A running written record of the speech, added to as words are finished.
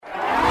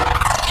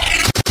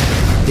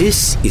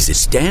This is a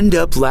Stand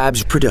Up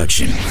Labs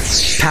production,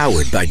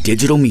 powered by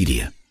digital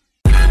media.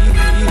 It's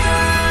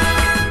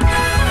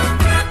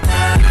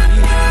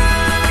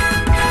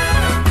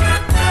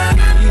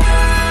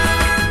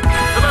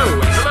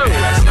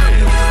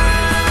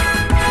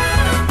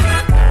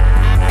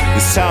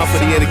time for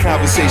the End of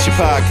Conversation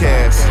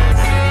podcast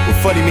with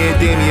funny man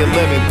Damian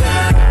Lemon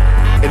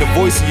and the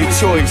voice of your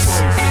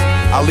choice,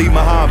 Ali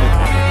Muhammad.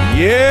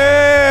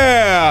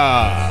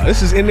 Yeah!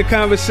 This is In the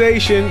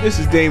Conversation. This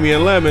is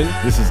Damian Lemon.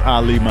 This is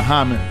Ali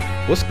Muhammad.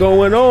 What's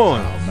going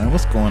on? Oh, man,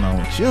 what's going on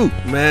with you?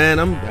 Man,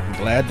 I'm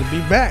glad to be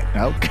back.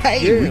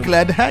 Okay, Yeah. we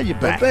glad to have you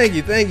back. Well,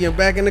 thank you. I'm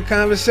back in the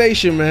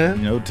conversation,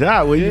 man. No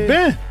doubt. Where you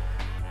been?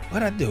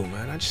 What'd I do,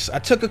 man? I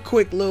took a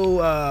quick little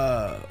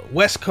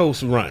West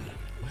Coast run.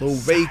 Little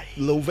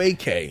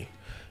vacay.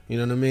 You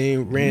know what I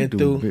mean? Ran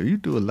through. You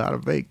do a lot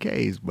of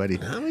vacays, buddy.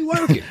 I'm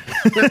working.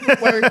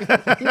 working.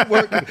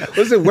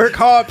 What's it? Work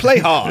hard, play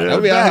hard.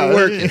 I'm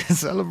working.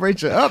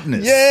 Celebrate your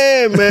upness.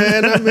 Yeah,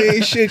 man. I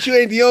mean, shit, you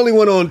ain't the only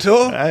one on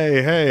tour.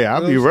 Hey,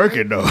 I'll be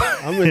working, though.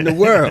 I'm in the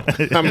world.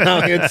 I'm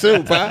out here,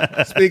 too,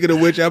 pal. Speaking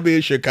of which, I'll be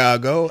in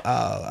Chicago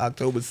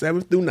October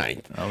 7th through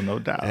 9th. Oh, no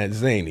doubt. At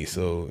Zany,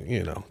 so,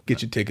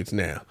 get your tickets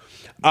now.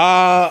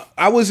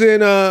 I was in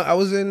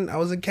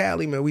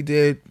Cali,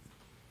 man.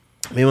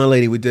 Me and my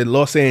lady, we did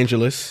Los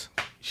Angeles.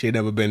 She had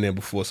never been there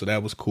before, so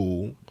that was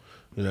cool.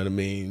 You know what I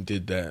mean?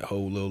 Did that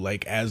whole little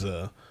like as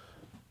a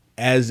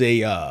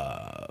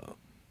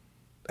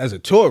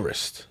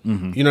tourist.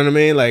 Mm-hmm. You know what I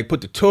mean? Like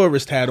put the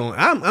tourist hat on.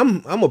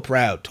 I'm a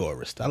proud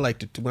tourist. I like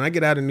to when I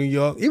get out of New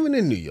York, even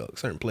in New York,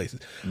 certain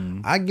places,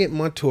 I get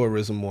my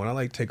tourism on. I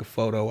like to take a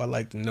photo. I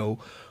like to know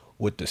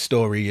what the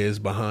story is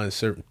behind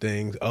certain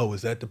things. Oh,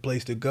 is that the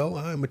place to go?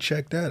 I'm gonna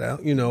check that out.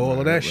 All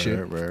of that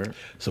shit. Right.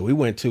 So we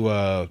went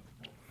to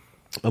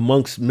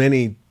amongst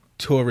many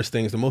tourist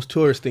things, the most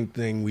touristing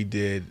thing we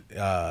did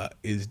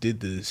did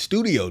the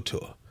studio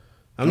tour.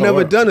 I've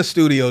never done a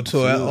studio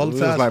tour. All the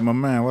time. It was like my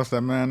man, what's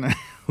that man name?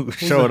 Who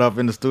showed up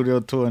in the studio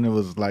tour and it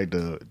was like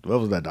the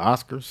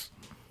Oscars?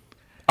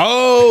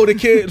 Oh, the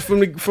kid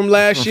from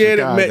last year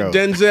that met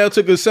Denzel,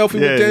 took a selfie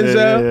with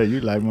Denzel. Yeah, you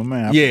like my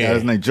man. I forgot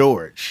his name,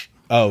 George.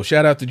 Oh,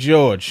 shout out to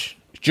George.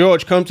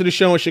 George, come to the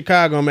show in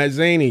Chicago. I'm at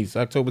Zany's,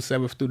 October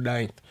 7th through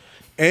 9th.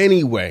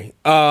 Anyway,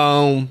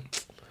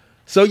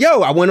 so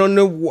I went on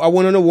the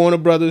Warner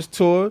Brothers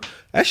tour.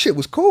 That shit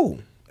was cool.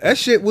 Did you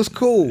see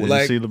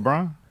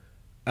LeBron?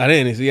 I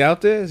didn't. Is he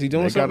out there? Is he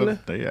doing something?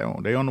 They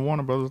on the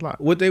Warner Brothers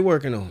lot. What they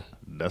working on?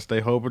 That's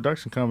their whole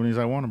production companies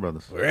at Warner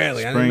Brothers.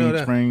 Really? I didn't know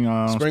that.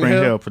 Spring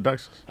Hill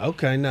Productions.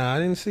 Okay, I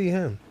didn't see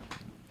him.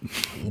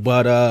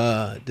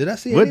 But did I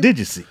see him? What did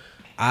you see?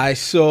 I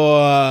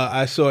saw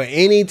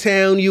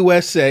Anytown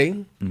USA,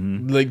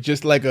 like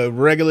just like a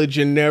regular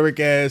generic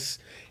ass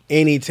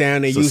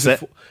Anytown. They use it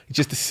for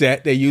just a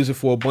set. They use it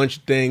for a bunch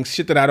of things.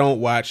 Shit that I don't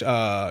watch.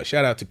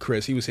 Shout out to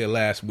Chris. He was here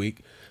last week.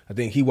 I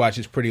think he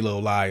watches Pretty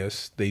Little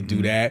Liars. They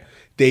do that.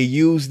 They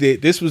used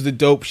it. This was the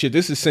dope shit.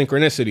 This is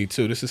synchronicity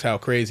too. This is how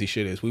crazy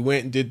shit is. We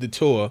went and did the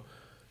tour,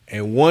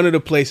 and one of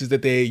the places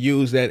that they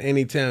used that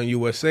Anytown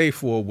USA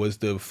for was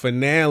the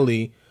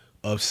finale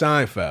of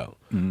Seinfeld,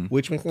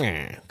 which was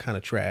kind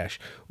of trash.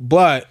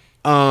 But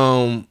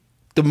the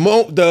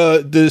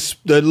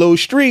little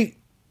street,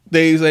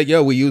 they was like,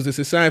 yo, we use this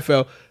at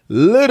Seinfeld.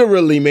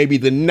 Literally, maybe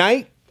the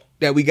night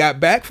that we got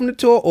back from the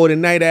tour or the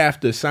night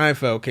after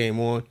Seinfeld came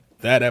on,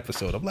 that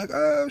episode. I'm like,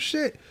 oh,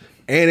 shit.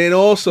 And then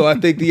also, I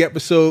think the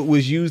episode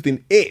was used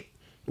in It,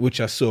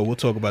 which I saw. We'll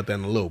talk about that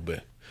in a little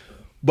bit.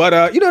 But,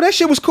 that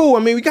shit was cool. I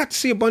mean, we got to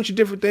see a bunch of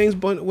different things,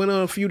 but went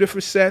on a few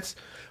different sets.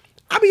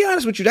 I'll be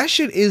honest with you, that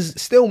shit is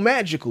still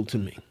magical to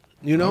me,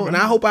 and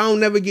I hope I don't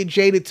never get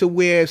jaded to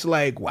where it's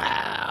like,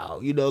 wow,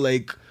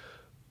 like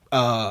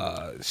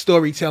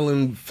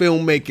storytelling,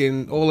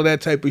 filmmaking, all of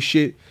that type of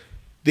shit.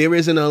 There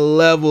isn't a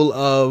level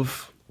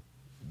of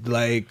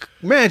like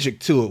magic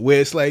to it where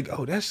it's like,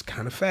 oh, that's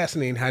kind of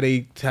fascinating how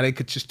they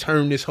could just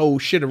turn this whole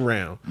shit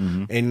around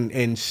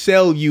and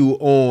sell you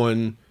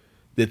on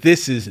that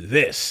this is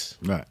this.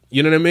 Right.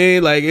 You know what I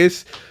mean? Like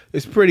it's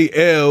pretty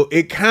ill.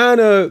 It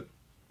kind of,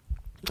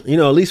 at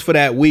least for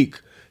that week,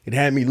 it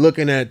had me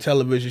looking at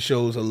television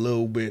shows a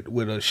little bit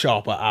with a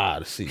sharper eye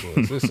to see,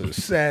 was this a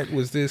set?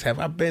 Was this, have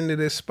I been to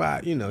this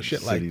spot?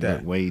 Shit like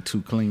that. Way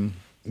too clean.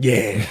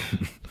 Yeah.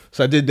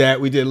 So I did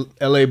that. We did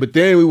LA, but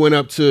then we went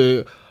up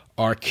to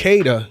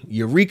Arcata,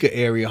 Eureka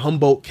area,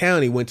 Humboldt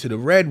County, went to the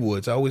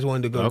Redwoods. I always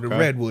wanted to go to the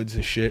Redwoods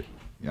and shit.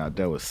 Yeah,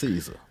 that was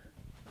Caesar.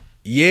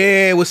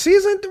 Yeah, was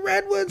Caesar at the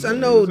Redwoods? I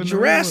know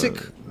Jurassic.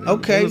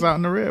 Okay. He was out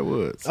in the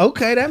Redwoods.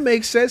 Okay, that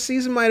makes sense.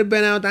 Caesar might have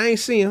been out there. I ain't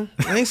see him.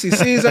 I ain't see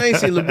Caesar. I ain't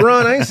see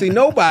LeBron. I ain't see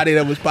nobody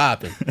that was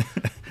popping.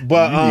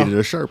 But you needed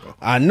a Sherpa.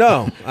 I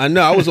know. I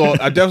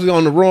definitely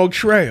on the wrong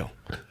trail.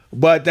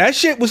 But that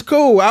shit was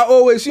cool. I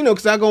always,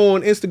 because I go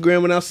on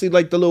Instagram and I see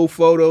like the little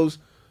photos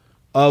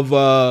of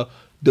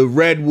the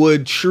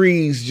redwood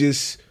trees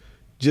just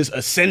just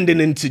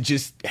ascending into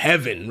just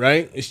heaven,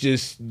 right? It's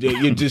just,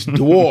 you're just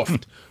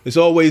dwarfed. There's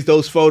always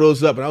those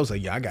photos up. And I was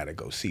like, yeah, I got to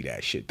go see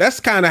that shit. That's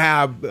kind of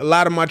how a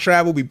lot of my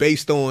travel be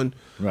based on.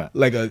 Right.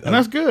 Like and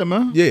that's good,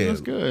 man. Yeah.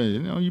 That's good. You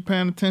know, you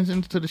paying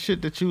attention to the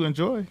shit that you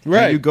enjoy.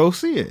 Right. And you go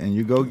see it and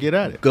you go get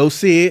at it. Go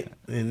see it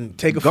and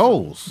take a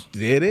goals.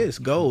 There it is.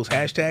 Goals.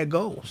 #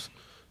 goals.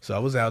 So I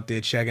was out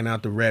there checking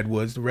out the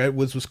Redwoods. The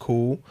Redwoods was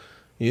cool.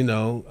 You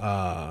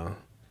know,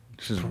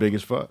 This is big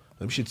as fuck.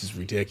 them shits is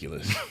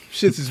ridiculous.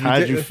 Shits is ridiculous.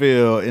 How'd you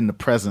feel in the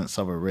presence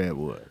of a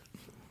redwood?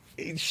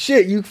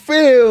 Shit, you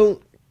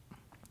feel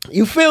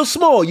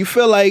small. You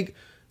feel like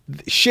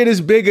shit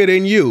is bigger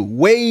than you,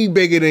 way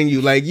bigger than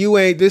you. Like you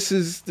ain't. This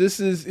is.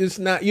 It's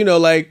not. You know,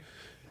 like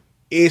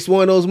it's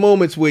one of those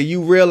moments where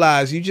you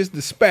realize you just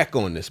the speck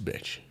on this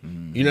bitch.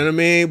 Mm-hmm. You know what I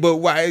mean? But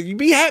why? You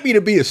be happy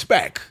to be a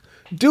speck.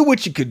 Do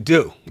what you could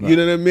do. Right. You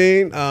know what I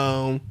mean?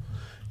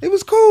 It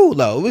was cool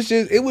though. It was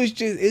just.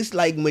 It's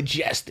like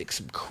majestic,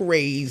 some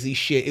crazy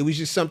shit. It was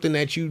just something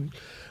that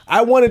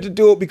I wanted to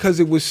do it because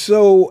it was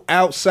so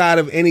outside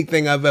of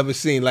anything I've ever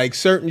seen. Like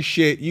certain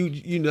shit,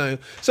 you know,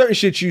 certain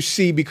shit you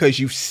see because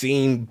you've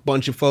seen a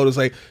bunch of photos.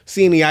 Like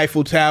seeing the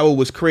Eiffel Tower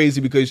was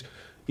crazy because,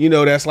 you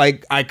know, that's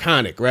like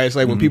iconic, right? It's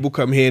like when people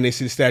come here and they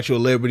see the Statue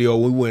of Liberty,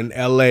 or we went in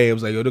L.A., it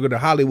was like, oh, look at the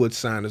Hollywood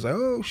sign. It's like,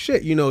 oh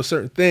shit, you know,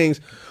 certain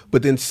things.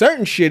 But then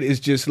certain shit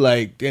is just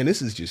like, damn,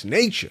 this is just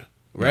nature.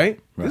 Right?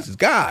 This is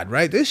God,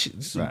 right? This shit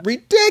is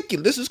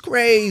ridiculous. This is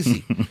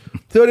crazy.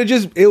 So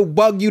it'll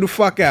bug you the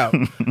fuck out.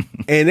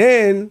 And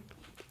then,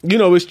 you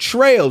know, it's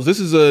trails. This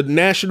is a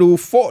national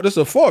forest. This is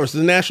a forest.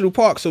 It's a national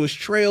park. So it's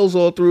trails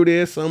all through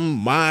there, some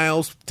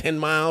miles, 10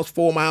 miles,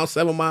 4 miles,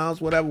 7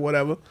 miles,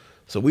 whatever.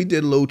 So we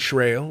did a little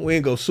trail. We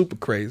didn't go super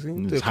crazy.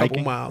 We did a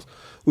couple miles.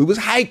 We was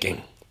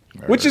hiking.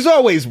 Right. Which is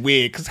always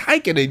weird, because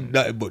hiking ain't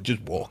nothing but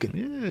just walking.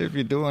 Yeah, if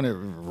you're doing it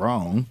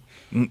wrong.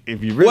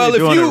 If you're really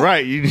doing it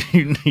right, you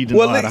need to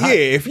know how to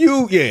hike.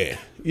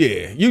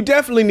 You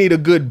definitely need a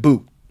good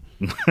boot.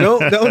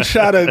 Don't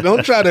try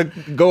to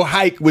go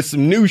hike with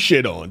some new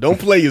shit on. Don't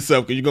play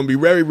yourself, because you're gonna be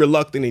very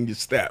reluctant in your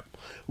step.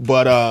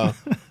 But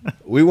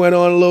we went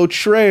on a little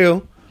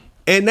trail,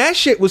 and that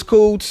shit was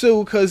cool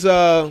too, because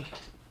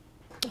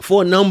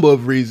for a number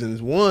of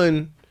reasons.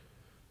 One,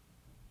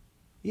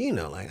 you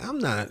know, like I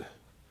don't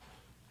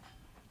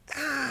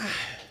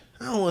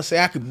want to say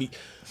I could be.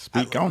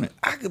 Speak on it.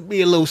 I could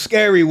be a little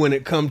scary when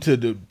it comes to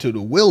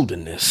the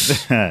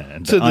wilderness,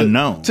 the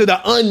unknown. To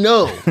the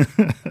unknown.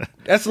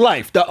 That's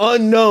life, the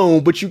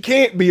unknown. But you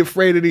can't be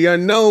afraid of the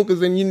unknown,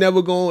 because then you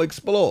never gonna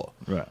explore.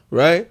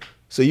 Right.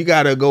 So you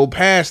gotta go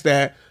past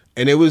that.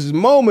 And there was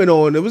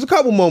a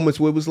couple moments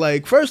where it was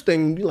like, first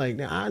thing, you're like,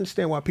 now I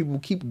understand why people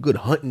keep a good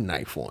hunting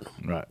knife on them.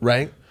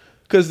 Right.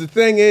 Because the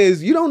thing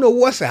is, you don't know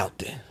what's out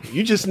there.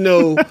 You just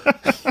know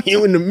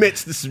you're in the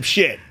midst of some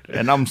shit.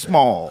 And I'm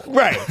small.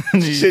 Right.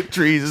 Shit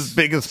trees as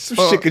big as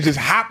fuck. Shit could just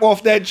hop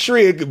off that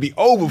tree. It could be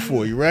over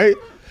for you, right?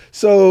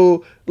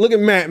 So look at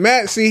Matt.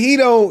 Matt, see,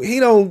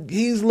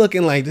 he's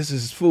looking like this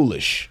is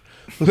foolish.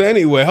 But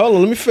anyway, hold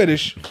on, let me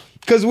finish.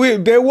 Because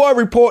there were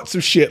reports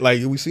of shit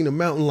like, we seen a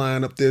mountain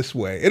lion up this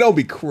way. It don't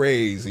be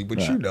crazy,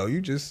 but you know,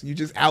 you just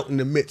out in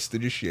the midst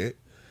of the shit.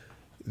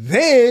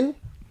 Then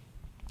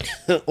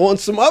on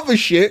some other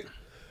shit,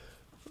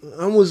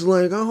 I was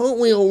like, I hope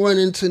we don't run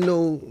into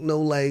no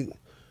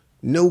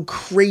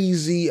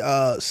crazy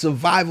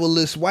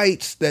survivalist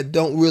whites that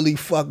don't really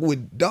fuck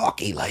with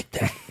darky like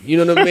that. You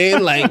know what I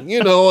mean? Like,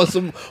 you know, or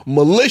some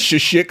militia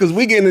shit, because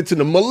we getting into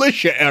the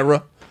militia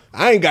era.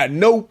 I ain't got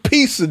no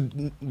piece of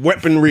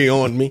weaponry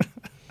on me.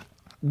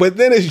 But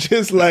then it's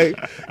just like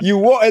you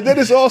walk, and then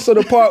it's also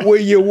the part where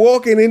you're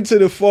walking into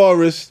the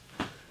forest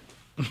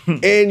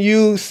and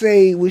you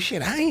say, well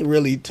shit, I ain't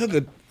really took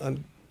a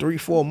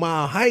 3-4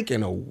 mile hike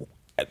in a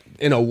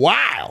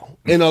while,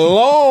 in a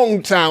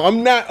long time.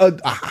 I'm not a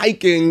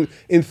hiking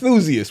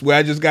enthusiast where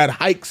I just got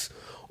hikes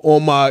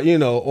on my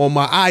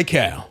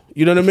iCal.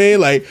 You know what I mean?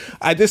 Like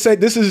I just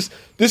said, this is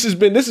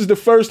the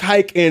first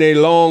hike in a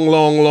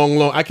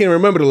long. I can't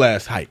remember the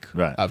last hike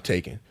I've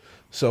taken.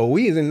 So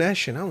we was in that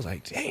shit. And I was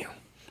like, damn.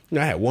 You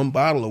know, I had one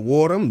bottle of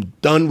water. I'm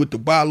done with the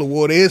bottle of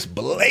water. It's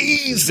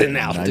blazing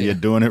out there. You're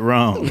doing it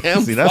wrong.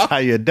 See, that's how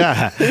you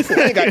die.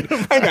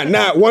 I ain't got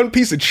not one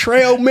piece of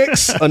trail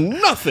mix or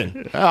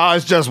nothing. Oh,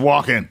 it's just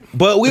walking.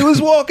 But we was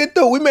walking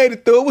through. We made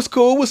it through. It was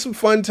cool. It was some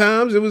fun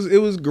times. It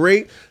was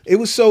great. It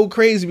was so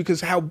crazy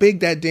because how big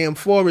that damn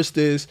forest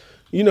is,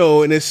 you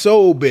know, and it's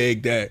so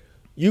big that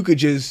you could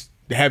just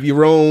have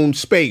your own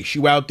space.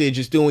 You out there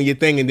just doing your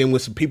thing, and then when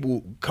some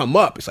people come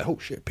up, it's like, oh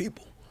shit,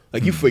 people.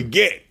 Like you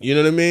forget, you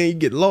know what I mean? You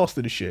get lost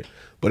in the shit.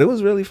 But it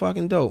was really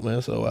fucking dope,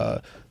 man. So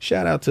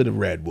shout out to the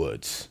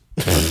Redwoods.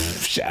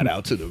 Shout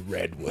out to the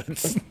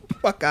Redwoods.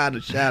 Fuck out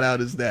of shout out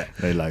is that?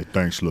 They like,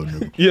 thanks, little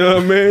nigga. You know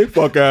what I mean?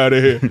 Fuck out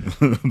of here.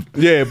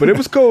 Yeah, but it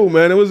was cool,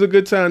 man. It was a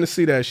good time to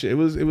see that shit. It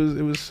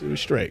was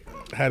straight.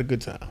 I had a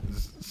good time.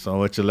 So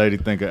what your lady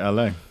think of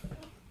LA?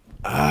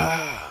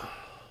 I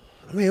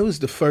I mean, it was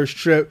the first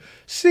trip.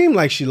 Seemed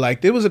like she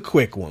liked it. It was a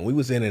quick one. We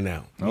was in and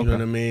out. You Okay. know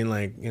what I mean?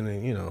 Like, you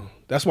know,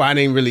 that's why I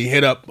didn't really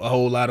hit up a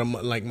whole lot of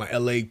like my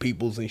LA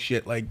peoples and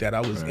shit like that.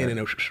 I was in and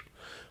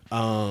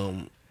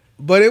out.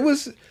 But it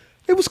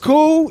was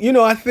cool. You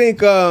know, I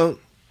think I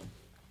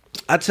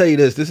tell you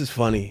this is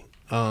funny.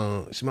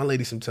 She's my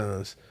lady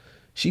sometimes.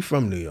 She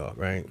from New York,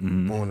 right?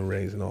 Born and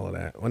raised and all of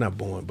that. Well, not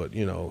born, but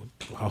you know,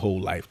 her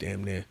whole life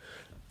damn near.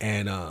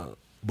 And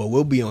but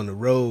we'll be on the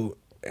road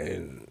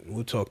and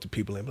we'll talk to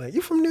people and be like,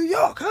 "You from New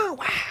York, huh?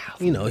 Wow."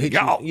 You know, they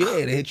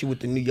hit you with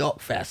the New York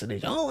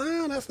fascination. Oh,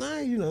 wow, that's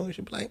nice. You know,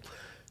 she'll be like,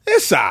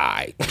 "It's all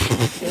right."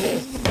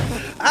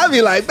 I'll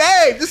be like,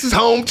 "Babe, this is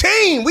home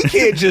team. We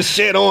can't just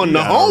shit on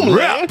the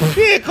homeland.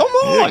 Yeah, come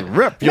on. Yeah,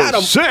 rep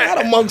your shit.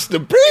 Not amongst the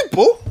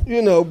people."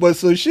 You know, but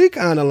so she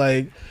kind of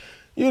like,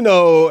 you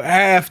know,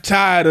 half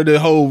tired of the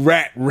whole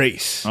rat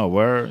race. Oh,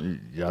 word?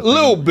 A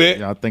little bit.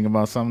 Y'all think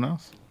about something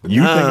else?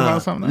 You think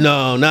about something else?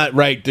 No, not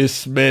right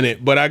this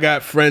minute. But I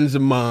got friends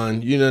of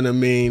mine, you know what I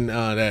mean,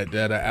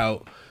 that are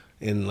out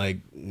in like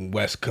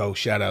West Coast.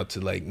 Shout out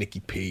to like Nikki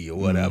P or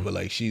whatever.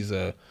 Like she's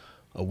a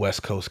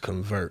West Coast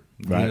convert.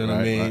 Right, you know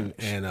what I mean? right.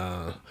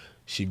 And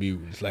she be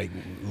like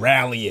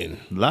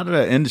rallying. A lot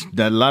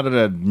of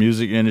that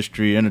music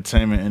industry,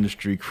 entertainment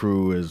industry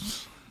crew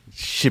is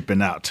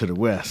shipping out to the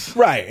West.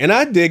 Right, and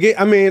I dig it.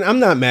 I mean, I'm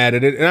not mad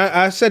at it. And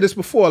I said this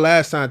before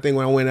last time, I think,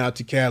 when I went out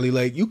to Cali.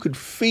 Like, you could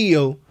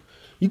feel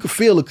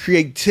the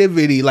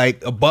creativity,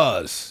 like a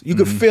buzz. You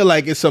could feel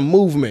like it's a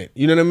movement.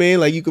 You know what I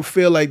mean? Like, you could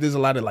feel like there's a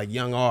lot of like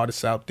young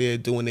artists out there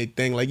doing their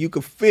thing. Like, you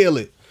could feel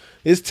it.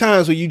 There's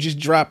times where you just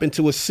drop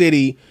into a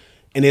city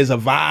and there's a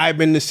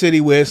vibe in the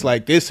city where it's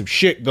like, there's some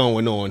shit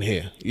going on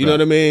here. You know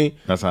what I mean?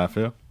 That's how I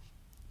feel.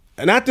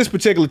 And not this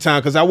particular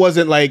time, because I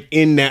wasn't like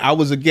in that. I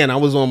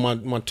was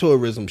on my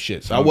tourism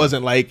shit, so I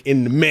wasn't like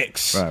in the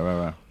mix.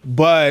 Right.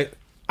 But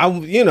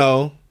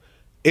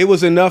it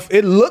was enough.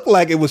 It looked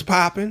like it was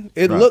popping.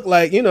 It looked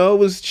like, it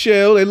was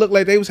chill. It looked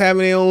like they was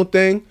having their own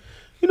thing.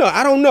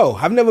 I don't know.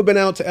 I've never been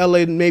out to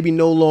LA maybe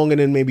no longer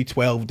than maybe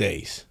 12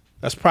 days.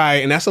 That's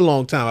probably, and that's a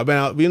long time.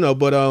 I've been out,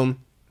 but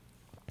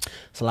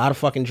it's a lot of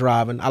fucking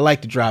driving. I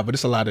like to drive, but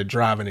it's a lot of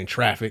driving in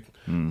traffic,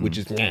 which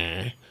is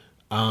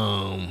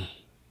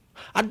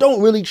I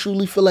don't really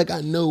truly feel like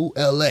I know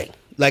LA.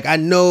 Like, I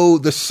know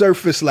the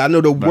surface, I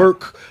know the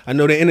work, I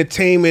know the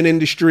entertainment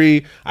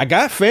industry. I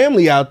got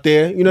family out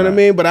there, you know what I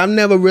mean? But I've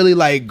never really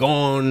like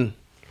gone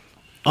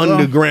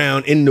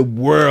underground in the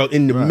world,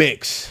 in the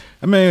mix.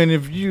 I mean,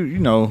 if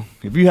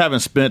you haven't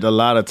spent a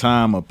lot of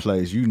time a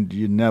place,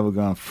 you're never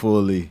gonna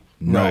fully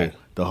know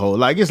the whole.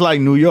 Like, it's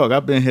like New York.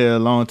 I've been here a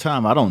long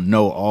time. I don't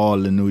know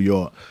all of New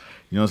York.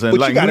 You know what I'm saying?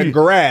 But like, you got a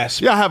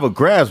grasp. Yeah, I have a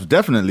grasp,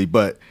 definitely,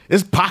 but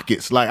it's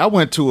pockets. Like, I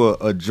went to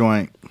a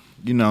joint,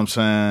 you know what I'm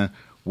saying,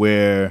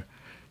 where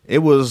it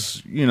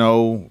was,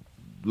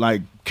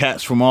 like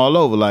cats from all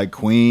over, like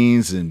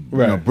Queens and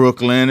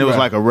Brooklyn. It was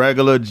like a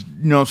regular,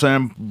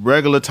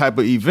 regular type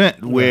of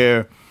event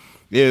where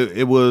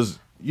it was,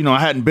 I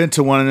hadn't been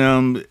to one of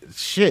them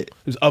shit.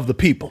 It was of the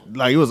people.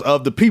 Like, it was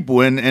of the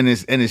people, and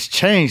it's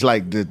changed.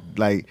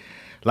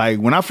 Like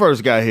when I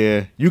first got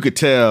here, you could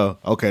tell,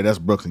 okay, that's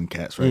Brooklyn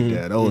cats right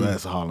there. Oh,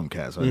 that's Harlem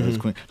cats. Right? That's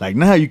Queen. Like,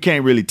 now you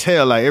can't really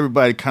tell. Like,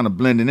 everybody kind of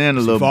blending in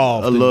a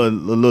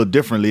little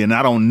differently. And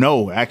I don't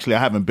know. Actually, I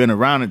haven't been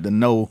around it to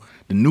know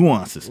the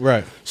nuances.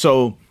 Right.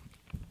 So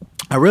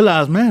I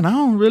realized, man, I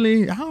don't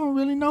really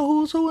know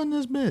who's who in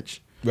this bitch.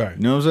 Right.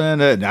 You know what I'm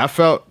saying? That I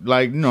felt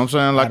like,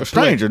 like a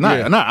stranger,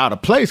 not out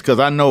of place, because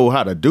I know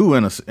how to do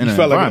in an environment.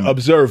 Felt like an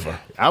observer.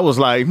 I was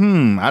like,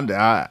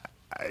 I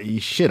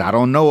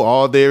don't know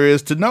all there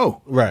is to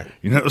know. Right.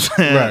 You know what I'm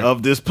saying? Right.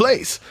 Of this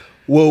place.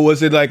 Well,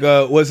 was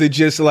it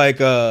just like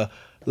a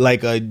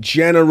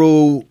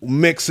general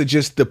mix of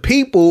just the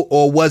people,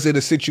 or was it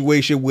a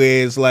situation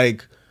where it's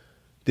like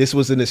this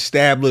was an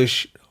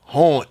established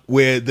haunt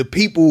where the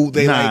people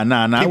It wasn't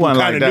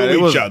like that.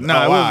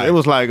 It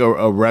was like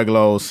a regular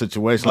old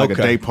situation, like a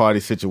day party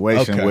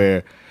situation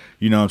where,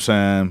 you know what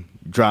I'm saying,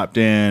 dropped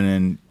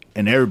in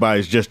and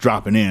everybody's just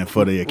dropping in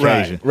for the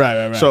occasion.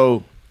 Right.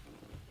 So,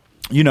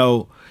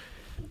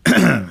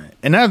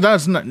 and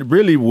that's not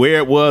really where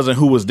it was and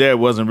who was there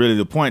wasn't really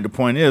the point. The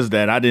point is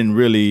that I didn't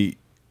really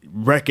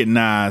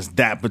recognize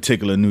that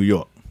particular New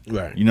York.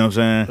 Right. You know what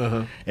I'm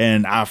saying?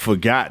 And I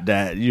forgot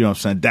that,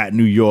 that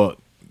New York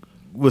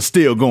was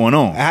still going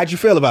on. How'd you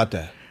feel about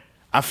that?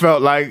 I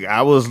felt like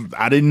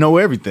I didn't know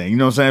everything. You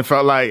know what I'm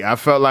saying? I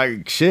felt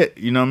like shit.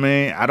 You know what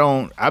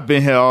I mean? I've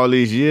been here all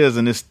these years,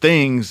 and it's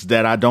things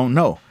that I don't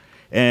know.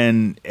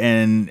 And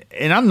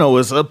I know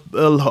it's a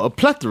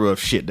plethora of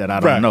shit that I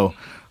don't know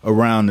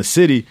around the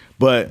city.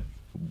 But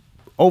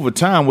over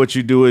time, what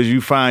you do is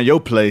you find your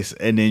place,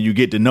 and then you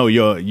get to know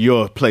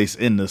your place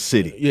in the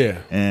city. Yeah.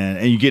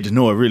 And you get to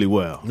know it really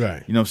well.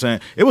 Right. You know what I'm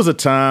saying? It was a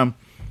time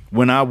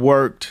when I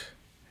worked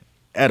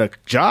at a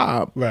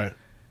job. Right.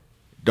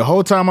 The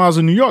whole time I was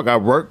in New York, I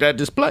worked at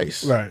this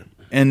place. Right.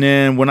 And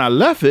then when I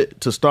left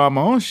it to start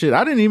my own shit,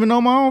 I didn't even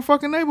know my own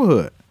fucking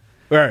neighborhood.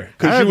 Right.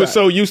 Because you were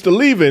so used to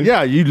leaving.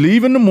 Yeah, you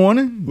leave in the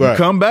morning, you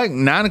come back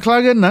 9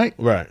 o'clock at night.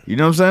 Right. You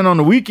know what I'm saying? On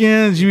the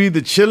weekends, you either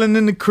chilling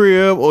in the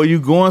crib or you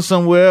going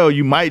somewhere, or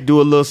you might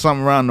do a little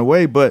something around the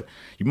way, but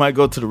you might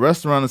go to the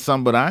restaurant or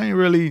something, but I ain't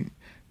really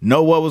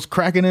know what was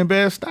cracking in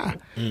Bed-Stuy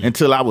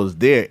until I was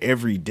there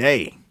every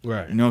day.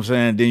 Right. You know what I'm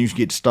saying? Then you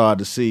get to start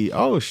to see,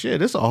 oh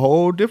shit, it's a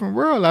whole different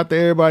world out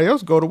there. Everybody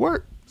else go to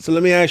work. So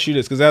let me ask you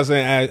this, because I was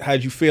saying,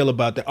 how'd you feel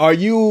about that?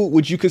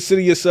 Would you consider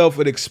yourself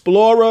an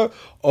explorer,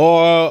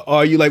 or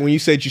are you like when you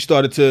said you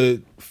started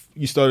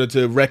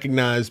to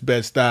recognize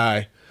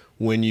Bed-Stuy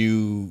when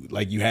you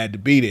had to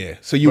be there?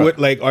 So you would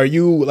are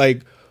you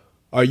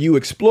an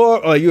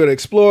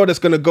explorer that's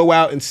gonna go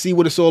out and see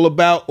what it's all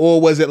about,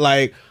 or was it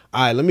like,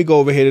 all right, let me go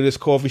over here to this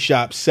coffee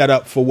shop, set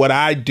up for what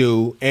I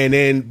do, and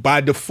then by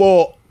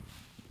default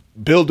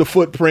build a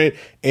footprint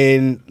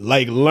and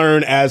like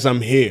learn as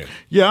I'm here?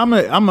 Yeah, I'm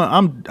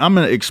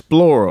an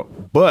explorer,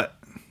 but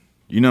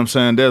you know what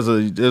I'm saying,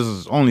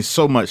 there's only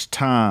so much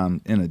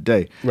time in a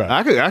day. Right.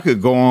 I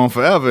could go on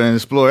forever and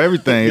explore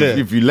everything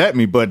if you let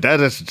me, but that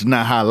is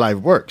not how life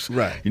works.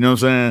 Right. You know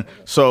what I'm saying?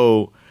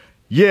 So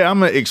yeah,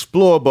 I'm an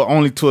explorer, but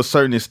only to a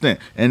certain extent.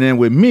 And then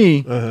with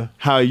me,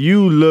 how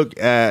you look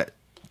at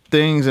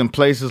things and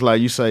places,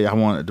 like you say, I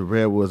wanted the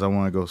Redwoods, I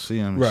want to go see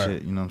them and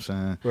shit, you know what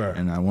I'm saying? Right.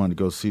 And I wanted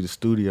to go see the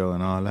studio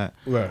and all that.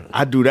 Right.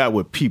 I do that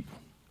with people.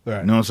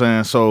 Right. You know what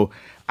I'm saying? So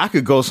I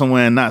could go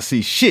somewhere and not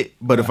see shit,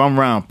 but if I'm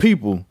around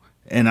people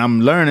and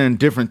I'm learning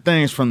different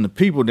things from the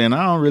people, then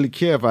I don't really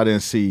care if I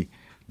didn't see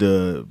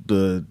the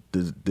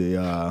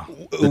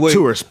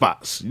tourist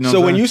spots. You know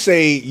so when you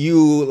say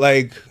you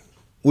like,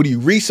 what do you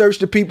research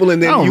the people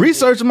and then I don't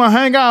research them, I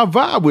hang out, I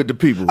vibe with the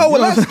people. Oh,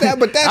 well, that's that,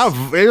 but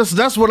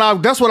that's what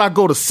I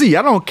go to see.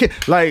 I don't care.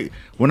 Like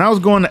when I was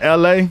going to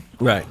LA,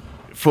 right?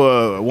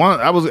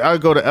 I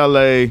go to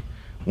LA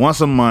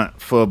once a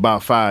month for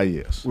about 5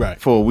 years,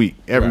 right? For a week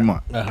every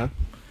month.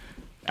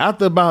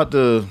 After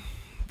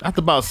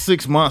about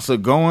 6 months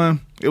of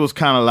going, it was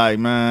kind of like,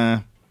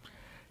 man,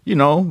 you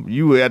know,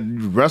 you at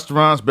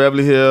restaurants,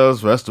 Beverly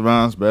Hills. You know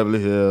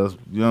what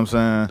I'm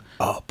saying?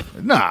 Up.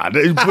 Nah,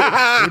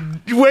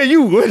 where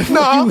you? No,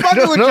 I'm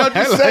fucking with y'all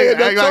just saying.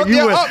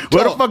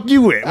 Where the fuck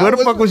you at? Where the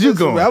fuck was you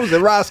going? I was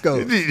at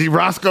Roscoe's.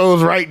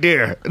 Roscoe's right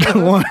there.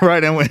 The one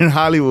right in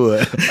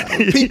Hollywood.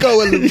 Pico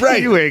and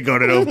LeBray. You ain't go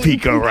to those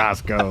Pico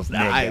Roscoe's. Nah,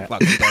 I ain't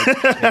fucking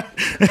that.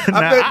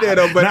 I've been there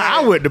though, but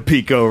I went to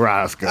Pico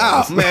Roscoe's.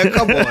 Oh man,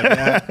 come on,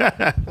 man.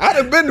 I'd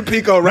have been to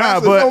Pico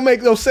Roscoe's. It don't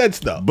make no sense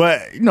though.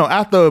 But you know,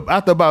 after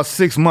about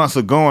 6 months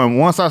of going,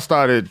 once I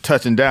started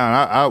touching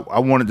down, I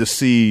wanted to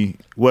see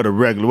where the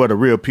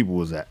real people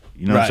was at.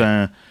 You know what I'm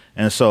saying?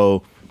 And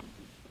so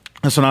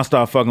that's when I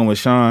started fucking with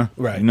Sean.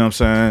 Right. You know what I'm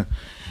saying?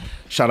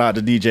 Shout out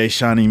to DJ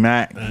Shawnee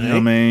Mac. You know what I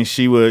mean?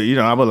 She would, you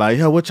know, I was like,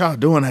 yo, what y'all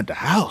doing at the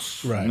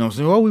house? Right. You know what I'm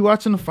saying? Oh, we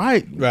watching the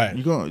fight. Right.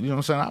 You know what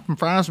I'm saying? I've been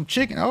frying some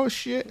chicken. Oh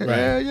shit.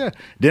 Right. Yeah.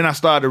 Then I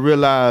started to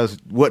realize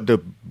what the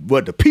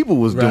people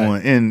was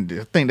doing. And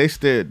I think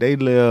they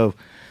live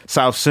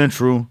South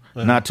Central,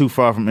 not too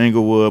far from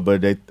Inglewood,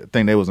 but I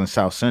think they was in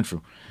South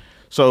Central.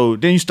 So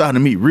then you start to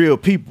meet real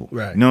people.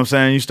 Right. You know what I'm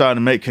saying? You start to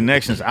make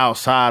connections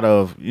outside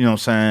of, you know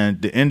what I'm saying,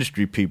 the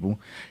industry people.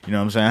 You know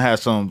what I'm saying? I had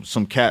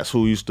some cats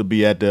who used to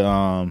be at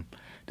the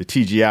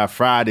TGI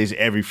Fridays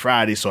every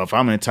Friday. So if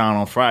I'm in town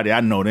on Friday,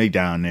 I know they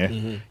down there.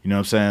 You know what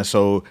I'm saying?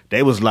 So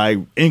they was like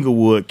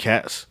Inglewood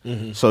cats.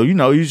 So, you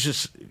know, you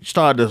just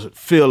start to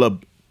feel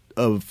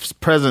a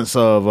presence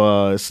of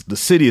the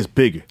city is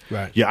bigger.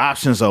 Right. Your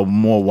options are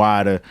more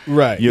wider.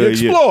 Right. You're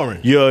exploring.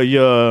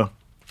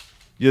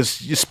 Your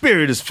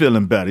spirit is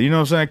feeling better. You know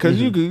what I'm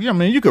saying? Because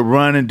you could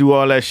run and do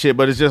all that shit,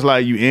 but it's just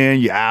like you in,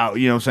 you out.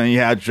 You know what I'm saying? You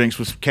have drinks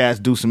with some cats,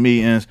 do some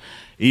meetings,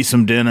 eat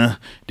some dinner,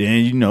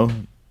 then, you know,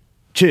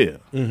 chill.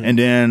 And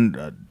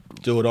then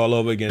do it all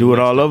over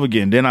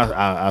again. Then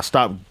I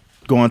stopped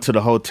going to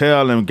the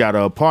hotel and got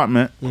an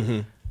apartment.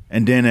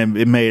 And then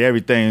it made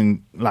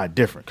everything like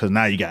different because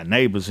now you got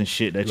neighbors and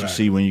shit that you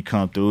see when you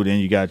come through.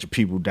 Then you got your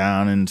people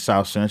down in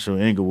South Central,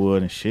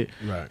 Inglewood and shit.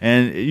 Right.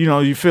 And, you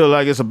know, you feel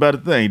like it's a better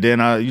thing. Then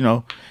I, you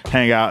know,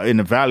 hang out in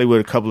the valley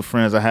with a couple of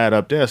friends I had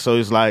up there. So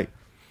it's like,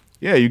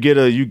 yeah, you get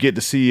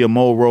to see a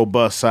more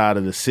robust side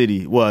of the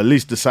city. Well, at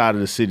least the side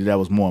of the city that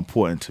was more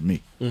important to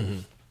me.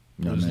 You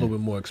know, just a little bit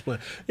more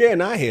explained. Yeah,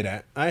 and I hear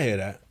that.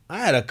 I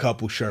had a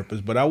couple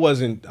Sherpas, but I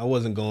wasn't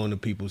going to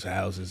people's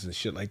houses and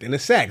shit like that. And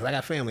it's sad 'cause I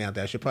got family out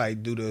there. I should probably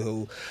do the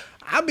whole.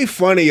 I'll be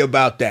funny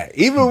about that,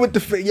 even with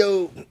the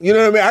you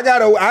know what I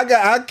mean.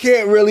 I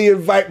can't really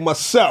invite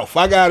myself.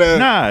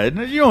 Nah,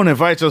 you don't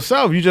invite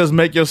yourself. You just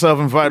make yourself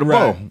invitable.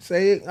 Right.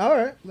 Say it. All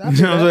right. You know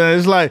what I'm saying?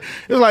 It's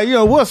like you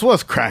know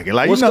what's cracking.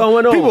 Like what's you know,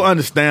 going on? People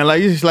understand.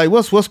 Like it's like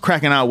what's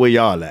cracking out where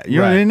y'all at. You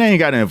know what I mean? They ain't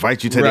got to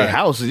invite you to their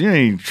houses. You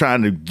ain't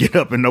trying to get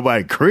up in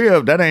nobody's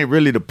crib. That ain't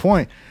really the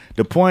point.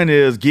 The point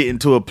is getting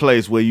to a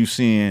place where you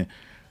seeing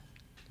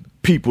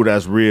people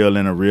that's real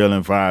in a real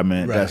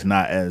environment that's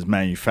not as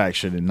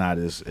manufactured and not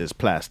as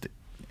plastic.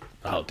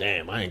 Oh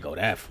damn! I ain't go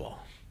that far.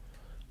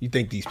 You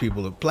think these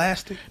people are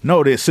plastic?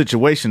 No, their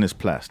situation is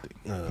plastic.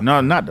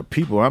 No, not the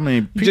people. I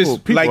mean,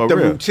 people like are the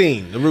real.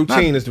 routine. The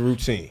routine is the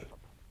routine.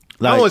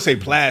 Like, I don't want to say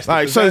plastic.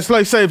 Like, so it's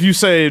like, say if you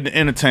say the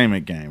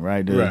entertainment game,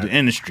 right? The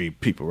industry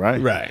people,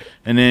 right? Right.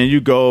 And then you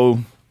go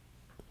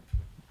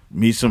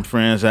meet some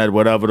friends at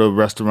whatever the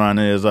restaurant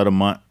is of the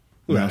month.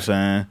 You know what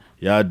I'm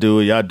saying?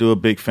 Y'all do a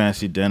big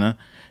fancy dinner,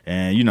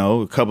 and you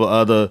know a couple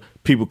other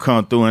people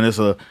come through, and it's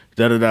a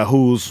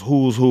who's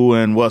who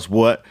and what's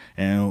what,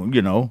 and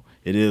you know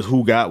it is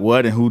who got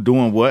what and who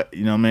doing what.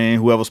 You know what I mean?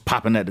 Whoever's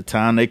popping at the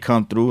time, they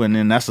come through, and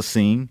then that's a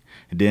scene.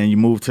 And then you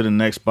move to the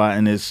next spot,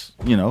 and it's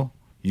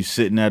you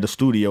sitting at the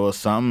studio or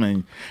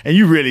something, and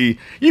you really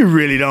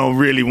don't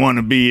really want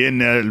to be in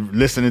there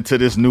listening to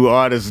this new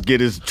artist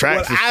get his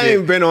tracks. Well, and I shit.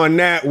 ain't been on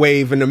that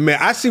wave in the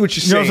minute. I see what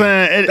you're saying. You know what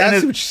I'm saying? I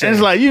see what you're saying. And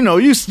it's like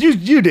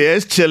you there,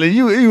 it's chilling.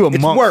 You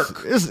amongst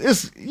work.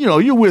 It's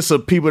you with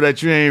some people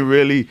that you ain't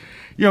really.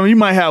 You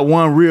might have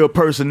one real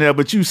person there,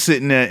 but you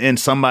sitting there in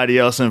somebody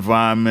else's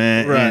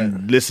environment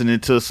and listening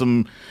to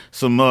some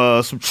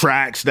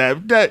tracks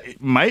that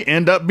might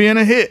end up being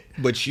a hit.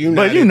 But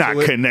you're not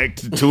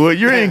connected to it.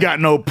 You ain't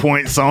got no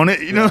points on it.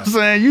 You know what I'm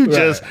saying? You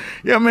just,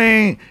 I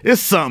mean,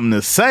 it's something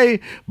to say,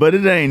 but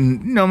it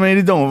ain't. You know what I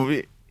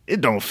mean? It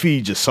don't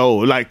feed your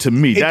soul. Like to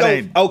me,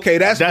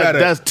 that's better.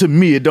 That's to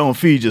me, it don't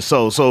feed your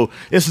soul. So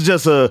it's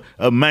just a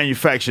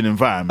manufactured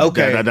environment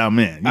that I'm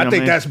in. You know I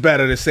think that's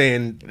better than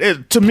saying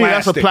to me,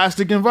 that's a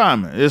plastic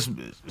environment.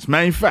 It's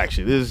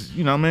manufactured. It's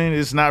what I mean?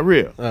 It's not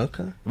real.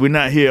 Okay. We're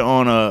not here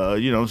on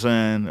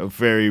a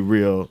very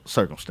real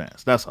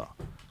circumstance. That's all.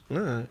 All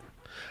right.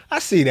 I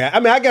see that. I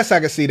mean, I guess I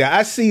can see that.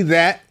 I see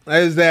that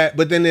as that,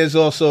 but then there's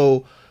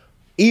also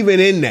even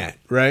in that,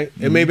 right?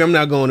 And maybe I'm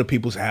not going to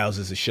people's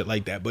houses and shit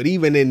like that, but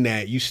even in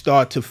that, you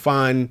start to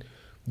find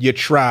your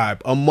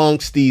tribe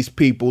amongst these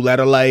people that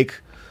are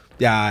like,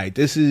 yeah, all right,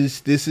 this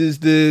is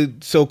the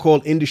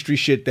so-called industry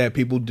shit that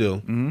people do.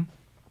 Mm-hmm.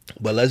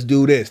 But let's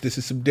do this. This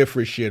is some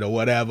different shit or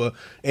whatever.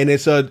 And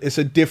it's a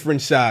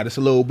different side. It's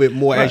a little bit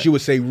more, as you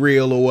would say,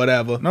 real or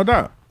whatever. No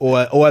doubt.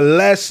 Or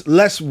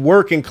less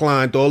work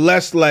inclined or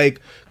less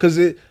like, because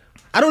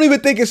I don't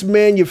even think it's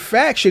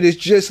manufactured. It's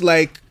just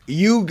like,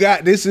 you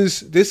got this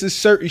is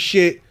certain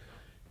shit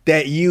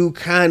that you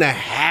kind of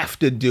have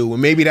to do,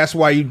 and maybe that's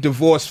why you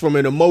divorce from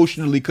it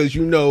emotionally, because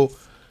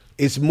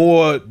it's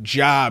more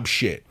job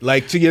shit.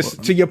 Like to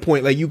your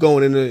point, like you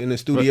going in the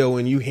studio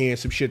and you hearing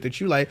some shit that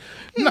you like.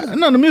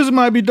 No, the music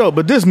might be dope,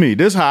 but this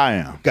how I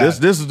am. This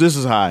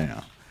is how I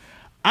am.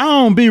 I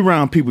don't be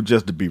around people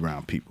just to be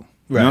around people.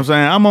 You know what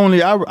I'm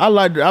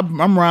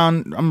saying? I'm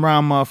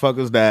around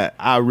motherfuckers that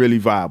I really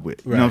vibe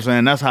with. You know what I'm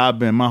saying? That's how I've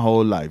been my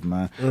whole life,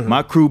 man. Mm-hmm.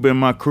 My crew been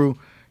my crew,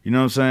 you know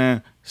what I'm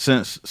saying,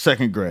 since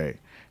second grade.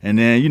 And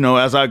then,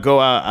 as I go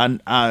out,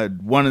 I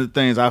one of the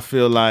things I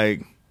feel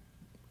like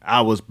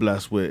I was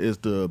blessed with is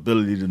the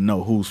ability to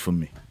know who's for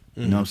me.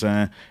 You know what I'm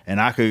saying?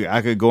 And I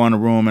could go in the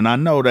room and I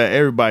know that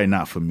everybody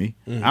not for me.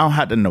 I don't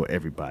have to know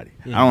everybody.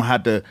 I don't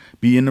have to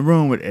be in the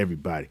room with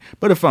everybody.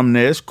 But if I'm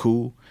there, it's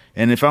cool.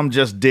 And if I'm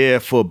just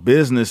there for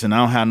business and I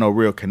don't have no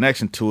real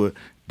connection to it,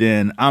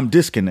 then I'm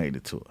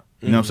disconnected to it.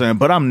 You know what I'm saying?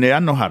 But I'm there. I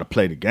know how to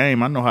play the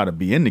game. I know how to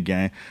be in the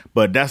game.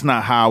 But that's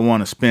not how I want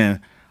to spend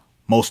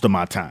most of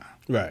my time.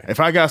 Right. If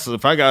I got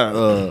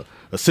a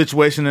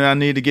situation that I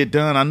need to get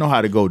done, I know how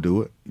to go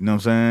do it. You know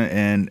what I'm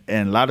saying?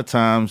 And a lot of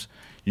times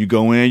you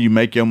go in, you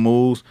make your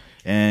moves,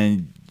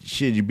 and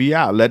shit, you be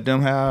out. Let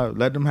them have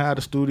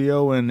the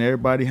studio and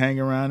everybody hang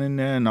around in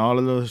there and all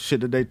of the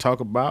shit that they talk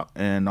about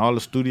and all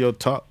the studio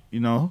talk.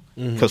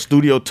 Because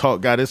studio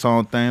talk got its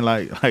own thing,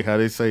 like how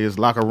they say it's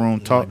locker room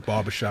talk, like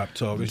barbershop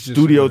talk. It's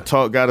studio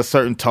talk got a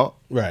certain talk,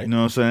 right? You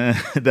know what I'm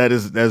saying?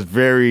 that's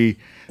very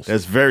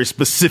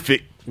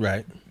specific,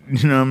 right?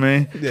 You know what I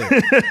mean?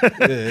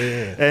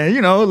 Yeah.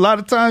 And a lot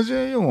of times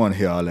you don't want to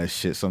hear all that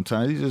shit.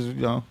 Sometimes you just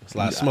it's a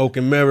lot of smoke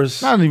and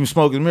mirrors. Not even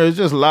smoke and mirrors,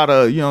 just a lot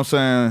of you know what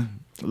I'm saying.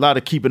 A lot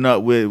of keeping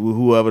up with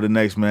whoever the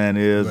next man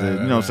is. Right, and,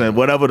 you know what I'm saying?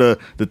 Whatever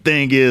the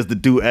thing is to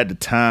do at the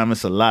time,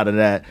 it's a lot of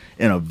that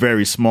in a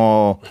very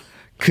small,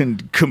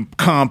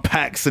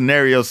 compact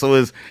scenario.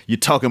 So you're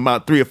talking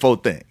about 3 or 4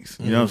 things.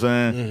 You know what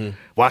I'm saying? Mm-hmm.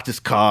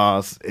 Watches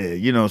cars,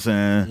 you know what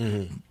I'm saying?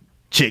 Mm-hmm.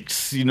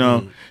 Chicks,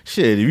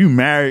 Shit, if you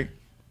married,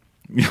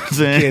 you know what I'm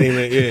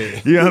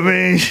saying? You know what I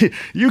mean?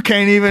 You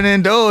can't even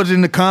indulge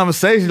in the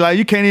conversation. Like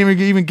you can't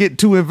even get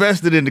too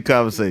invested in the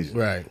conversation.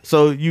 Right.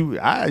 So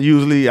I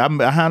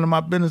handle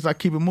my business. I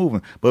keep it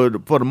moving.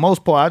 But for the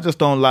most part, I just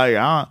don't like.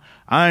 I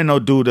ain't no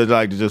dude that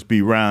like to just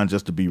be around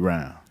just to be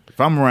around. If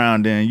I'm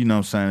around, then you know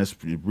what I'm saying, it's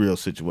a real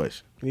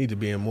situation. You need to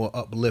be in more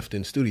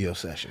uplifting studio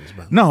sessions,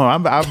 bro. No,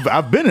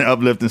 I've been in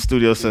uplifting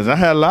studio sessions. I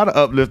had a lot of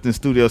uplifting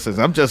studio sessions.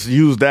 I'm just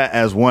used that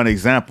as one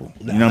example.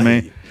 You know what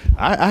I mean?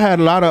 I had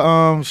a lot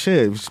of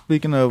shit.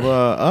 Speaking of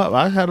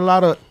I had a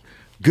lot of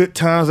good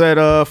times at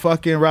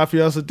fucking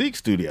Raphael Sadiq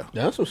studio.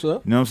 That's what's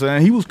up. You know what I'm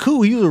saying? He was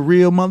cool. He was a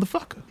real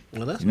motherfucker.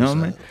 Well, that's you know what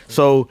I mean?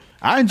 So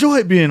I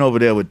enjoyed being over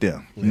there with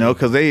them. You know,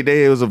 because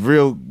it was a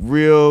real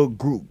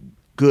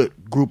good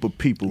group of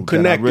people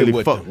that I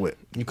really fuck with.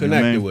 You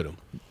connected with them.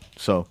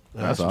 So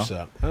that's all. What's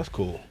up. That's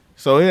cool.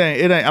 So it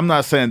ain't. I'm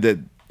not saying that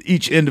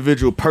each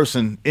individual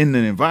person in the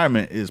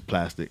environment is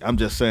plastic. I'm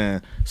just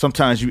saying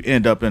sometimes you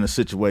end up in a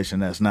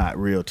situation that's not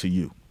real to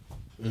you.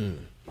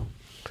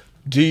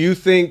 Do you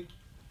think,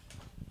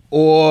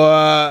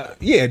 we've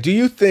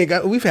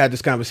had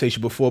this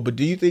conversation before, but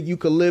do you think you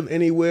could live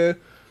anywhere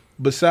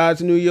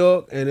besides New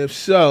York? And if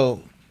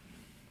so,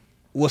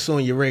 what's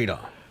on your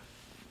radar?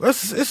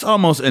 It's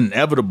almost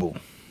inevitable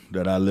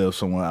that I live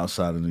somewhere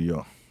outside of New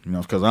York. You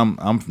know, because I'm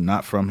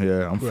not from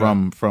here.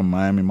 I'm from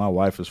Miami. My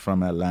wife is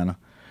from Atlanta.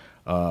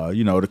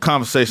 The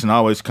conversation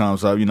always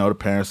comes up, the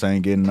parents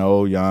ain't getting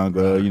old,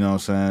 younger, you know what I'm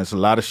saying? It's a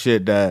lot of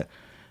shit that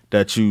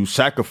you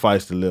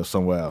sacrifice to live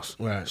somewhere else.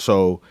 Right.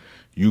 So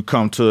you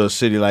come to a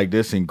city like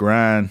this and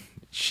grind.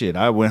 Shit,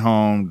 I went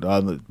home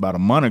about a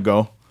month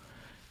ago.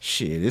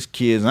 Shit, this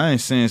kids I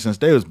ain't seen since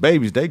they was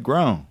babies. They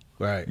grown.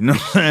 Right. You know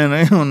what I'm saying?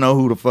 They don't know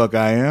who the fuck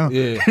I am.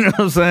 Yeah. You know what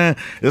I'm saying?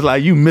 It's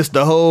like you missed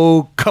a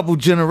whole couple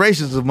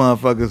generations of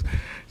motherfuckers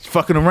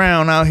fucking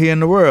around out here in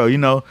the world,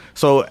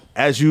 So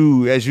as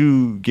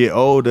you get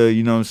older,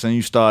 you know what I'm saying,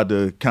 you start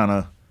to kind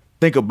of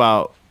think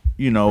about,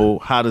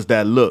 how does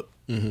that look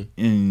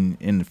in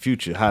the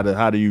future?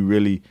 How do you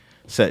really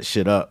set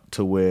shit up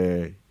to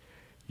where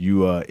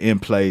you are in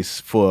place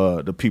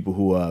for the people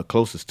who are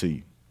closest to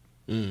you?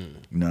 You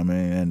know what I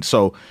mean? And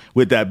so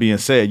with that being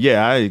said,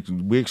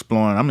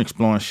 I'm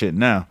exploring shit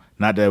now.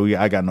 Not that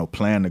I got no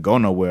plan to go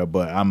nowhere,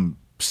 but I'm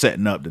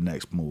setting up the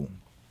next move.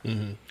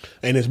 Mm-hmm.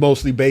 And it's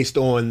mostly based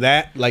on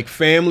that, like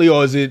family,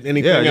 or is it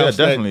anything else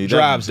definitely. that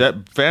drives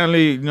that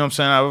family, you know what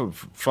I'm saying?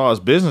 As far as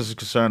business is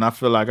concerned, I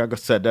feel like I could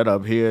set that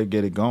up here,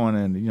 get it going,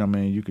 and you know what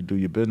I mean, you could do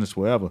your business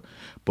wherever.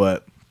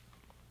 But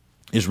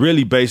it's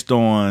really based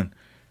on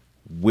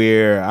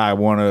where I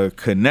want to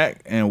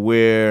connect and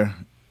where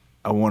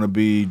I want to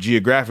be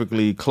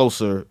geographically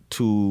closer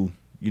to,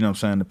 you know what I'm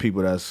saying, the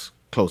people that's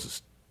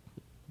closest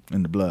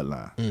in the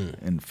bloodline,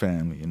 in the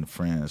family, in the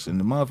friends, and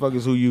the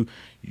motherfuckers who you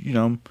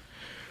know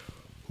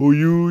what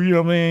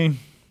I mean,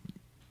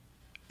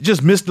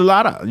 just missed a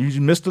lot out. You just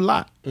missed a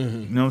lot. You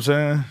know what I'm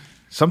saying?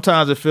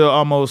 Sometimes it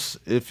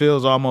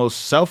feels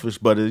almost selfish,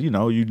 but you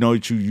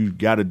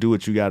got to do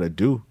what you got to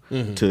do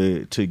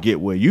to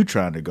get where you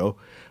trying to go.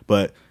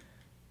 But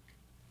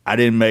I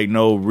didn't make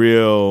no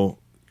real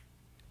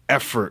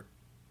effort,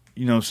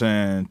 you know what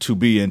I'm saying, to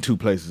be in two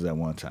places at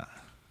one time.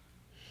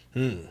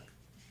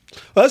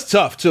 Well, that's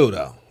tough too,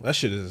 though. That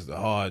shit is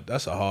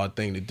that's a hard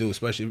thing to do,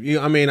 especially.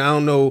 I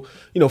don't know.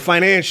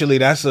 Financially,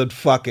 that's a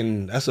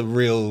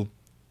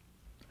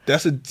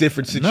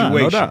different situation.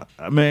 No doubt.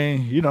 I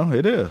mean,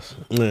 it is.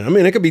 Yeah,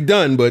 it could be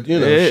done, but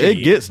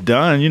it gets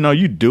done.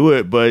 You do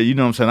it, but you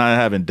know what I'm saying, I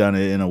haven't done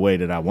it in a way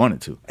that I wanted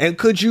to. And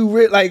could you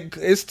I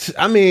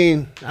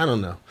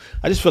don't know.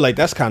 I just feel like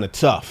that's kind of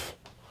tough.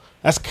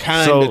 That's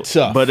kind of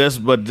tough. But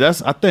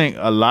that's I think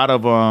a lot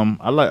of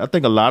I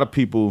think a lot of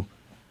people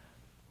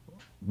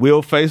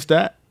will face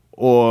that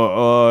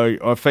or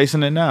are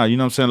facing it now. You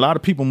know what I'm saying? A lot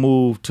of people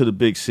move to the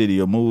big city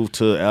or move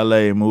to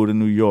LA, move to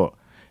New York,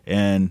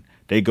 and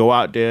they go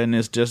out there and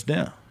it's just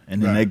them.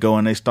 And then they go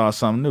and they start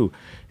something new.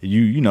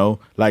 You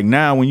like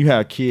now when you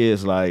have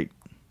kids, like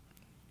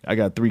I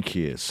got 3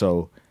 kids,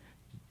 so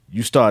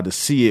you start to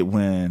see it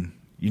when,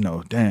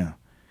 damn,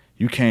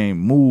 you can't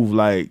move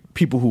like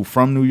people who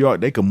from New York.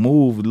 They can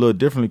move a little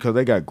differently because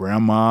they got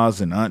grandmas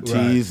and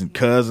aunties and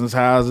cousins'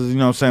 houses. You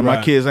know what I'm saying?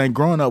 My kids ain't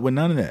growing up with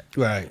none of that.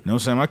 Right. You know what I'm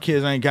saying? My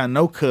kids ain't got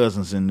no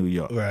cousins in New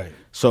York. Right.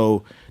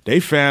 So they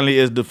family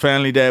is the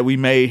family that we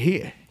made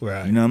here.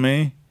 Right. You know what I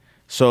mean?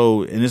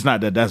 So, and it's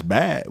not that that's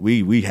bad.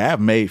 We have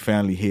made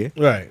family here.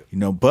 Right.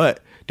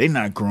 But they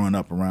not growing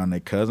up around their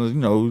cousins.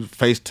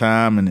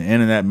 FaceTime and the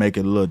internet make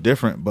it a little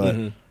different, but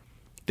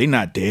they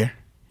not there.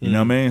 You know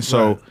what I mean?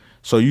 So. Right.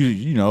 So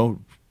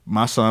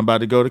my son about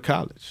to go to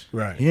college.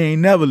 Right. He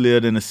ain't never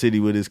lived in a city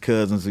with his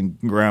cousins and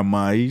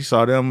grandma. He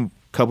saw them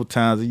a couple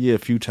times a year, a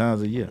few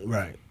times a year.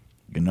 Right.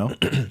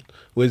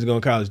 Where's he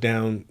going to college?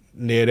 Down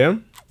near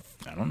them?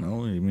 I don't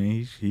know. I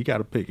mean, he got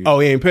to pick it. Oh,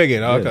 he ain't pick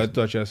it. Oh, okay, I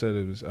thought y'all said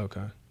it was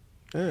okay.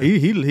 Yeah.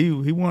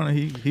 He want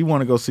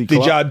to go see.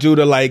 Did y'all do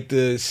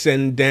the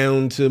send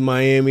down to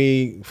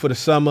Miami for the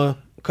summer?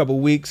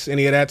 Couple weeks,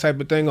 any of that type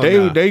of thing?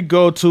 They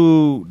go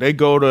to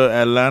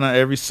Atlanta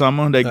every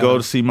summer. They go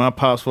to see my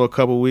pops for a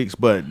couple weeks,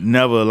 but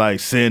never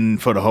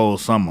send for the whole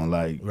summer.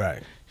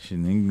 Right. Shit,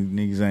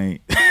 niggas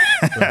ain't.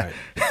 Right.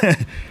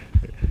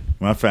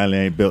 My family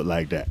ain't built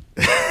like that.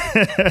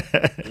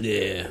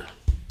 Yeah.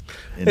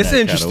 It's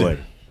interesting.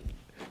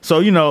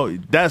 So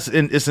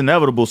it's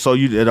inevitable. So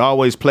it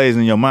always plays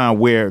in your mind,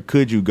 where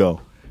could you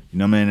go? You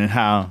know what I mean, and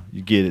how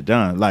you get it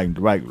done. Like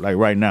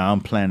right now,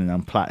 I'm plotting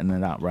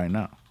it out right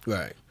now.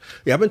 Right.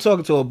 Yeah, I've been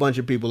talking to a bunch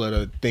of people that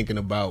are thinking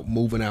about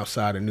moving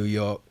outside of New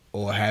York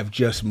or have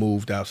just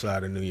moved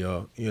outside of New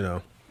York,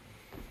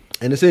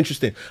 And it's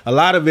interesting. A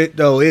lot of it,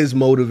 though, is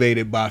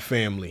motivated by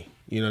family.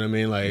 You know what I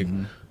mean? Like,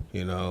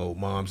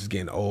 mom's is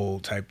getting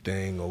old type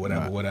thing or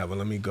whatever, whatever.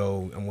 Let me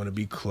go. I want to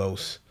be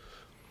close.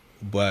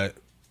 But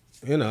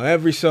You know,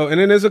 and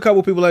then there's a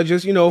couple people that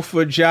just,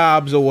 for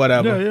jobs or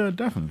whatever. Yeah,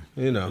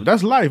 definitely.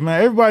 That's life,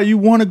 man. Everybody, you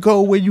want to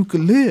go where you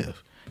can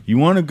live. You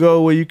want to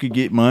go where you could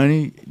get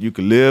money. You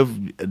can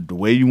live the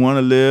way you want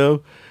to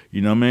live.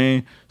 You know what I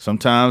mean?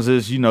 Sometimes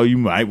it's, you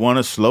might want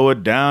to slow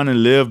it down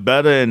and live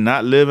better and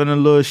not live in a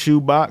little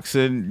shoebox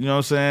and, you know what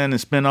I'm saying,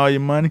 and spend all your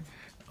money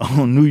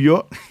on New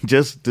York,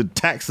 just the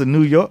tax of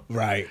New York.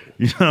 Right.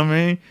 You know what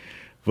I mean?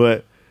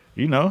 But,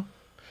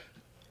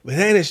 But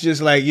then it's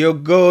just like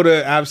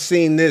I've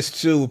seen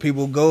this too.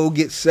 People go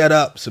get set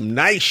up some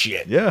nice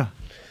shit. Yeah.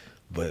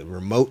 But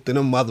remote than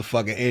a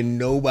motherfucker, and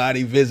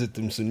nobody visit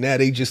them. So now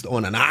they just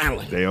on an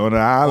island. They on an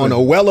island. On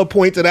a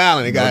well-appointed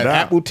island. They got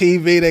Apple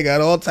TV. They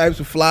got all types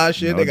of fly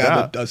shit. They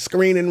got a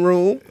screening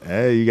room.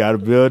 Hey, you got to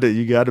build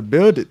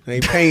it. They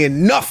ain't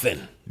paying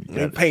nothing.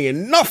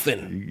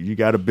 You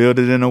got to build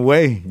it in a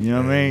way. You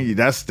know what I mean?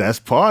 That's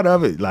part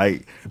of it.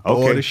 Like,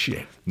 bored as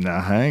shit.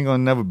 Nah, I ain't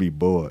gonna never be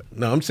bored.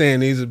 No, I'm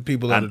saying these are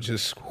people that are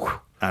just.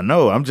 I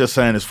know. I'm just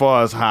saying as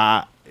far as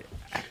how,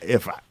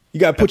 you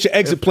got to put your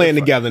exit plan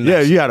together.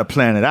 Yeah, you got to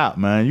plan it out,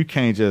 man. You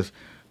can't just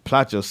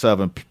plot yourself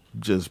and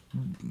just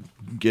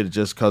get it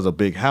just because of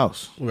big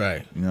house.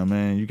 Right. You know what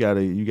I mean?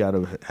 You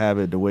gotta have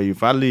it the way.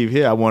 If I leave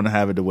here, I want to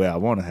have it the way I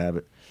want to have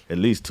it, at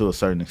least to a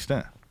certain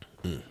extent.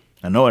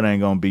 I know it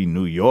ain't gonna be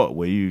New York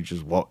where you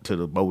just walk to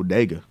the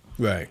bodega.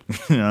 Right.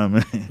 You know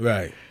what I mean?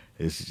 Right.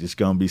 It's just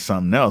gonna be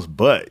something else.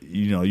 But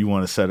you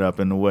want to set up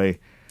in the way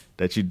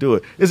that you do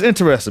it. It's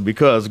interesting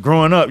because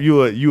growing up, you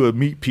would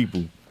meet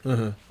people.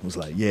 It was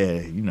like,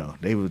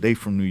 they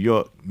from New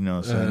York. You know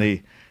what I'm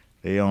saying?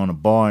 They own a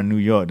bar in New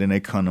York. Then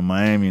they come to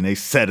Miami and they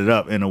set it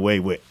up in a way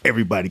where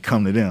everybody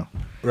come to them.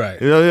 Right.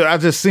 I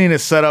just seen it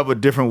set up a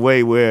different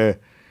way where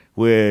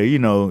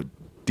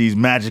these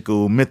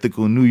magical,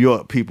 mythical New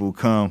York people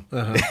come,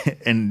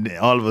 and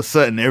all of a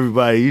sudden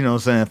everybody, you know what I'm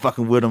saying,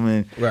 fucking with them,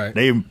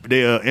 and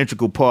they're an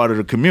integral part of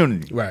the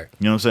community. Right.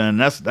 You know what I'm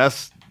saying?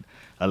 That's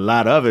a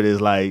lot of it is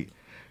like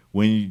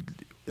when you,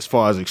 as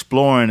far as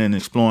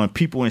exploring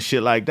people and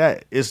shit like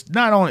that, it's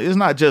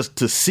not just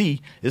to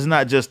see, it's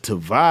not just to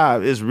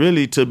vibe, it's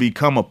really to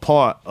become a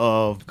part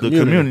of the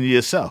community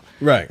itself.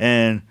 Right.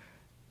 And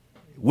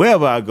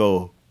wherever I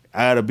go,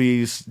 I gotta be,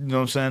 you know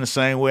what I'm saying, the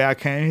same way I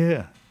came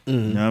here. You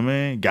know what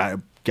I mean?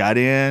 Got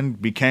in,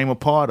 became a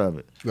part of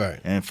it, right?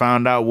 And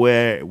found out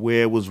where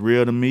it was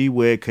real to me,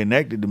 where it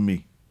connected to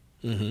me,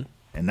 and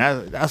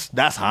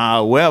that's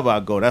how wherever I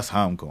go, that's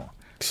how I'm going.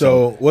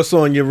 So what's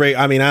on your rate?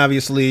 I mean,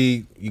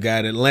 obviously you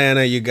got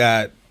Atlanta, you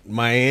got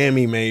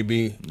Miami,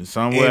 maybe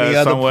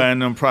somewhere in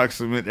them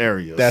proximate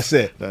areas. That's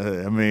it.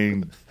 I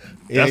mean,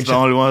 that's the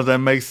only ones that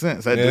make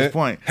sense at this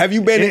point. Have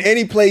you been in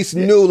any place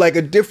new, like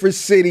a different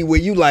city, where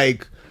you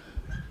like,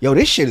 yo,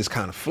 this shit is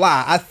kind of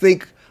fly? I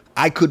think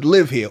I could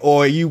live here,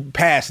 or are you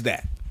past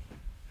that?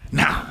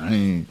 Nah.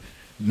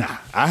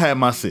 I have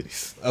my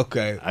cities.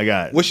 Okay. I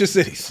got. What's your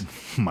cities?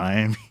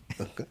 Miami,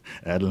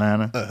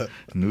 Atlanta,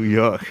 New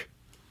York,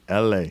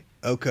 L.A.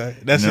 Okay,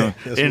 that's it.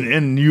 That's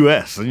in the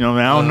U.S. You know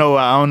what I mean?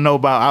 I don't know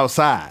about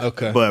outside.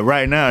 Okay. But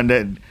right now,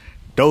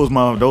 those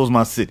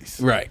my cities.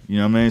 Right. You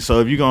know what I mean?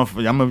 So if you're gonna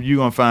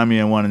find me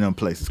in one of them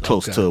places,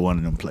 close to one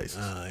of them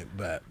places. All right,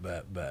 bet.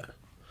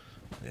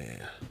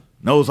 Yeah.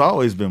 Those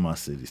always been my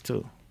cities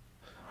too.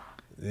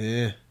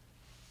 Yeah.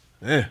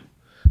 I'm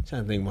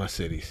trying to think of my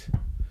cities. I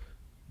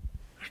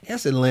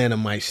guess Atlanta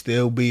might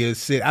still be a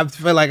city. I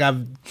feel like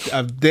I've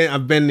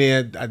been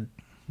there. I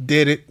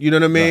did it. You know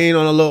what I mean?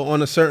 Right.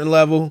 On a certain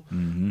level.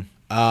 Mm-hmm.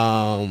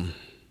 I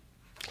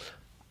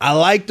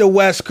like the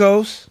West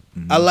Coast.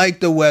 Mm-hmm. I like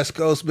the West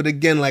Coast, but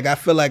again, like I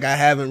feel like I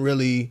haven't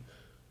really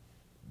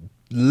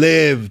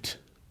lived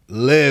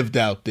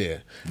out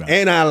there. Right.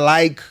 And I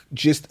like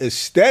just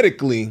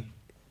aesthetically.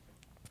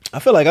 I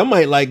feel like I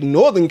might like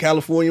Northern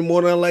California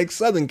more than I like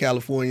Southern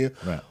California.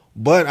 Right.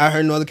 But I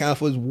heard Northern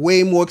California is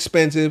way more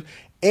expensive,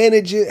 and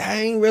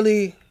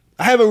I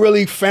haven't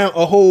really found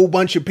a whole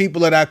bunch of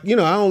people that I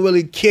don't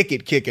really kick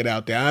it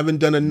out there. I haven't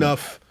done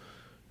enough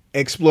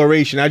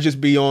exploration. I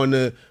just be on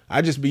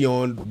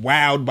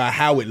wowed by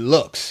how it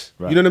looks.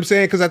 Right. You know what I'm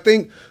saying? Because I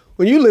think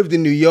when you lived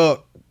in New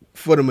York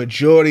for the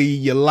majority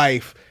of your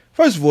life,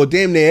 first of all,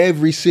 damn near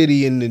every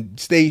city in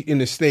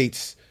the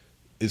states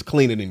is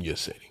cleaner than your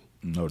city.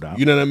 No doubt.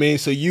 You know what I mean?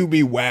 So you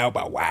be wowed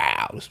by,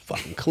 wow, this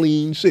fucking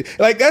clean city.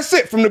 Like, that's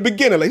it from the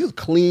beginning. Like, this is a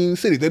clean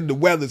city. Then the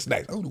weather's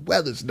nice. Oh, the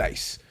weather's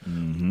nice.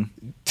 Mm-hmm.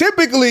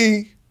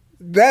 Typically,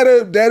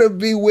 that'll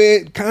be where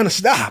it kind of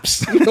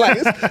stops. Like,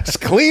 it's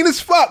clean as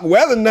fuck.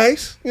 Weather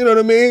nice. You know what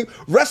I mean?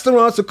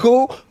 Restaurants are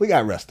cool. We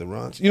got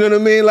restaurants. You know what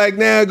I mean? Like,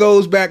 now it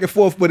goes back and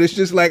forth. But it's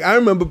just like, I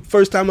remember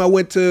first time I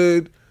went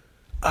to,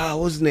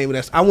 what's the name of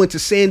that? I went to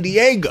San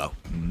Diego.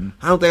 Mm-hmm.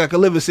 I don't think I could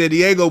live in San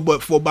Diego,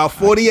 but for about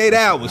 48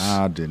 hours.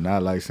 I did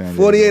not like San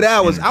Diego. 48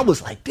 hours. I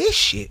was like, this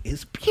shit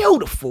is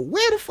beautiful.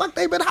 Where the fuck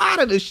they been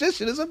hiding this shit? This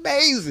shit is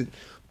amazing.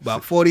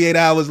 About 48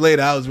 hours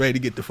later, I was ready to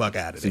get the fuck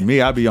out of there. See, me,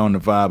 I be on the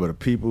vibe of the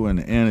people and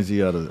the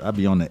energy I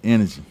be on the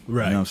energy.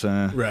 Right. You know what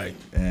I'm saying? Right.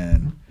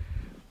 And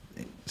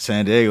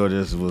San Diego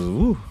just was,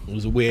 woo. It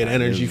was a weird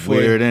energy for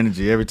you. Weird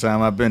energy every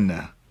time I've been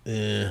there.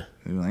 Yeah.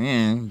 He's like,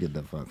 yeah, get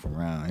the fuck from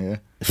around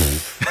here.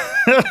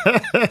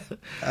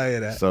 I hear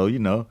that.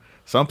 So,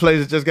 some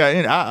places just got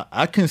in.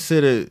 I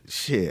consider,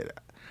 shit,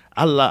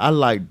 I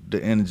like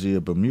the energy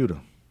of Bermuda.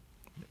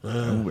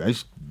 We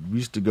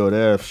used to go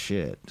there,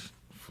 shit.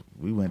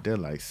 We went there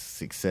like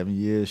 6-7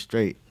 years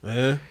straight.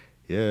 Yeah.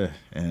 Yeah,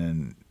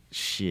 and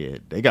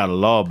shit, they got a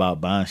law about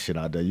buying shit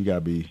out there. You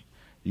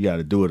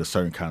gotta do it a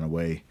certain kind of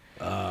way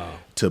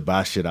to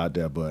buy shit out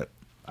there. But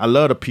I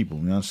love the people,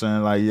 you know what I'm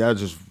saying? Like, I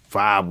just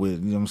vibe with,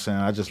 you know what I'm saying?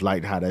 I just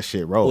like how that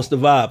shit rolls. What's the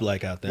vibe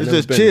like out there? It's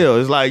just chill.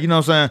 It's like, you know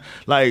what I'm saying?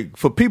 Like,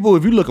 for people,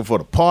 if you're looking for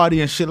the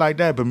party and shit like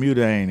that,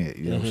 Bermuda ain't it.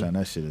 You know what I'm saying?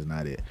 That shit is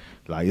not it.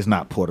 Like, it's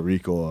not Puerto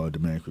Rico or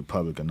Dominican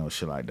Republic or no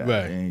shit like that.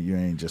 Right. You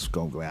ain't just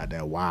gonna go out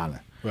there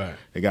wilding. Right.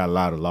 They got a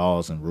lot of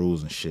laws and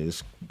rules and shit.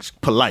 It's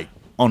polite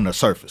on the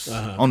surface.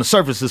 On the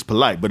surface, it's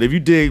polite. But if you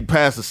dig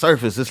past the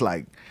surface, it's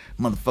like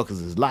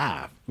motherfuckers is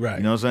live. Right.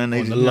 You know what I'm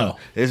saying? On the low.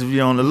 It's be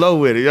on the low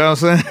with it. You know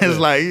what I'm saying? It's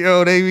like,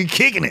 they be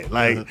kicking it.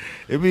 Like,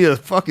 it be a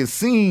fucking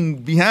scene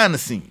behind the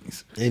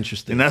scenes.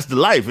 Interesting. And that's the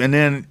life. And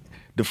then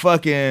the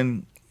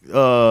fucking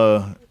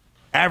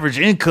average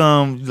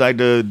income, like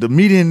the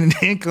median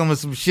income is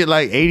some shit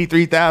like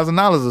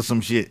 $83,000 or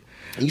some shit.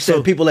 You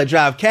said people that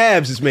drive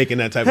cabs is making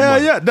that type of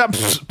money. Hell yeah.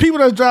 People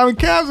that's driving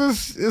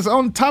cabs is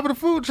on top of the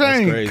food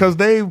chain. Because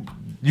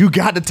you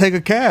got to take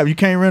a cab. You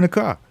can't rent a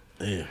car.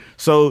 Yeah.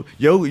 So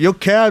your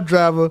cab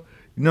driver,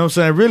 you know what I'm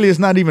saying? Really, it's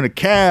not even a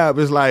cab.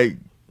 It's like,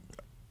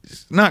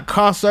 it's not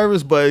car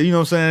service, but you know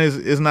what I'm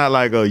saying? It's not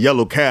like a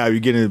yellow cab. You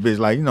get in the bitch,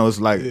 like, it's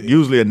like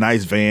usually a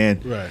nice van.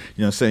 Right. You know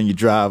what I'm saying? Your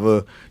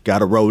driver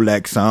got a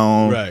Rolex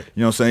on. Right.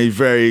 You know what I'm saying? He's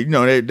very,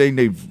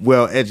 they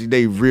well educated,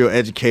 they real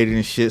educated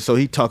and shit. So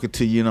he talking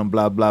to you and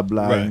blah, blah,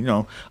 blah. Right. And,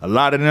 a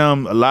lot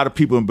of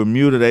people in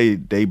Bermuda,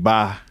 they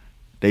buy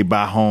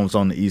homes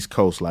on the East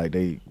Coast, like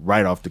they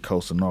right off the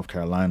coast of North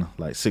Carolina,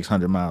 like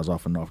 600 miles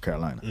off of North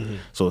Carolina. Mm-hmm.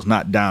 So it's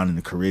not down in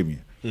the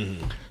Caribbean.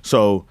 Mm-hmm.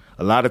 So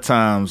a lot of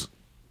times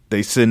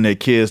they send their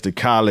kids to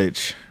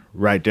college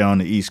right there on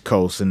the East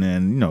Coast, and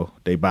then,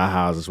 they buy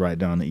houses right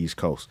down the East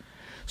Coast.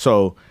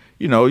 So,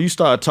 you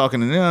start talking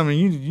to them,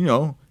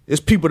 and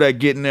it's people that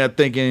get in there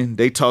thinking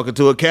they talking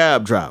to a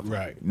cab driver.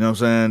 Right. You know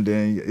what I'm saying?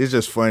 Then it's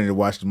just funny to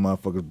watch the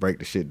motherfuckers break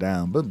the shit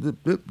down. And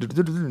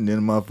then the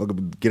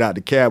motherfucker get out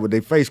the cab with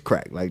their face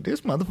cracked. Like,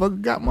 this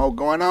motherfucker got more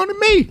going on than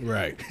me.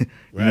 Right. You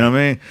know what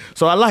I mean?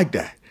 So I like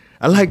that.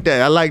 I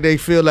like they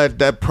feel like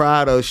that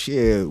pride of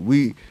shit.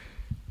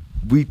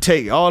 We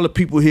take all the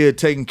people here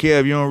taken care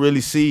of. You don't really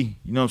see,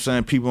 you know what I'm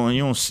saying, people on,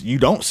 you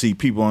don't see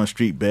people on the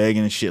street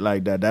begging and shit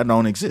like that. That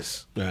don't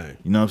exist. Right.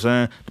 You know what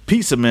I'm saying? The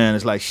pizza man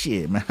is like,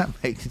 shit, man, I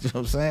make, you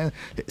know what I'm saying,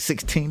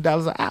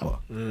 $16 an hour.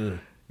 You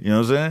know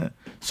what I'm saying?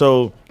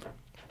 So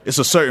it's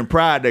a certain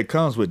pride that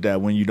comes with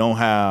that when you don't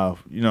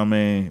have, you know what I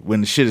mean,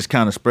 when the shit is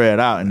kind of spread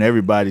out and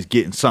everybody's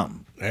getting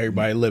something.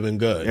 Everybody living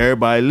good.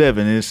 Everybody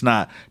living, and it's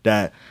not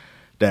that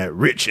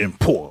rich and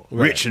poor,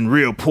 rich and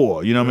real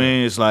poor. You know what I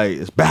mean? It's like,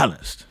 it's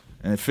balanced.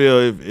 And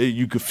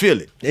you could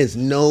feel it. There's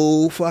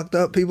no fucked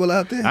up people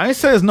out there. I ain't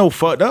say there's no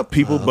fucked up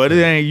people, but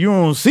it ain't. You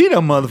don't see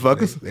them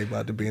motherfuckers. They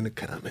about to be in the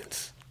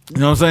comments. You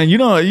know what I'm saying? You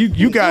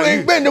got. You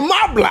ain't been to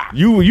my block.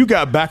 You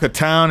got back of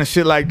town and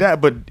shit like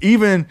that. But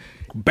even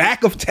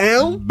back of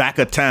town. Back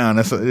of town.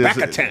 Back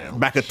of town.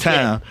 Back of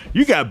town.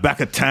 You got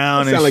back of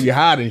town. Sound like you're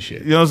hiding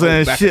shit. You know what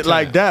I'm saying? Shit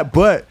like that.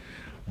 But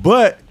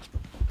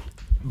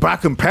by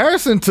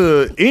comparison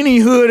to any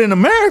hood in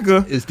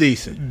America, it's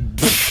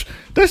decent.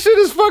 That shit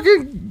is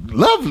fucking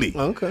lovely.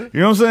 Okay. You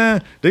know what I'm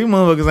saying? These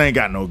motherfuckers ain't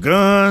got no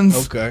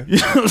guns. Okay. You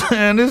know what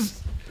I'm saying?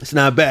 It's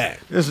not bad.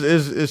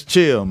 It's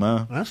chill,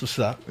 man. That's what's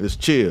up. It's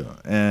chill.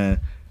 And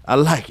I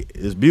like it.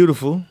 It's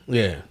beautiful.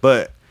 Yeah.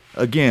 But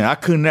again, I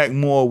connect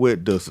more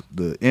with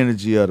the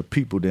energy of the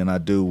people than I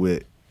do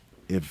with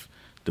if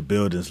the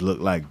buildings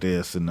look like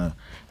this. And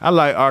I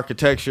like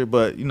architecture,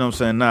 but you know what I'm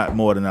saying, not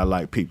more than I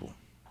like people.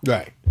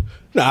 Right.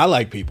 No, I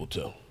like people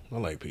too. I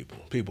like people.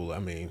 People, I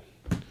mean,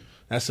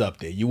 that's up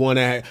there. You want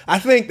to I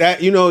think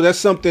that, that's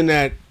something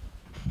that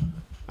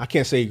I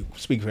can't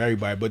speak for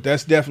everybody, but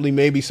that's definitely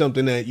maybe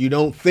something that you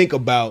don't think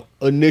about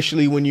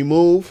initially when you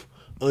move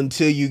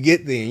until you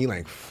get there and you're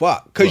like,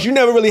 fuck. Because you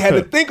never really had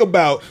to think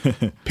about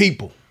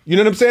people. You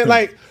know what I'm saying?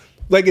 Like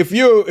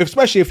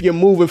especially if you're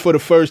moving for the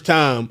first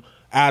time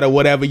out of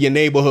whatever your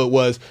neighborhood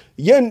was,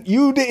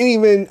 you didn't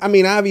even, I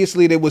mean,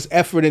 obviously there was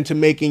effort into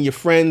making your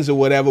friends or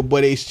whatever,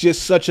 but it's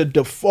just such a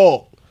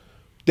default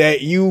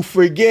that you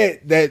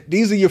forget that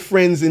these are your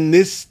friends in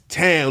this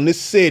town, this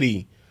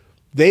city.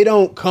 They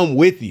don't come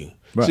with you.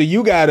 Right. So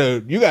you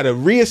gotta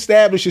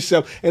reestablish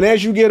yourself. And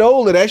as you get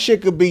older, that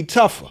shit could be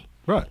tougher.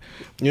 Right.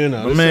 I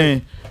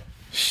mean,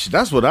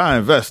 that's what I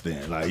invest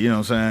in. Like, you know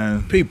what I'm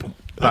saying? People.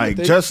 Like,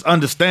 just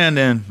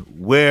understanding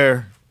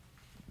where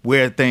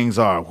things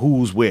are,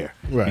 who's where.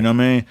 Right. You know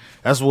what I mean?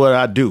 That's what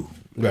I do.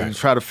 Right. I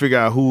try to figure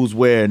out who's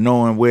where,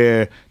 knowing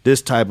where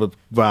this type of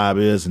vibe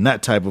is and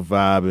that type of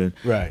vibe. And,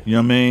 right. You know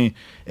what I mean?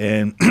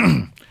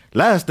 And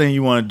last thing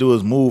you want to do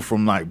is move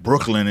from like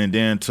Brooklyn and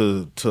then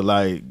to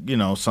like,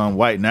 some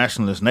white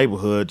nationalist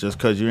neighborhood just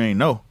because you ain't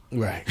know.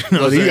 Right. You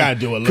know what I'm You saying? gotta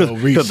do a little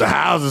Because research. the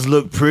houses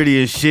look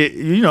pretty and shit.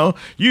 You know,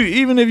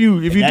 even if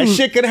you That do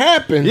shit could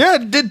happen. yeah,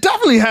 it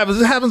definitely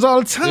happens. It happens all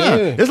the time.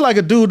 Yeah. It's like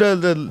a dude that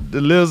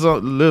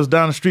lives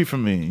down the street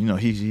from me. You know,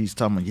 he's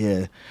talking about, yeah,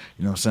 you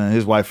know what I'm saying?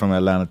 His wife from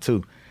Atlanta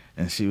too.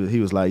 And he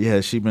was like,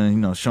 yeah, she been, you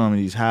know, showing me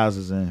these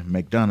houses in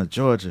McDonough,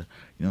 Georgia.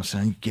 You know what I'm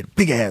saying? You get a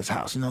big ass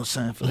house, you know what I'm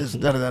saying? For this,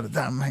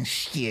 da-da-da-da-da. Man,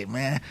 shit,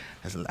 man.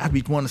 I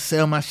be wanting to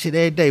sell my shit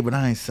every day, but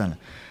I ain't selling.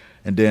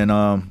 And then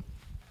I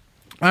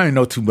ain't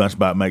know too much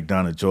about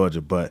McDonough,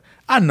 Georgia, but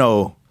I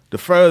know the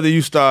further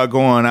you start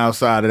going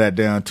outside of that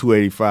damn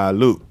 285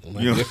 loop,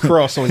 You know,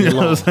 cross on your you know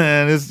lawn. what I'm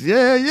saying? It's,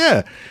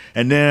 yeah.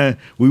 And then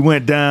we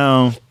went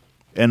down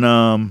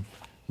and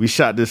we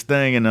shot this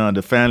thing, and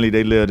the family,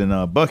 they lived in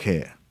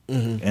Buckhead.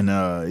 Mm-hmm.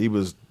 And he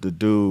was the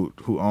dude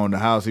who owned the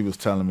house. He was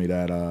telling me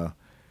that,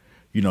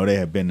 you know, they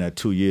had been there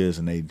 2 years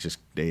and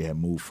they had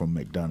moved from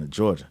McDonough,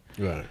 Georgia.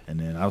 Right. And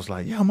then I was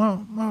like, yeah,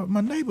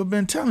 my neighbor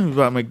been telling me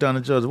about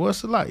McDonough, Georgia.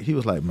 What's it like? He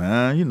was like,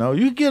 man, you know,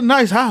 you can get a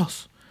nice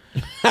house.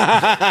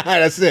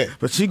 That's it.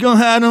 But you gonna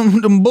have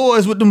them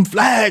boys with them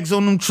flags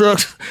on them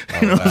trucks.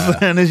 You know what I'm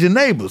saying? As your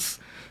neighbors.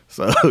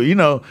 So, you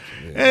know,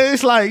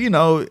 it's like, you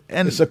know,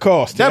 and It's a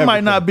cost to that might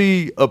everything. not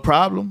be a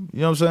problem,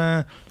 you know what I'm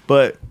saying?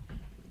 But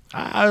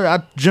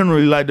I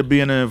generally like to be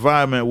in an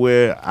environment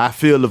where I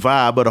feel the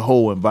vibe of the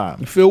whole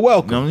environment. You feel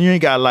welcome. You know, you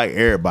ain't gotta like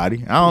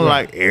everybody. I don't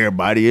like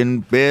everybody in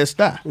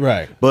Bed-Stuy.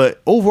 Right.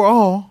 But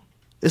overall,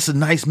 it's a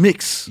nice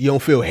mix. You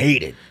don't feel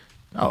hated.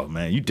 Oh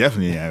man, you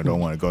definitely don't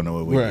want to go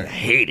nowhere where you Right.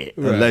 hate it,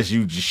 Right. unless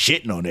you just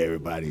shitting on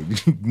everybody.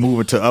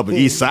 Moving to Upper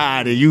East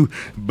Side and you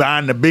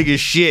buying the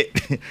biggest shit,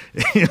 you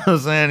know what I'm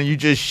saying? And you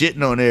just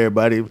shitting on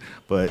everybody,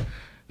 but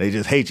they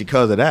just hate you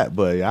because of that.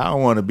 But I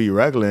don't want to be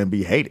regular and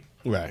be hated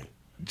Right.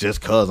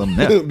 just cause I'm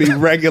there. Be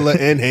regular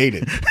and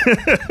hated.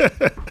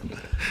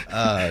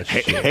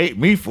 Hate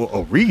me for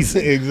a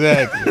reason.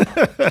 Exactly.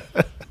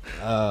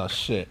 Oh,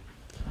 shit.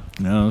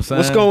 You know what I'm saying?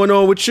 What's going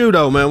on with you,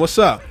 though, man? What's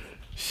up?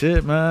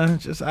 Shit, man.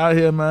 Just out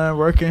here, man,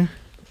 working.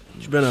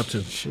 What you been up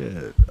to?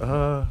 Shit.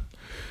 Man,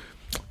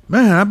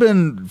 I've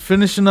been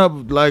finishing up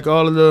like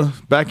all of the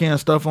back end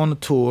stuff on the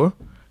tour.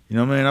 You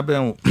know what I mean? I've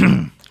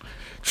been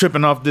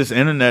tripping off this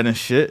internet and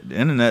shit. The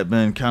internet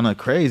been kind of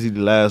crazy the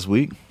last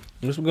week.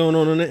 What's going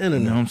on the You know what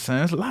internet? I'm saying?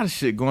 There's a lot of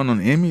shit going on.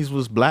 Emmys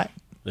was black.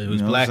 It was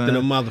You know black what than a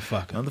I'm saying?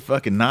 motherfucker.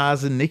 Motherfucking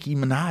Nas and Nicki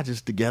Minaj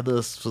is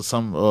together for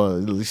some, or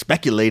at least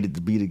speculated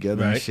to be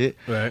together and Right, shit.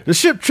 right. The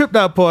shit tripped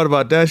out part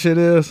about that shit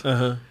is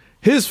Uh-huh.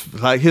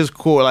 his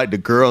core, like the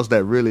girls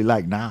that really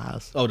like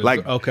Nas. Oh,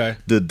 like okay.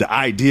 the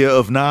idea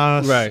of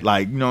Nas, Right.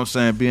 Like, you know what I'm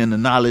saying, being the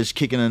knowledge,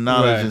 kicking the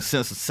knowledge Right. and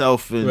sense of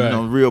self, and Right. you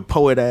know, real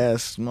poet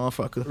ass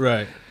motherfucker.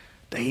 Right.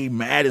 They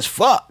mad as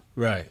fuck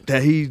Right.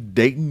 that he's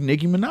dating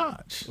Nicki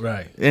Minaj.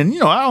 Right. And, you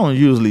know, I don't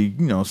usually,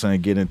 you know what I'm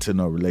saying, get into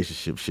no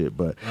relationship shit,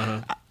 but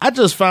Uh-huh. I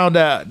just found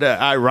out that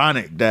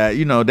ironic that,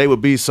 you know, they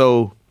would be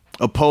so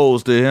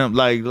opposed to him,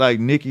 like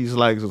Nicki's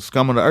like a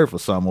scum of the earth or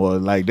something, or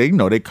like they, you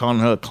know, they calling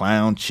her a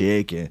clown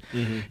chick, and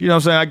you know what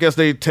I'm saying, I guess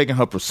they taking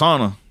her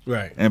persona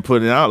Right. and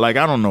putting it out. Like,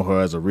 I don't know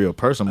her as a real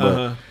person, but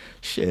Uh-huh.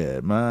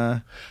 shit,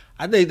 man.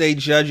 I think they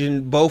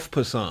judging both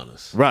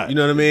personas. Right. You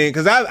know what I mean?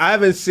 Because I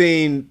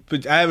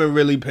haven't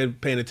really been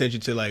paying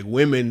attention to like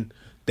women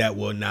that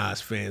were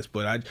Nas fans,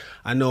 but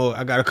I know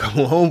I got a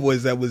couple of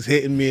homeboys that was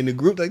hitting me in the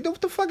group like,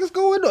 what the fuck is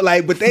going on?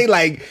 Like, but they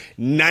like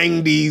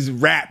 90s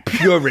rap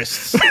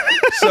purists.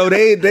 So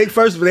they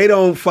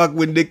don't fuck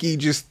with Nicki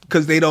just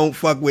because they don't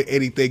fuck with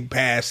anything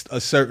past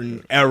a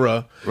certain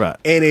era. Right.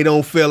 And they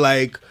don't feel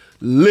like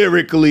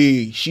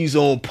lyrically she's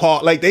on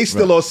par. Like they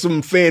still on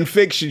some fan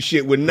fiction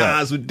shit with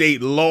Nas would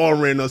date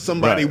Lauren or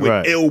somebody Right, with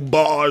right. ill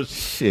bars.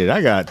 Shit,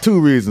 I got 2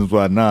 reasons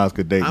why Nas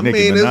could date I Nicki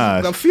mean, there's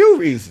Minaj. a few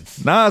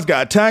reasons. Nas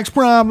got tax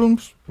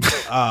problems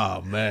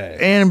Oh man,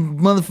 and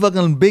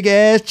motherfucking big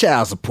ass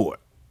child support.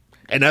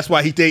 and that's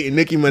why he dating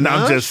Nicki Minaj.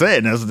 I'm just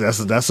saying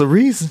that's a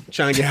reason.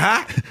 trying to get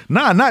hot.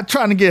 Nah, not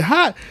trying to get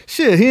hot.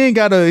 Shit, he ain't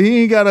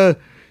gotta.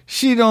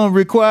 She don't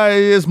require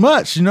as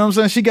much. You know what I'm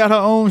saying? She got her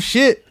own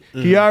shit.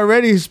 He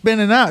already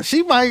spending out.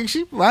 She might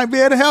be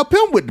able to help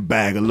him with the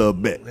bag a little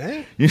bit.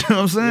 Yeah. You know what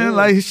I'm saying? Yeah.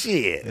 Like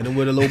shit. And then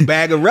with a little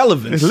bag of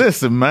relevance.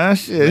 Listen, man,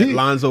 shit. Let He,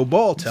 Lonzo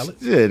Ball tell it.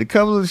 shit, a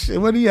couple of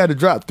shit. What he had to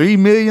drop $3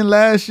 million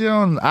last year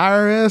on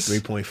IRS.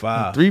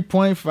 3.5.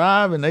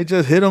 3.5, and they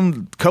just hit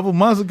him a couple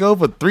months ago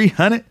for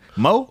 300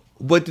 more.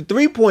 But the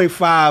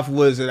 3.5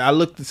 was, and I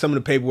looked at some of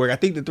the paperwork. I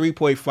think the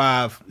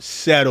 3.5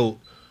 settled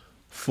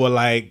for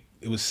like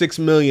it was $6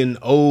 million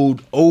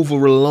owed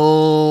over a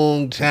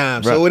long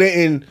time. So Right. it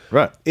didn't.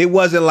 Right. It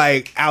wasn't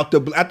like out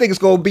the. I think it's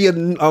gonna be a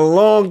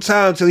long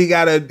time till he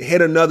got to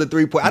hit another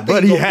 3. I think But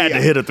it's he gonna had be to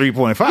a- hit a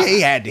 3.5. Yeah,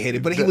 he had to hit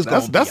it, but he was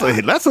going. That's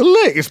a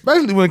lick,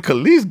 especially when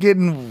Khalees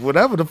getting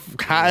whatever the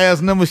high ass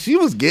number she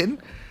was getting.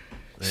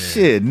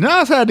 Shit,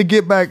 Nas had to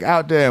get back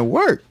out there and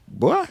work,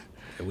 boy.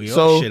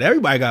 Shit,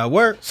 everybody got to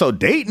work. So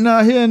dating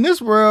out here in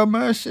this world,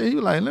 man, shit,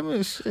 you like, let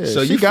me shit.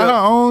 So she got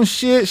her own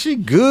shit. She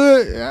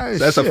good.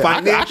 That's shit. A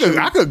financial.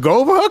 I could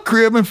go over her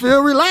crib and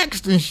feel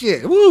relaxed and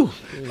shit. Woo.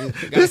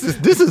 This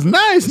is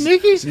nice,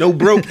 Nikki. It's no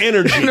broke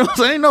energy. You know what I'm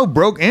saying? No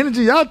broke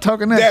energy. Y'all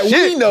talking that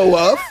shit. We know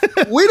of.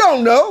 We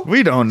don't know.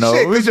 We don't know.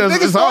 Shit,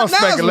 it's all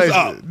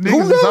speculation.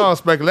 Niggas, it's all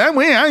speculation.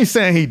 I ain't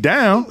saying he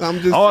down.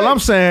 I'm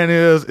saying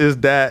is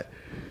that.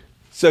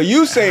 So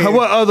you saying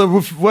what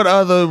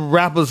other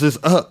rappers is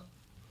up?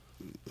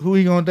 Who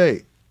he gonna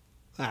date?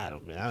 I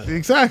don't know.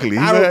 Exactly.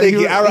 I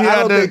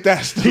don't think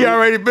that's true. He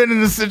already been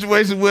in a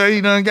situation where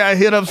he done got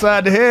hit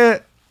upside the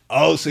head.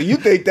 Oh, so you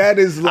think that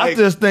is like? I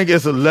just think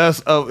it's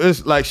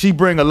it's like she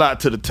bring a lot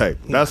to the table.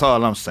 That's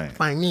all I'm saying.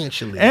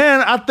 Financially.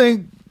 And I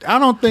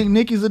don't think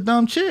Nicki's a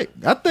dumb chick.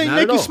 I think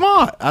Nicki's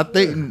smart. I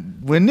think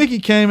when Nicki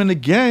came in the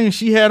game,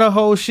 she had her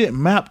whole shit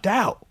mapped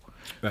out.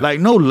 Right. Like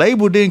no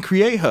label didn't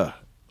create her.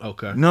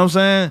 Okay. You know what I'm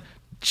saying?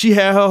 She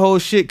had her whole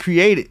shit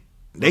created.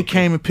 They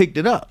came and picked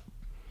it up.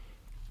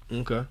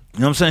 Okay. You know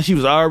what I'm saying? She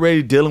was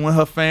already dealing with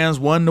her fans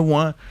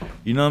one-to-one.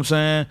 You know what I'm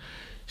saying?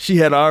 She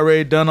had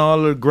already done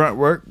all the grunt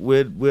work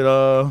with you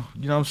know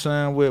what I'm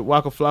saying, with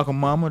Waka Flocka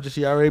Mama.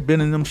 She already been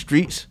in them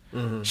streets.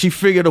 Mm-hmm. She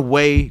figured a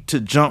way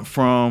to jump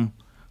from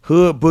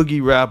hood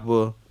boogie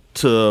rapper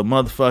to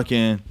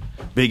motherfucking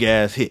big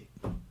ass hit.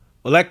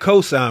 Well, that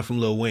cosign from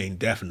Lil Wayne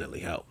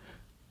definitely helped.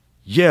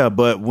 Yeah,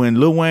 but when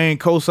Lil Wayne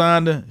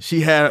co-signed her, she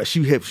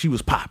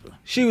was popping.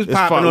 She was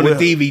popping on the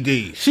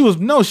DVDs. She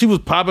was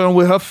popping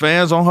with her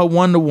fans on her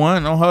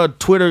one-to-one, on her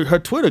Twitter. Her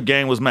Twitter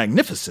game was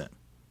magnificent.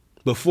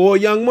 Before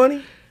Young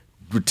Money?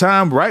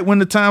 Right when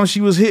the time she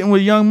was hitting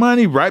with Young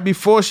Money, right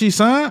before she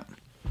signed.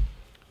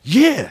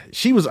 Yeah,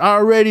 she was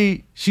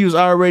already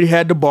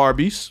had the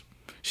Barbies.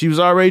 She was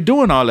already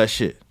doing all that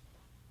shit.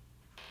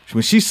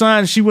 When she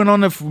signed, she went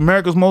on the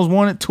America's Most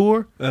Wanted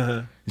tour.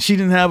 Uh-huh. She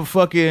didn't have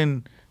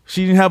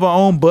her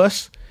own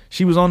bus.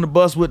 She was on the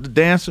bus with the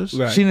dancers.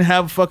 Right. She didn't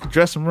have a fucking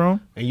dressing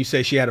room. And you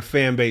say she had a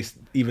fan base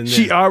even then.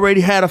 She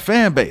already had a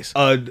fan base.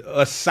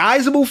 A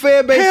sizable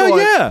fan base? Hell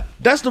yeah.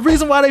 That's the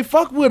reason why they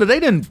fucked with her. They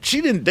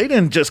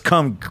didn't just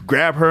come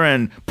grab her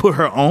and put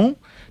her on.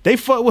 They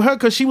fucked with her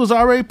because she was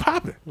already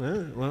popping.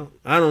 Well,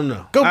 I don't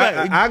know. Go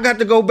back. I got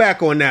to go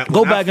back on that one.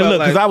 Go back and look,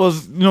 because I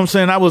was, you know what I'm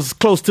saying, I was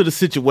close to the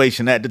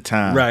situation at the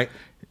time. Right.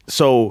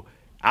 So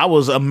I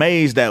was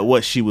amazed at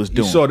what she was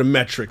doing. You saw the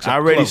metrics. I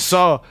already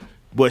saw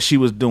what she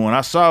was doing.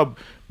 I saw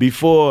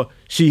before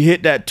she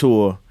hit that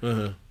tour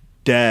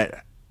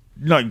that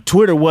like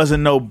Twitter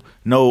wasn't no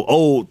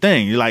old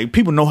thing. Like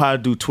people know how to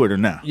do Twitter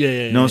now. Yeah.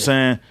 You know what I'm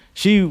saying?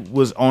 She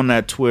was on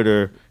that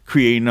Twitter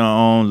creating her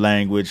own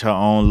language, her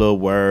own little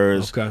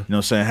words. Okay. You know what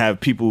I'm saying? Have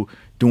people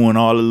doing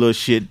all the little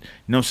shit. You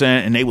know what I'm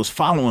saying? And they was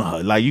following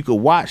her. Like you could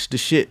watch the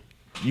shit.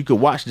 You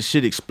could watch the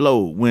shit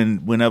explode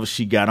whenever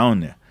she got on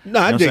there. No,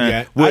 I dig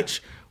that.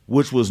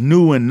 Which was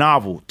new and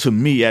novel to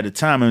me at the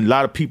time, and a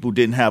lot of people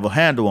didn't have a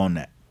handle on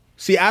that.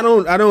 See, I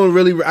don't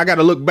really. I got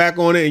to look back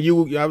on it,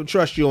 and I would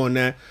trust you on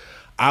that.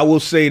 I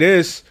will say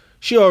this: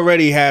 she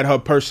already had her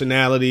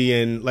personality,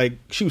 and like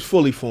she was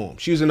fully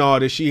formed. She was an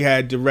artist. She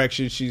had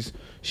direction. She's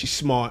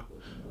smart.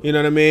 You know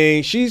what I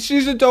mean?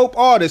 She's a dope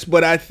artist,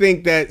 but I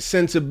think that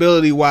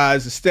sensibility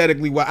wise,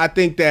 aesthetically wise, I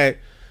think that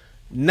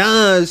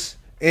Nas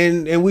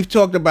and we've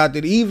talked about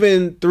that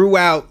even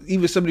throughout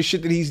even some of the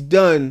shit that he's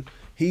done.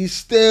 He's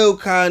still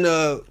kind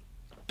of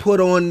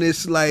put on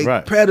this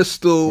like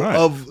pedestal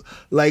of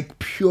like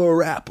pure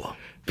rapper.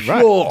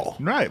 Pure.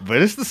 Right.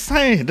 But it's the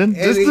same.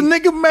 This the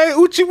nigga made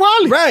Uchi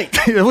Wally. Right.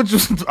 Which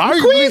was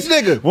Queens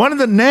nigga. One of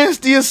the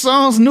nastiest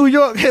songs New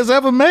York has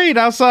ever made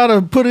outside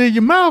of Put It In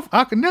Your Mouth,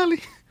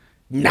 Akinelli.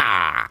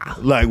 Nah.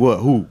 Like what?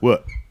 Who?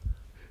 What?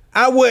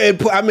 I wouldn't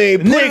put, I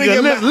mean,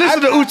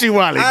 listen to Uchi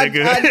Wally,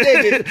 nigga. I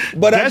dig it.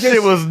 But that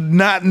shit was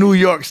not New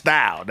York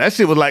style. That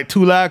shit was like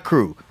 2 Live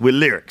Crew with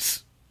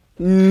lyrics.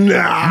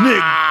 Nah.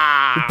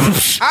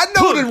 I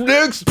know the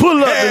lyrics.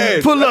 Pull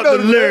up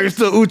the lyrics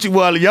to Uchi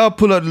Wally. Y'all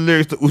pull up the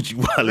lyrics to Uchi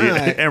Wally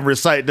and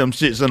recite them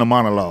shits in a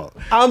monologue.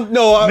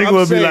 Nigga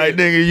would be like,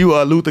 nigga, you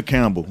are Luther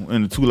Campbell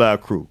in the 2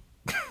 Live Crew.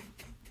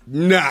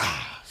 Nah.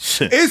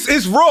 Shit.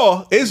 It's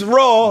raw. It's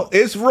raw.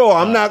 It's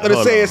raw. I'm not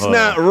gonna say it's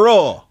not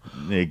raw.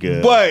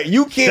 Nigga. But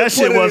you can't that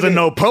shit wasn't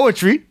no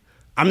poetry.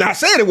 I'm not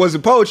saying it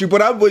wasn't poetry,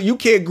 but you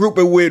can't group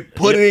it with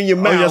Put It In Your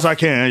Mouth. Oh, yes, I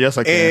can.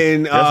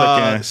 And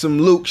I can. Some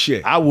Luke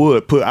shit.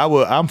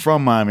 I'm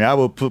from Miami. I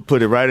would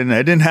put it right in there.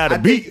 It didn't have a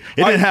beat.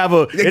 It didn't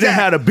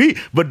have a beat,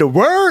 but the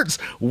words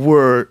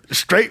were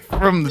straight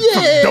from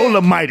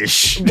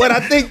Dolomite-ish. But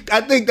I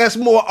think that's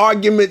more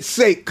argument's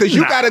sake, because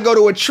you got to go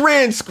to a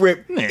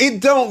transcript.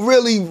 It don't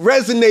really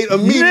resonate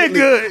immediately.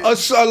 Nigga.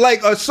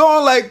 A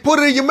song like Put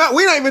It In Your Mouth.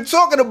 We're not even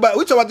talking about.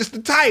 We're talking about just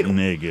the title.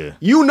 Nigga.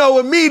 You know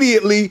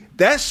immediately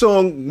that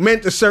song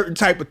meant a certain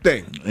type of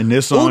thing. And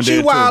this song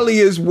Uchi Wally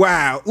is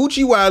wild.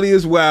 Uchi Wally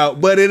is wild,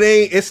 but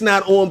it's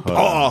not on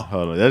par.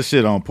 Hold on. That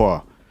shit on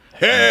par.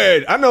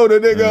 Head. I know the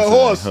nigga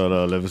horse. Hold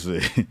on, let me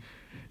see.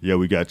 Yeah,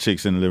 we got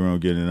chicks in the living room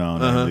getting it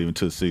on. Leaving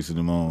till 6 in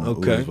the morning.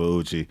 Okay. For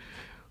Uchi.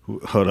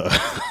 Hold up.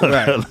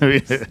 Right. Let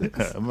me look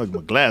at my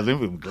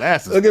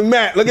glasses. Look at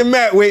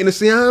Matt waiting to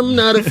see. I'm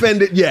not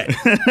offended yet.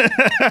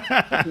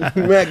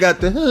 Matt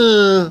got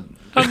the.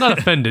 I'm not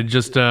offended.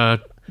 Just trying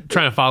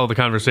to follow the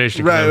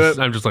conversation. Right.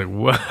 I'm just like,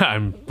 what?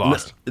 I'm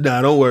lost.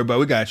 Nah, don't worry about it.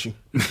 We got you.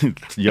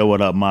 Yo,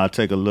 what up, Ma?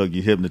 Take a look.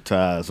 You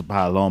hypnotized.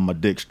 How long my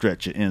dick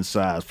stretch your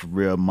insides. For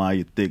real, Ma.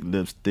 Your thick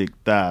lips, thick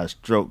thighs.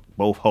 Stroke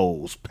both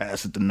holes.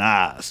 Pass it to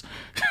Nas.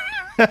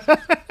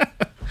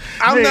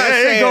 I'm not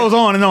saying it goes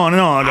on and on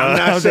and on. I'm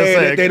not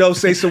saying that they don't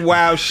say some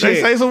wild shit.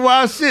 They say some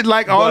wild shit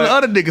like all the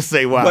other niggas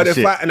say wild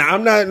shit. But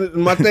I'm not.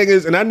 My thing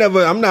is, and I'm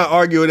not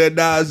arguing that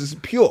Nas is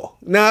pure.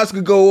 Nas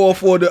could go all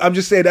for the. I'm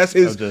just saying that's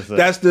his.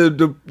 That's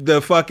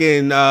the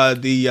fucking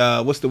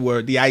what's the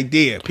word? The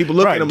idea. People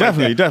look at him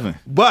definitely, like that.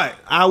 definitely. But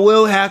I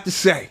will have to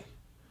say,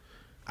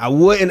 I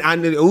wouldn't. I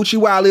need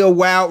Uchiwali a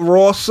wild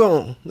raw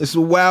song. It's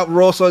a wild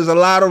raw song. There's a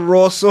lot of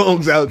raw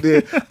songs out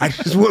there. I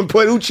just wouldn't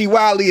put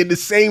Uchiwali in the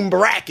same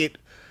bracket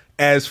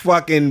as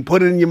fucking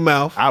Put It in Your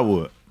Mouth. I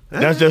would.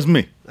 That's just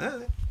me.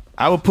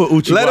 I would put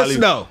Uchiwali. Let us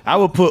know. I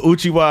would put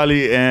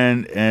Uchiwali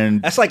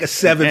and that's like a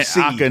 7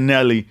 seed.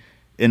 Akinyele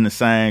in the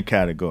same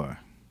category.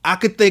 I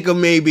could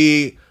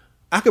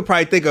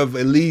probably think of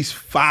at least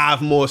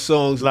 5 more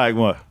songs. Like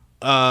what?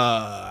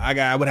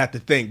 I would have to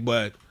think,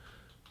 but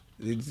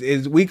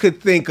we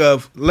could think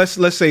of. Let's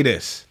say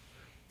this: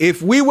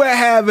 if we were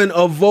having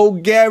a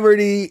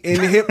vulgarity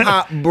in hip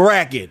hop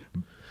bracket,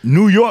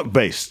 New York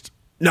based.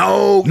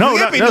 No,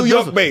 can't be New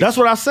York based. That's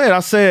what I said.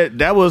 I said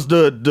that was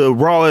the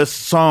rawest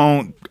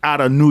song out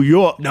of New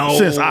York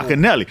since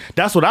Akinyele.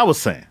 That's what I was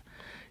saying.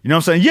 You know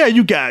what I'm saying? Yeah,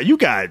 you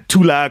got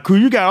Two Live Crew.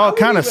 You got all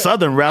kind of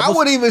Southern rappers. I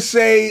would even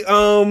say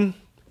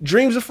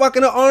Dreams of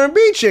Fucking an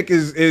R&B Chick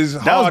is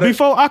harder. That was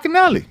before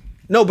Akinyele.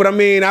 No, but I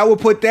mean, I would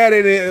put that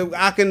in. All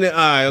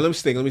right, let me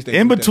think.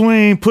 In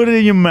between, Put It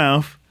in Your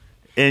Mouth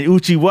and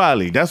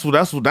Uchiwali.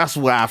 That's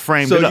why I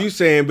framed it up. So you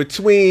saying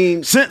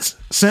between since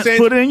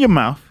Put It in Your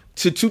Mouth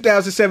to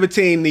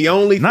 2017, the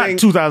only not thing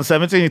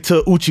 2017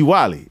 to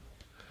Uchiwali.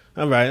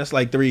 All right, that's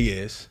like 3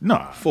 years.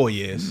 No, 4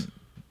 years.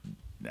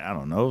 I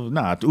don't know.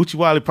 Nah,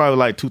 Uchiwali probably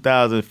like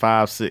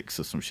 2005, 6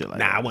 or some shit like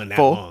that. Nah, it wasn't that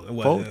 4, long. It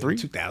was 4, 3?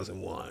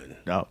 2001.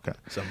 Oh, okay.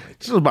 Something like that.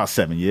 This was about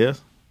 7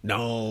 years.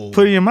 No.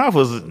 Put It in Your Mouth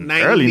was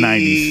early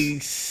 90s.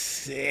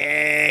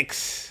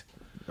 96.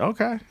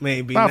 Okay.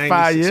 Maybe. About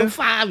 5 years. So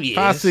 5 years.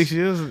 5, 6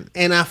 years.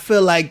 And I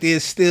feel like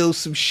there's still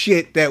some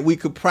shit that we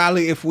could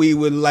probably, if we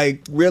were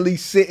like really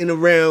sitting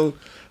around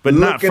but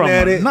looking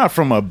not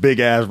from a big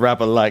ass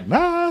rapper like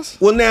Nas.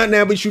 Well,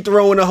 now, but you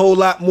throwing a whole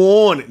lot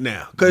more on it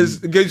now, because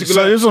so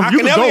you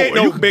can go, ain't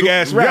no big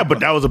ass rapper. Yeah,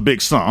 but that was a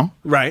big song,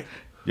 right?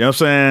 You know what I'm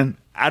saying?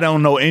 I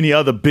don't know any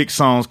other big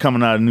songs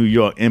coming out of New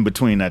York in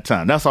between that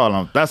time. That's all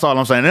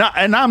I'm saying.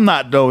 And I'm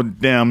not no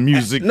damn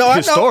music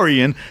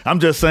historian. I'm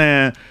just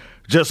saying,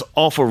 just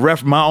off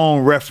of my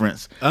own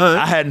reference,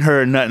 I hadn't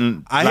heard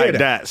nothing like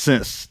that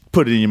since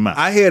Put It in Your Mouth.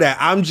 I hear that.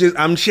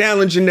 I'm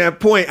challenging that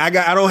point. I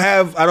don't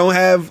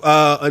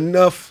have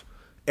enough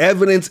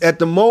evidence at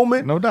the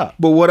moment. No doubt.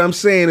 But what I'm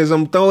saying is,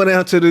 I'm throwing it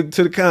out to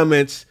the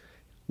comments.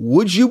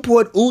 Would you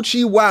put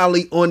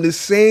Uchiwali on the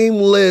same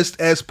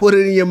list as Put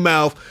It in Your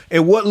Mouth?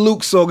 And what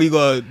Luke song are you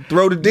gonna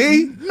throw the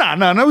D? No,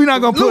 we're not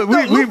gonna put.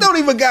 Luke don't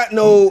even got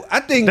no. I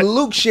think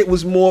Luke shit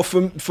was more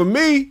for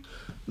me.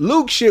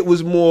 Luke shit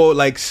was more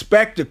like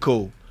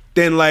spectacle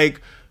than like,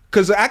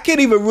 because I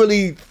can't even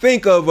really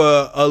think of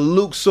a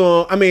Luke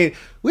song. I mean,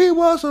 we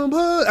want some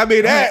bud. I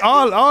mean, that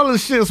all the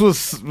shit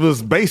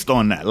was based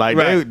on that. Like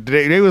right.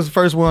 they was the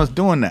first ones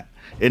doing that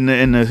in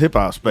the hip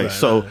hop space. Right,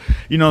 so right.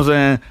 You know what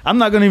I'm saying? I'm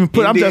not gonna even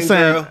put. Indian I'm just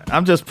saying. Girl.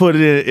 I'm just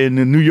putting it in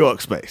the New York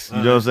space.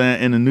 You know what I'm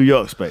saying? In the New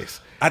York space.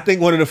 I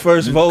think one of the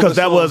first vocals,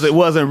 because it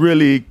wasn't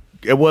really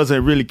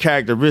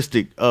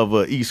characteristic of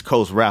an East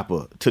Coast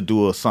rapper to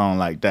do a song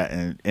like that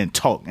and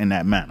talk in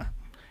that manner.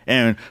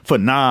 And for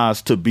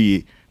Nas to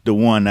be the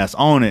one that's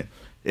on it,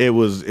 it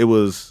was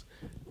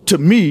to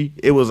me,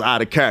 it was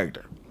out of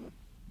character.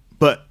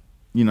 But,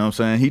 you know what I'm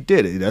saying? He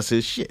did it. That's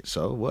his shit.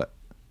 So what?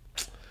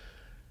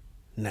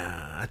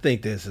 Nah, I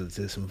think there's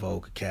some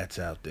vulgar cats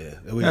out there.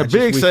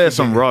 Big said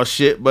some raw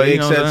shit, but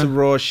Big said some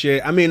raw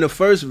shit. I mean, the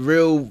first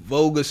real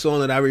vulgar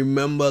song that I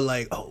remember,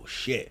 like, oh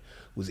shit,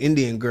 was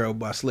Indian Girl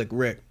by Slick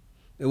Rick.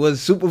 It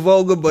was super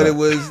vulgar, but it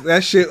was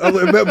that shit. I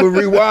remember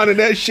rewinding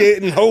that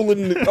shit and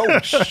holding it. Oh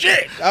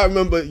shit! I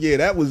remember,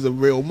 that was a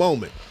real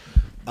moment.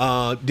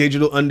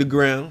 Digital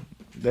Underground.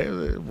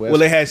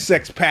 They had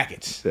Sex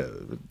Packets.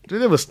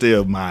 It was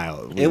still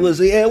mild. It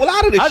was, a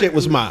lot of this shit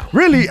was mild.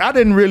 Really,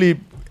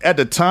 at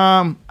the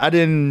time, I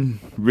didn't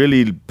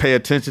really pay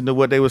attention to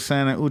what they were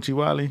saying at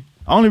Uchiwali.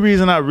 Only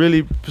reason I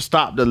really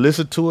stopped to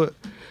listen to it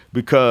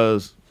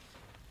because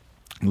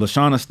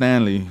LaShawna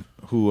Stanley,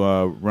 who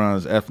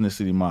runs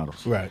Ethnicity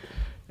Models, right,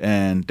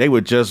 and they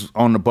were just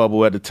on the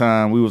bubble at the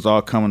time. We was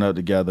all coming up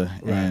together,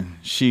 right. And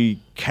she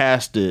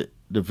casted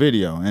the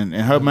video, and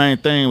her main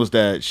thing was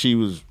that she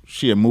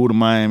had moved to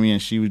Miami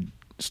and she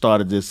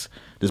started this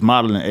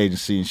modeling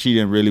agency, and she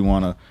didn't really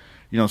want to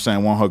you know what I'm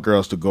saying, want her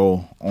girls to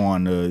go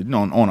on the,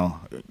 on a,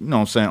 you know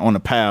what I'm saying, on the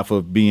path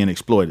of being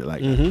exploited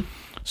like that.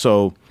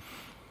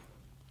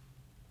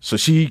 So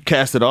she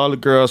casted all the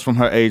girls from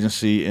her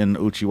agency in the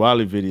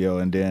Uchiwali video,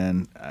 and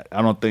then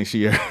I don't think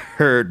she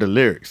heard the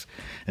lyrics.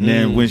 And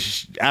then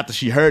after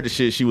she heard the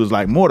shit, she was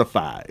like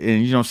mortified.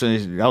 And you know what I'm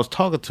saying? I was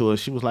talking to her.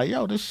 She was like,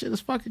 yo, this shit is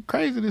fucking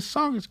crazy. This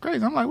song is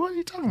crazy. I'm like, what are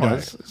you talking about?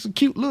 Right. It's a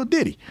cute little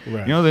ditty.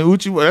 Right. You know what I'm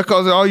saying? That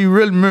calls it all you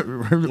really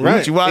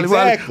Uchiwali.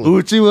 Exactly.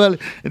 Uchiwali.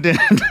 And then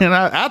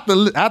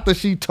after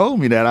she told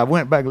me that, I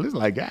went back and was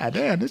like, God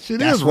damn, this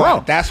shit is raw.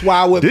 That's why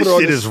I would this put it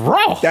on shit is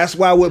raw. That's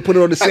why I would put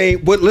it on the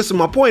same. But listen,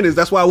 my point is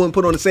that's why I wouldn't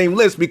put it on the same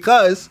list,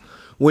 because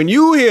when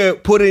you hear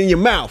 "put it in your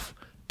mouth,"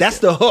 that's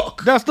the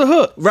hook. That's the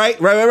hook. Right.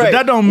 But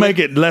that don't make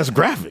it less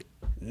graphic.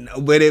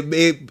 No, but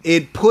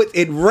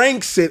it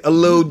ranks it a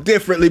little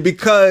differently,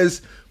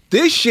 because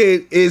this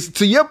shit is,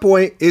 to your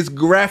point, is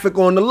graphic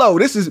on the low.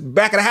 This is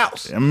back of the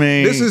house. I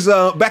mean, this is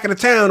back of the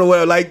town or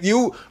whatever. Like,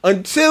 you,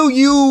 until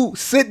you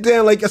sit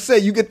down, like I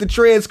said, you get the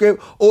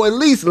transcript or at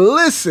least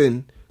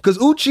listen. Because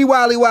Uchi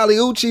Wally Wally,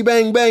 Uchi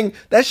Bang Bang,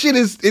 that shit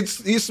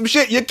it's some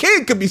shit your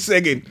kid could be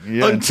singing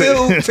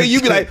until you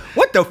be like,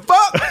 what the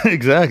fuck?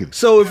 Exactly.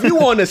 So if you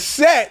on a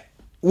set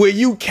where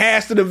you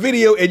casted a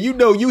video and you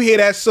know you hear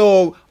that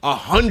song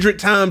 100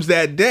 times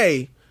that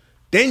day,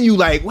 then you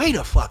like, wait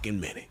a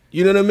fucking minute.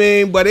 You know what I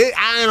mean? But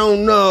I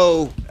don't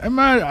know.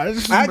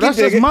 That's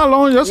just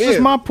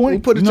my point.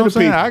 We'll put it you know to the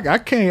people. I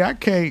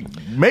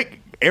can't make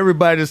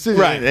everybody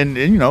decision. Right. And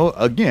you know,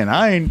 again,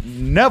 I ain't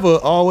never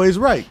always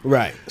right.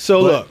 Right.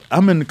 So But look,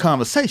 I'm in the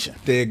conversation.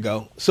 there you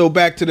go. So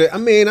back to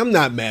I'm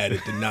not mad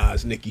at the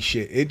Nas Nicki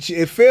shit.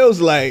 It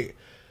feels like,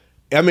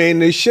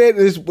 the shit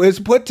is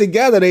put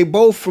together. They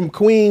both from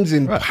Queens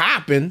and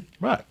popping.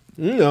 Right.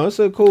 You know, it's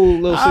a cool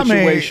little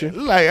situation.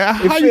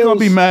 How you gonna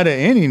be mad at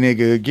any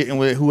nigga getting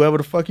with whoever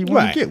the fuck you want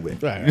Right. to get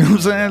with? Right. You know what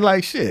I'm saying?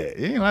 Like, shit.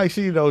 It ain't like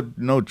she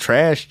no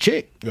trash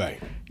chick. Right.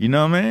 You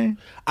know what I mean?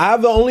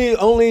 I've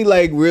only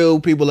like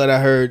real people that I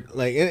heard,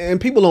 like, and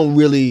people don't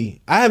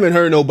really, I haven't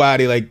heard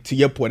nobody, like, to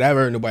your point, I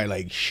haven't heard nobody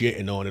like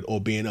shitting on it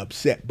or being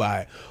upset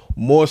by it.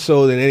 More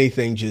so than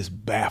anything,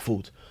 just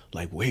baffled.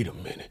 Like, wait a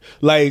minute.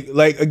 Like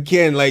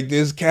again, like,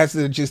 there's cats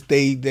that just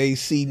they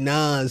see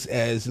Nas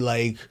as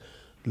like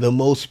the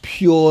most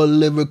pure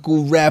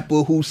lyrical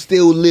rapper who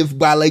still live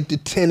by like the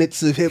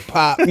tenets of hip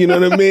hop. You know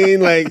what I mean?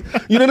 Like,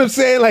 you know what I'm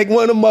saying? Like,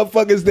 one of the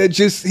motherfuckers that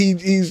just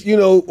he's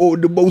or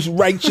the most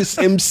righteous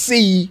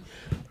MC,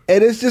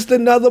 and it's just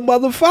another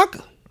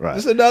motherfucker. Right.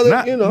 It's another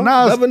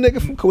another nigga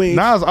from Queens.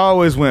 Nas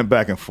always went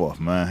back and forth,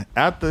 man.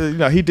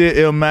 After he did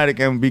Illmatic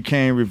and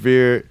became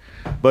revered,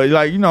 but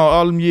like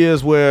all them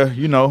years where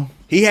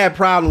he had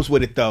problems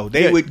with it though.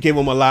 They would give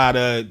him a lot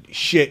of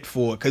shit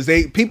for it because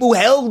people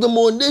held him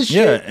on this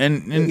shit. Yeah,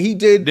 and he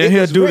did. Then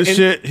he'll do the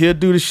shit. He'll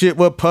do the shit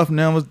what Puff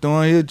Nam was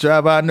doing. He'll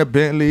drive out in a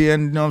Bentley,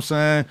 and you know what I'm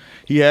saying.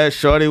 He had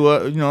Shorty.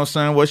 What you know what I'm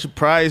saying? What's your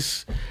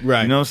price?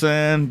 Right. You know what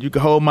I'm saying? You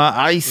can hold my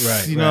ice.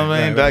 Right. You know what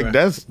I mean? Right.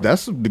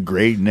 That's some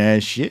degrading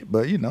ass shit.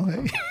 But hey,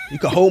 you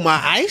can hold my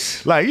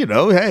ice. Like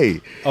hey.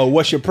 Oh,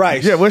 what's your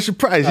price? Yeah, what's your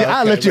price? Yeah,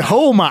 I'll let you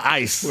hold my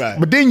ice. Right.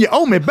 But then you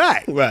owe me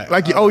back. Right.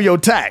 Like you owe your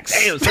tax.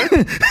 Damn,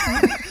 son.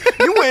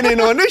 You went in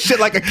on this shit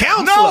like a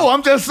counselor. No,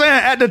 I'm just saying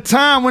at the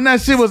time when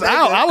that shit was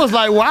out, I was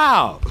like,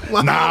 wow.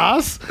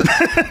 Nas.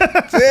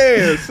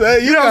 Damn,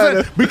 son, you know what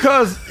I'm saying?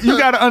 Because you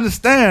gotta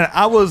understand,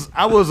 I was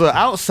an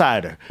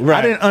outsider. Right.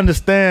 I didn't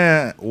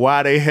understand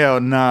why they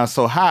held Nas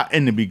so high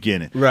in the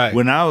beginning. Right.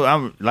 When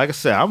I'm like I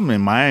said, I'm in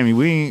Miami.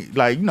 We ain't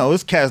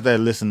it's cats that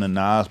listen to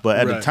Nas, but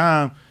at the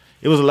time,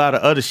 it was a lot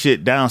of other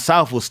shit down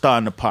south was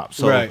starting to pop.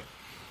 So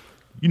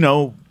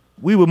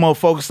we were more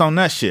focused on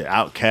that shit.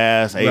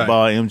 Outkast,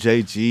 A-Ball,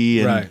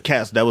 MJG, and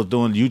cats that was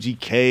doing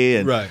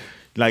UGK and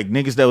like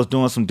niggas that was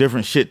doing some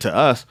different shit to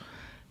us.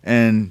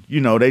 And,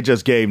 they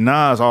just gave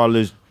Nas all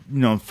this,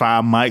 5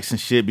 mics and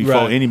shit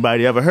before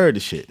anybody ever heard the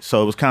shit.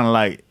 So it was kind of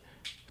like,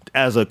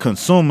 as a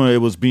consumer, it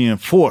was being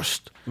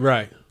forced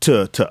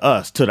to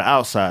us, to the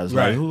outsiders.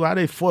 Like, why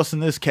they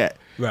forcing this cat?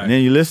 Right. And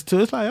then you listen to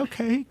it, it's like,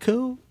 okay,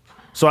 cool.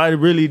 So I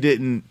really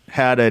didn't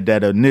have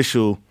that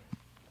initial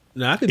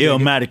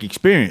Illmatic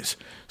experience.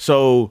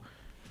 So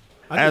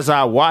as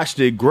I watched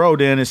it grow,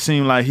 then it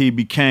seemed like he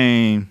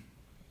became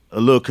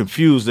a little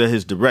confused at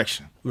his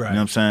direction. Right. You know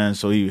what I'm saying?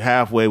 So he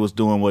halfway was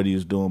doing what he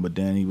was doing, but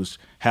then he was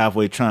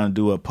halfway trying to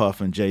do what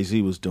Puff and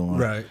Jay-Z was doing.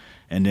 Right.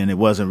 And then it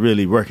wasn't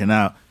really working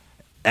out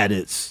at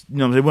its,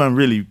 it wasn't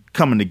really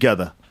coming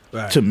together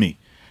to me.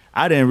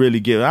 I didn't really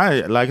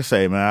like I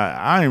say, man,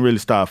 I didn't really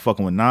start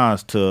fucking with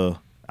Nas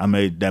till I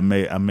made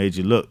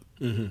You Look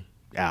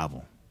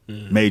album.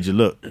 Mm-hmm. Made You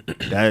Look.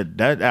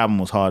 That album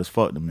was hard as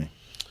fuck to me.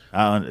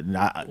 I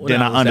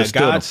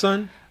understood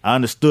Godson? I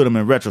understood him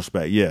in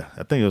retrospect. Yeah,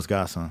 I think it was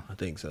Godson. I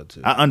think so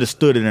too. I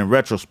understood it in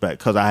retrospect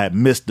because I had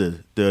missed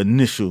the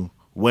initial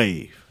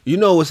wave. You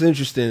know what's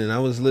interesting, and I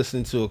was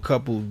listening to a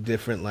couple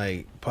different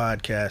like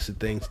podcasts and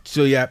things.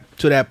 So yeah,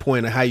 to that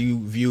point of how you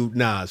view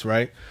Nas,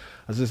 right?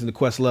 I was listening to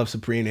Questlove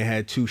Supreme. They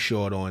had Too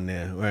Short on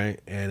there, right?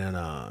 And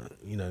then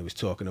he was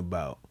talking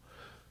about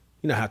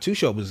you know how Too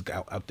Short was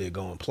out there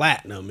going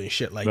platinum and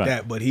shit like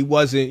that, but he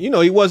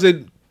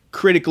wasn't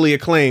critically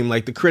acclaimed.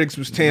 Like the critics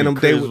was tearing him.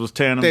 They were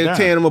tearing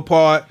him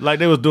apart. Like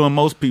they was doing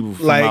most people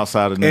from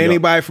outside of New York.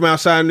 Anybody from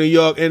outside of New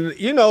York.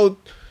 And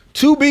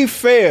to be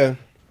fair,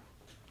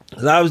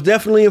 I was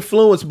definitely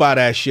influenced by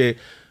that shit.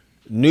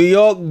 New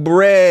York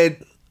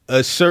bred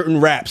a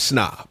certain rap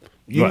snob.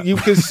 You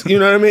can, you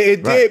know what I mean?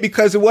 It did,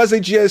 because it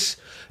wasn't just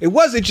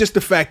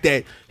the fact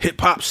that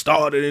hip hop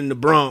started in the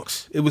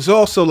Bronx. It was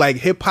also like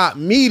hip hop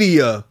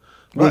media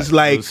was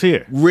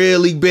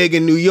really big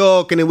in New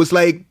York, and it was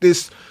like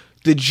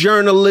the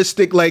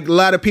journalistic, like a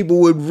lot of people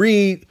would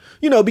read,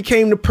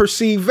 became the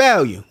perceived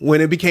value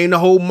when it became the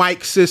whole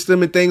mic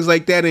system and things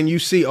like that. And you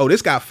see,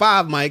 this got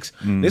 5 mics,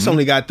 this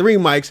only got 3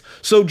 mics.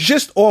 So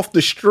just off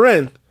the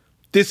strength,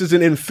 this is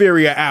an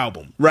inferior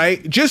album,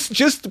 right?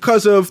 Just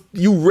because of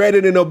you read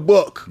it in a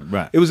book,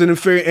 right? It was an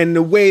inferior, and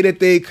the way that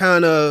they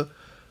kind of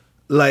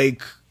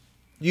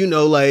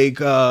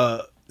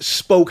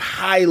spoke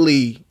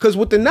highly. Because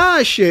with the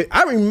Nas shit,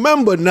 I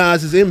remember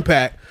Nas's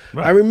impact.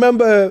 Right. I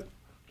remember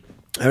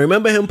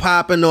him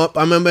popping up.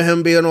 I remember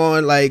him being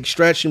on like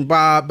Stretch and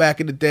Bob back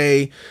in the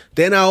day.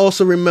 Then I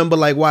also remember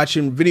like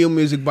watching Video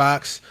Music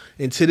Box.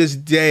 And to this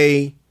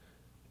day,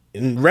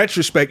 in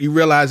retrospect, you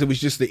realize it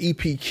was just the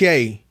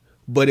EPK.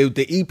 But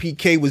the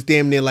EPK was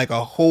damn near like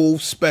a whole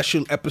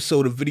special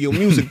episode of Video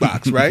Music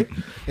Box, right?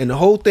 And the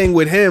whole thing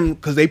with him,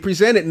 because they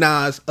presented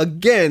Nas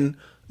again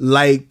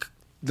like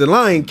the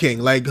Lion King.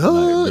 Like, new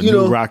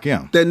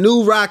Rakim. The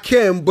new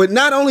Rakim. But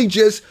not only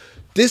just...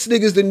 this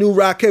nigga's the new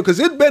Rakim, because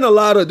it'd been a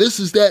lot of this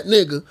is that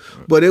nigga,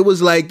 but it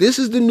was like this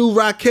is the new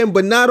Rakim.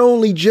 But not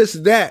only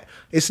just that,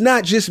 it's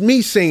not just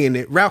me saying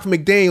it. Ralph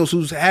McDaniels,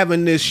 who's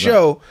having this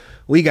show,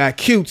 we got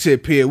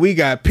Q-Tip here, we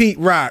got Pete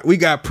Rock, we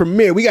got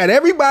Premier, we got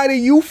everybody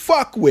you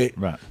fuck with.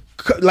 Right.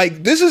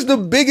 Like this is the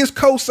biggest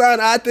cosign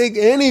I think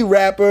any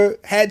rapper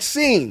had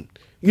seen.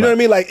 You know what I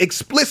mean? Like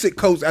explicit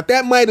cosign.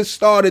 That might have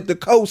started the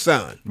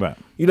cosign. Right.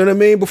 You know what I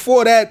mean?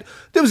 Before that,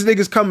 there was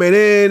niggas coming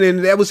in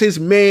and that was his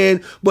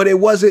man, but it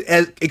wasn't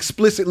as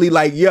explicitly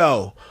like,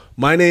 yo,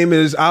 my name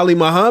is Ali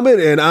Muhammad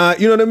and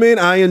you know what I mean?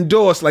 I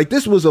endorse. Like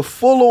this was a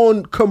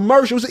full-on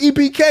commercial. It was an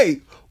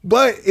EPK,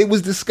 but it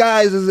was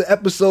disguised as an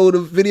episode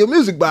of Video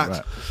Music Box.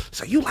 Right.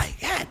 So you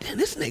like, yeah, damn,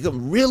 this nigga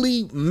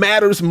really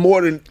matters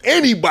more than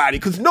anybody,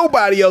 because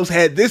nobody else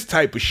had this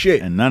type of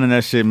shit. And none of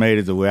that shit made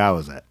it to where I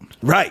was at.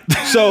 Right.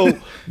 So,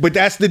 but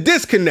that's the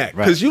disconnect,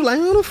 because you like,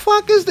 who the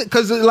fuck is that?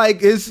 Because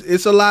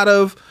it's a lot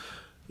of,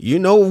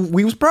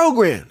 we was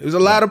programmed. There's a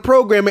lot of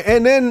programming.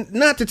 And then,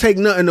 not to take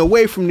nothing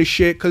away from the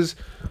shit, because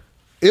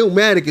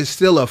Illmatic is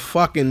still a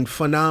fucking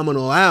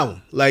phenomenal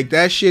album. Like,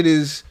 that's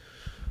just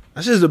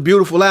a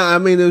beautiful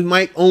album. I mean, there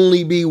might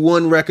only be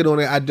one record on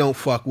it I don't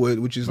fuck with,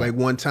 which is like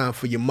One Time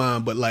for Your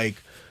Mom. But like,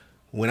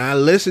 when I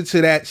listen to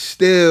that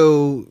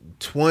still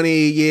 20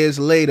 years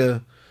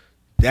later,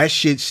 that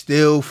shit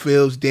still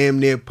feels damn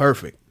near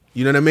perfect.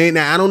 You know what I mean?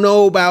 Now, I don't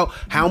know about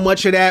how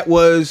much of that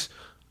was,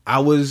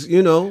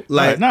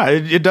 like... No,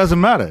 it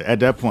doesn't matter at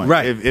that point.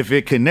 Right. If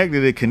it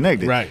connected, it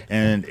connected. Right.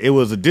 And it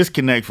was a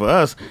disconnect for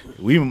us.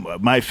 We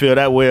might feel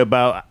that way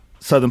about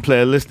Southern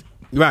Playlist.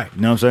 Right.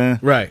 You know what I'm saying?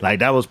 Right.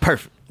 Like, that was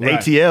perfect. Right.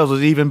 ATLs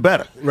was even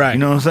better. Right. You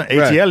know what I'm saying?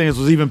 Right. ATLians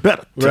was even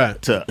better to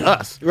Right.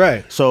 us.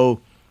 Right.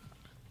 So...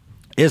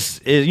 It's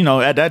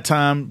at that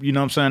time, you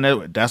know what I'm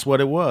saying, that's what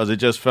it was. It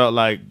just felt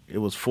like it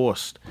was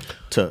forced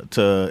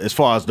to as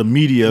far as the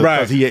media,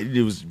 right? Because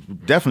it was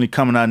definitely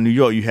coming out of New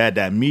York. You had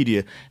that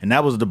media, and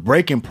that was the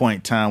breaking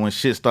point time when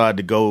shit started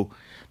to go.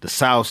 The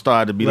South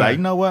started to be like,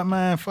 you know what,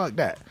 man, fuck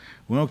that.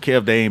 We don't care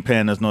if they ain't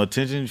paying us no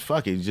attention.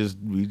 Fuck it,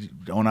 we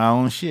on our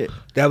own shit.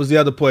 That was the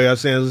other point I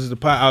was saying.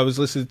 I was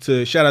listening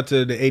to, shout out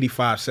to the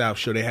 85 South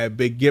show. They had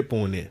Big Gip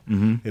on there,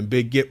 and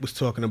Big Gip was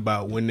talking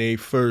about when they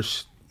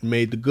first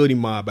made the Goody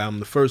Mob album,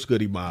 the first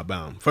Goody Mob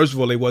album. First of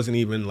all, they wasn't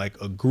even like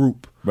a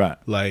group. Right.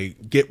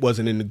 Like, Git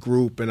wasn't in the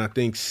group, and I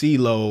think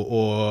CeeLo,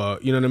 or,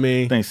 you know what I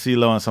mean? I think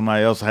CeeLo and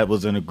somebody else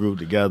was in a group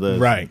together.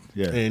 Right.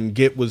 Yeah. And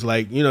Git was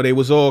like, they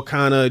was all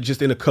kind of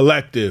just in a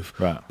collective.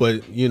 Right.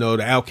 But, the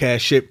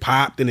Outkast shit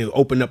popped, and it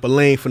opened up a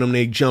lane for them.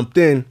 They jumped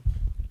in.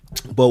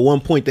 But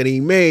one point that he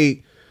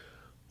made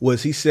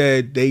was, he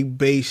said they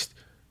based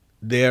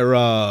their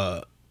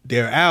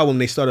album,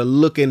 they started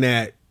looking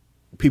at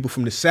people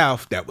from the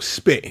South that was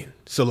spitting.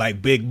 So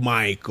like Big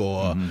Mike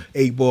or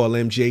 8-Ball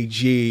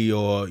MJG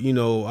or,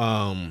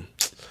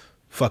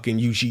 fucking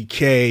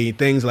UGK,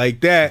 things like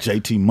that.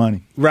 JT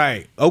Money.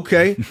 Right.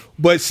 Okay.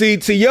 But see,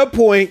 to your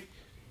point,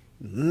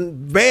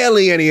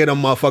 barely any of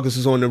them motherfuckers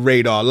was on the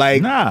radar.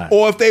 Like, nah.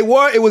 Or if they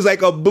were, it was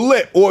like a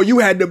blip, or you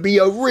had to be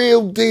a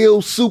real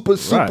deal super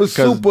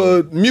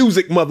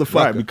music motherfucker.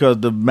 Right,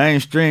 because the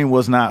mainstream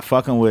was not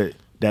fucking with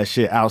that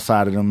shit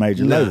outside of the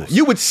major labels.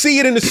 You would see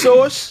it in the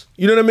source.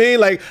 You know what I mean?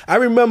 Like, I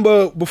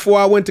remember before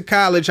I went to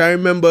college, I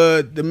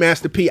remember the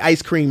Master P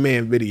Ice Cream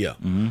Man video.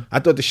 I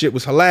thought the shit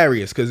was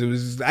hilarious because it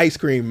was Ice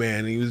Cream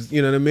Man. He was,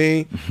 you know what I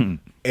mean?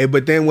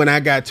 But then when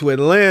I got to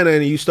Atlanta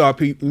and you start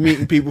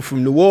meeting people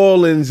from New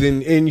Orleans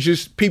and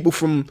just people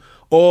from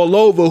all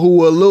over who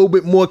were a little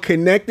bit more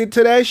connected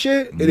to that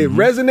shit and it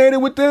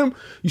resonated with them,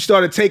 you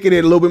started taking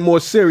it a little bit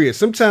more serious.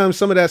 Sometimes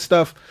some of that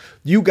stuff,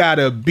 you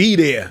gotta be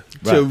there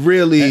to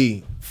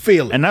really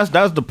feel it. And that's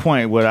the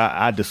point where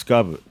I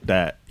discovered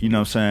that, you know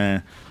what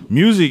I'm saying,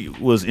 music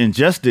was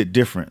ingested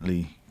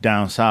differently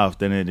down south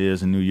than it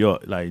is in New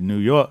York. Like New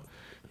York,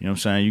 you know what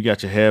I'm saying, you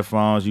got your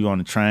headphones, you on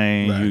the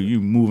train, you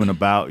moving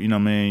about, you know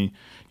what I mean,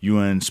 you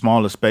in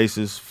smaller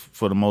spaces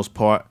for the most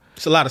part.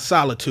 It's a lot of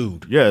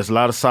solitude. Yeah, it's a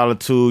lot of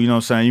solitude. You know what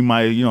I'm saying? You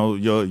might, you know,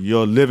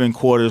 your living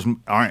quarters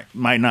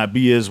might not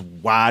be as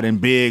wide and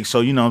big.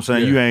 So, you know what I'm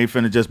saying? You ain't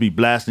finna just be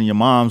blasting your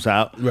moms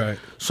out. Right.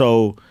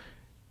 So,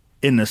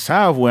 in the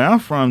South where I'm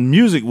from,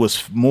 music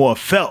was more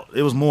felt.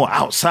 It was more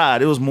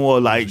outside. It was more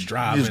like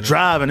just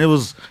driving. It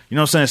was, you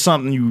know what I'm saying,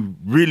 something you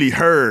really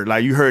heard.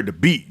 Like you heard the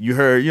beat. You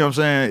heard, you know what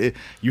I'm saying?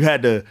 You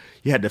had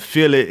to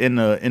feel it in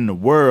the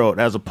world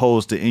as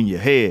opposed to in your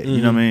head.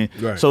 You know what I mean?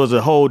 Right. So it's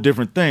a whole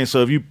different thing.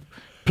 So if you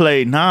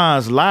play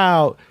Nas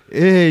loud,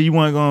 you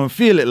weren't gonna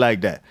feel it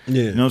like that.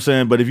 Yeah. You know what I'm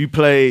saying? But if you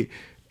play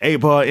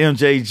 8-Ball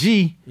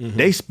MJG,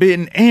 they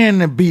spitting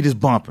and the beat is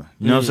bumping.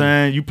 You know what I'm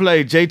saying? You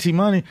play JT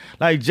Money,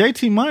 like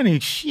JT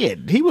Money,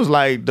 shit, he was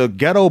like the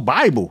ghetto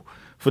Bible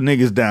for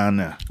niggas down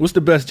there. What's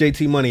the best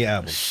JT Money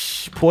album?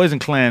 Poison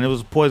Clan. It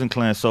was Poison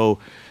Clan. So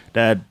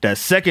that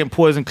second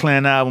Poison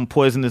Clan album,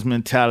 Poisonous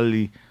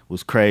Mentality,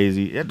 was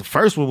crazy. Yeah, the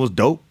first one was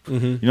dope. You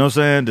know what I'm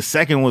saying? The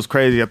second one was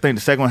crazy. I think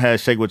the second one had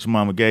Shake What Your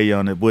Mama Gave You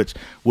on it, which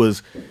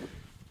was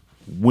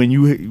when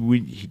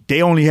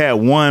they only had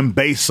one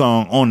bass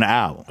song on the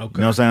album. Okay.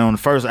 You know what I'm saying? On the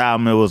first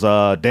album, it was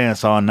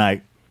Dance All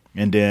Night.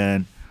 And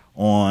then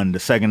on the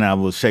second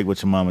album was Shake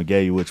What Your Mama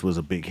Gave You, which was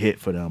a big hit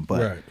for them.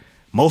 But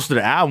most of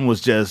the album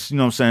was just, you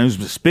know what I'm saying, it was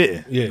just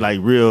spitting. Like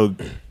real, you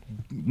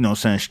know what I'm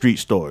saying, street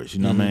stories.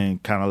 You know what I mean?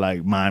 Kind of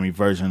like Miami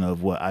version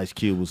of what Ice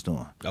Cube was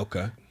doing.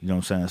 Okay. You know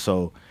what I'm saying?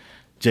 So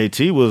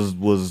JT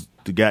was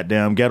the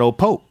goddamn ghetto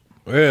Pope.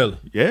 Really?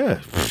 Yeah.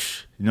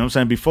 You know what I'm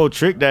saying? Before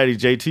Trick Daddy,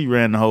 JT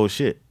ran the whole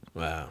shit.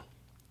 Wow.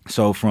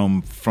 So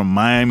from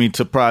Miami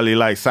to probably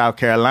like South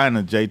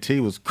Carolina,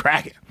 JT was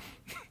cracking.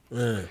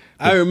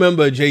 I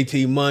remember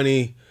JT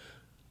Money.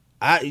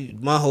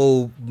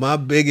 My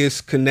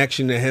biggest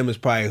connection to him is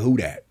probably Who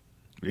Dat.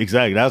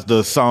 Exactly. That's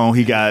the song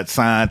he got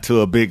signed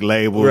to a big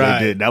label.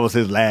 Right. That was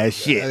his last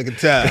shit. I could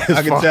tell.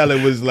 I could tell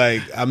it was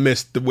like I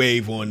missed the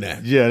wave on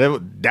that. Yeah,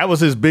 that was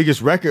his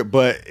biggest record,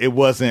 but it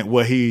wasn't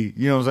what he,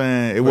 you know what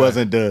I'm saying? It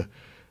wasn't the,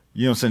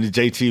 you know what I'm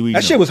saying, the JT.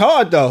 That shit was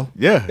hard though.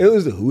 Yeah. It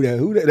was the Who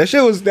Dat. That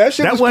shit was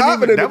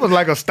popping. That was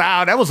like a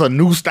style. That was a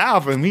new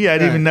style for me. I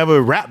didn't even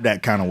never rap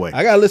that kind of way.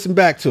 I gotta listen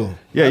back to him.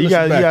 Yeah, you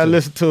gotta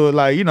listen to it,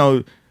 like, you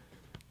know,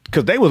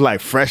 because they was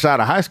like fresh out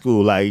of high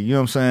school. Like, you know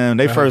what I'm saying?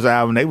 They first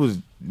album, they was,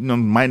 you know,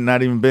 might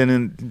not even been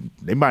in,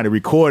 they might have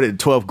recorded in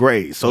 12th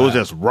grade. So it was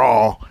just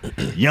raw,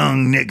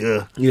 young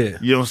nigga. Yeah.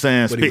 You know what I'm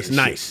saying? But he was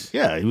nice. Shit.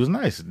 Yeah, he was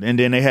nice. And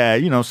then they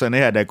had, you know what I'm saying, they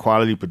had that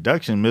quality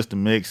production, Mr.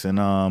 Mix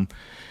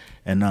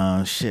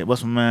and shit,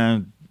 what's my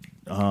man?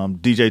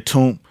 DJ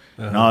Toomp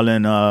and all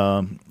in,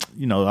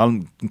 you know, all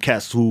them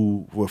cats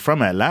who were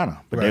from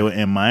Atlanta, but they were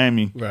in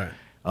Miami.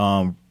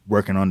 Right.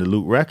 Working on the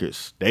Loot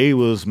Records. They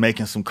was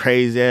making some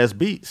crazy ass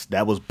beats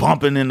that was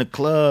bumping in the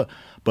club,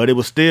 but it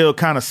was still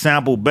kind of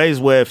sample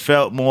based where it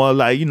felt more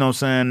like, you know what I'm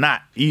saying,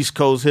 not East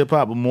Coast hip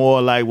hop, but more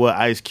like what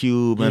Ice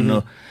Cube and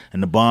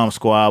the Bomb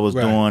Squad was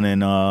doing.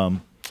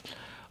 And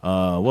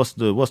what's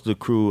the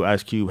crew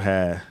Ice Cube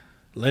had?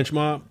 Lynch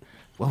Mob?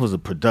 What was the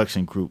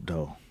production group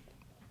though?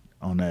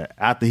 On that,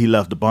 after he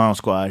left the Bomb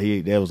Squad,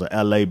 there was a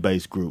LA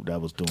based group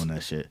that was doing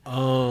that shit.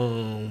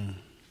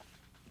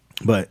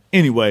 But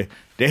anyway,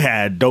 they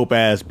had dope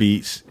ass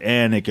beats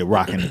and they could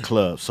rock in the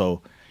club.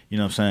 So, you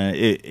know what I'm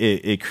saying?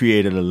 It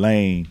created a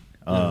lane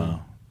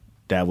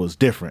that was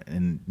different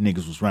and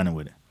niggas was running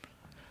with it.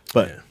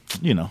 But,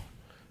 you know,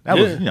 that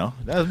was, you know,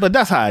 but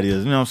that's how it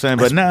is, you know what I'm saying?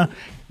 But now,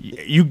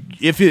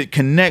 if it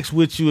connects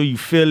with you or you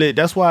feel it,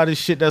 that's why this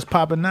shit that's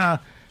popping now,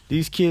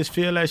 these kids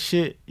feel that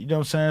shit, you know what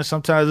I'm saying?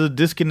 Sometimes it's a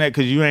disconnect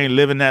because you ain't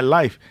living that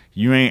life.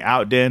 You ain't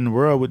out there in the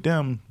world with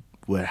them,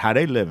 with how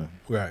they living.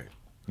 Right.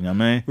 You know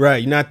what I mean?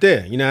 Right, you're not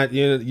there. You're not.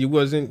 You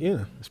wasn't.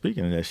 Yeah.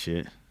 Speaking of that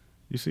shit,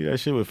 you see that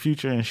shit with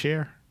Future and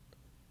Cher?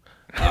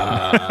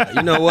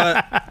 You know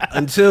what?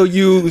 Until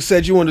you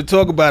said you wanted to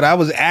talk about it, I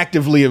was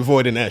actively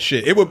avoiding that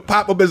shit. It would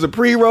pop up as a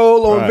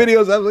pre-roll on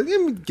videos. I was like,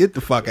 let me get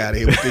the fuck out of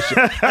here with this shit.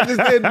 I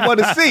just didn't want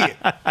to see it,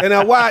 and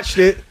I watched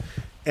it,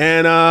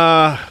 and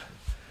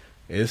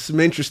it's some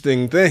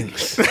interesting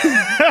things.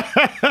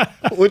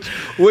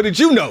 What did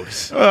you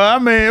notice? I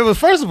mean, it was,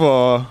 first of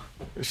all,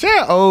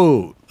 Cher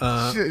old.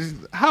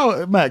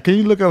 How, Matt? Can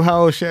you look up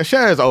how old Cher?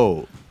 Cher is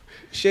old.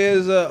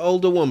 Cher's an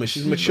older woman.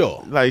 She's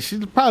mature. Like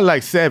she's probably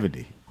like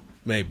 70,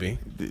 maybe,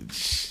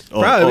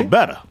 or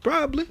better,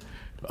 probably.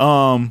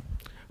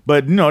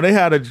 But you know they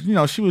had a, you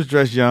know, she was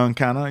dressed young,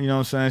 kind of. You know what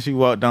I'm saying? She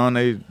walked on.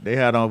 They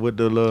had on with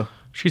the little.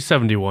 She's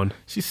 71.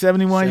 She's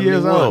 71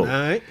 years old. All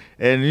right.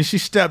 And then she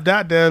stepped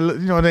out there,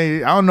 you know, I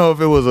don't know if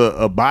it was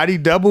a body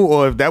double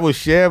or if that was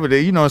Cher, but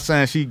you know what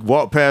I'm saying, she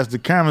walked past the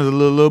cameras a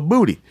little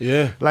booty.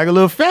 Yeah. Like a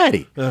little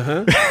fatty.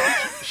 Uh-huh.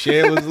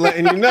 Cher was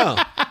letting you know.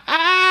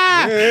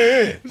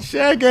 Yeah.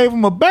 Cher gave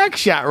him a back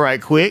shot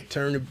right quick.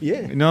 You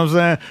know what I'm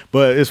saying?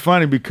 But it's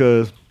funny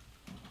because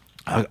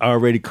I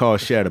already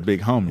called Cher the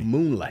big homie.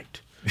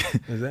 Moonlight.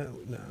 Is that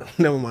no?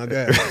 Never mind.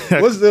 Go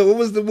ahead. What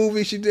was the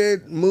movie she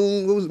did?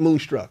 What was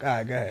Moonstruck? All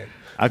right, go ahead.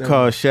 I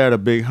called Cher the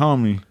big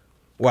homie.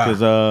 Wow.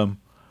 Because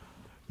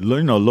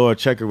Laura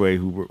Checkerway,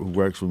 who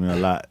works with me a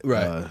lot,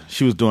 right?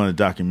 She was doing a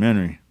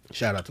documentary.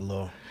 Shout out to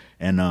Laura.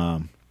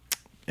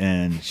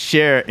 And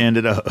Cher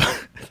ended up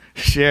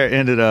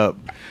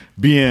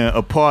being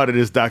a part of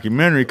this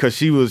documentary because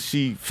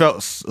she felt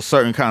a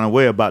certain kind of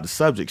way about the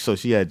subject, so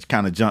she had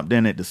kind of jumped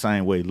in it the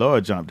same way Laura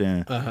jumped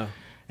in.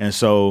 And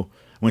so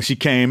when she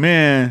came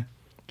in,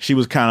 she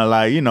was kind of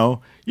like, you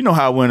know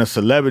how when a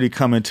celebrity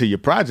come into your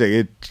project,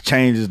 it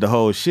changes the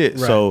whole shit.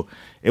 Right. So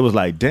it was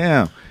like,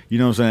 damn, you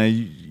know what I'm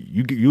saying?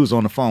 You was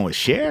on the phone with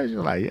Cher?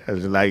 You're like, yeah.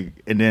 Like,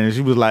 and then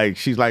she was like,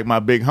 she's like my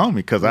big homie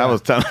because I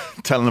was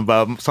telling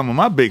about some of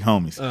my big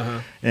homies.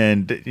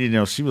 And,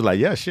 she was like,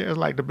 yeah, Cher's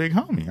like the big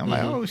homie. I'm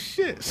like, oh,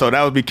 shit. So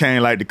that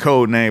became like the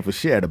code name for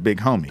Cher, the big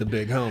homie. The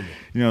big homie.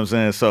 You know what I'm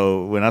saying?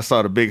 So when I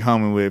saw the big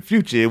homie with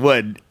Future, it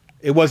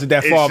wasn't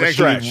that far of a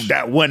stretch.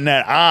 That wasn't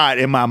that odd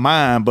in my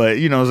mind, but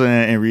you know what I'm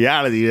saying? In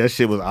reality, that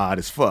shit was odd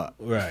as fuck.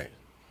 Right.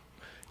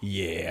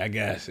 Yeah, I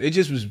guess. It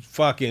just was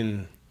fucking,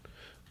 it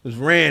was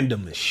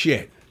random as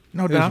shit.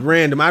 No doubt. It was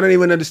random. I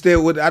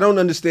don't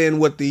understand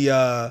what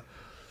the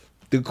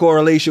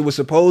correlation was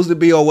supposed to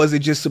be, or was it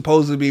just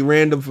supposed to be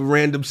random for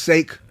random's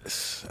sake?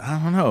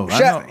 I don't know.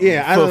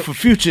 For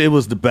Future, it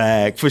was the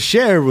bag. For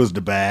Cher, it was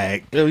the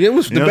bag. It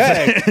was the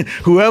bag.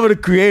 Whoever the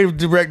creative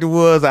director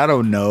was, I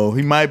don't know.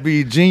 He might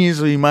be a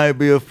genius or he might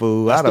be a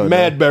fool. That's I don't the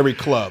Madberry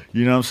Club.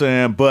 You know what I'm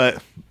saying?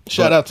 But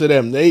shout out to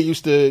them. They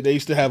used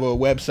to have a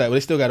website. Well,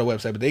 they still got a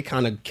website, but they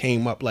kind of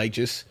came up like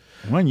just.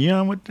 Wasn't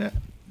young with that?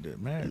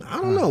 Man, I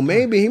don't know.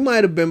 Maybe he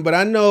might have been, but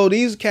I know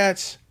these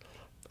cats.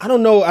 I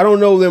don't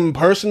know them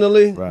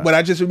personally, but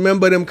I just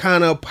remember them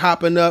kind of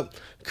popping up,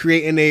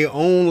 creating their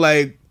own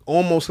like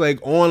almost like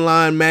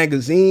online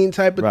magazine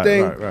type of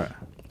thing. Right.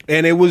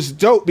 And it was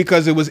dope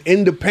because it was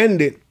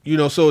independent,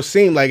 so it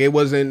seemed like it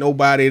wasn't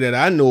nobody that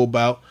I knew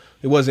about.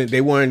 They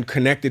weren't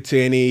connected to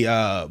any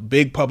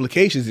big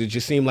publications. It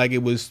just seemed like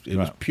it was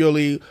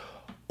purely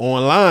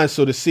online.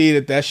 So to see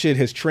that shit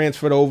has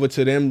transferred over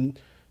to them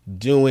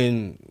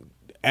doing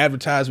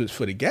advertisements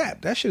for the Gap,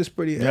 that shit is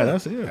pretty ill.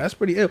 That's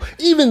pretty ill.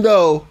 Even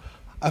though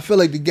I feel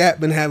like the Gap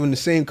been having the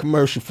same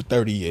commercial for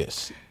 30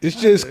 years. It's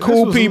just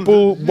cool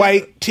people,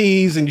 white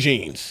tees and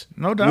jeans.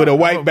 No doubt. With a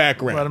white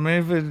background. But I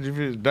mean,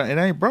 if it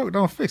ain't broke,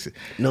 don't fix it.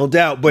 No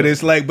doubt. But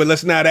it's like, but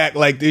let's not act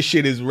like this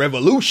shit is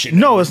revolutionary.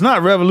 No, it's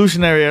not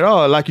revolutionary at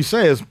all. Like you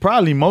say, it's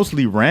probably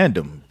mostly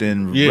random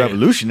than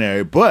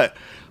revolutionary. But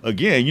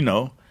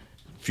again,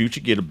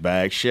 Future get a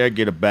bag, Cher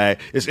get a bag.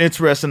 It's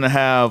interesting to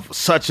have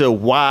such a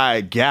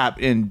wide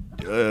gap in,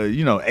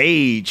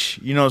 age.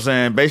 You know what I'm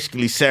saying?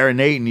 Basically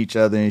serenading each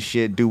other and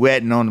shit,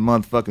 duetting on the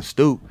motherfucking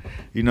stoop.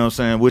 You know what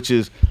I'm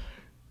saying?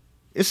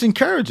 It's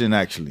encouraging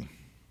actually,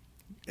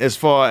 as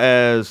far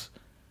as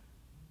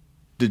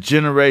the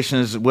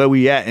generations where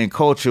we at in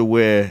culture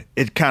where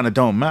it kind of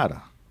don't matter.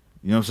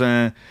 You know what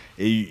I'm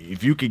saying?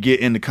 If you could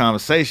get in the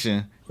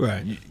conversation.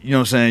 Right. You know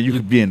what I'm saying? You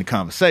could be in the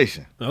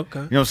conversation. Okay.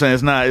 You know what I'm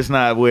saying? It's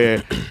not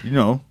where,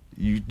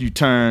 you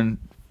turn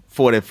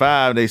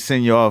 45, they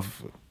send you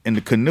off in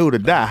the canoe to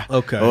die.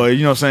 Okay. Or,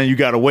 you know what I'm saying, you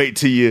got to wait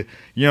till you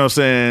know what I'm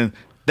saying,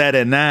 that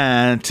at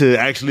 9 to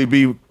actually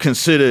be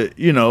considered,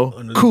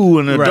 cool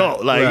and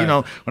adult. Like,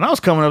 when I was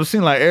coming up, it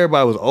seemed like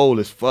everybody was old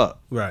as fuck.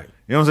 Right.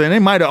 You know what I'm saying? They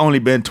might have only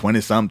been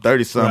 20-something,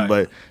 30-something,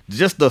 but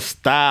just the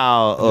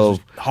style of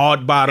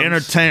hard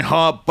bottoms,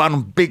 hard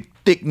bottom, big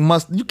thick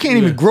mustache. You can't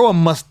even grow a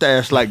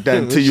mustache like that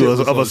until you was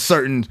of a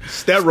certain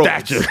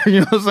stature.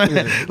 You know what I'm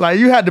saying? Yeah. Like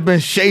you had to been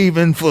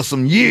shaving for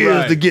some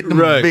years to get them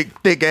big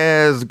thick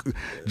ass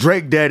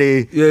Drake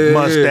Daddy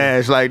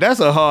mustache. Like that's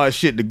a hard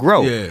shit to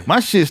grow. Yeah. My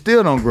shit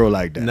still don't grow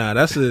like that. Nah,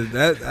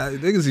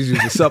 niggas used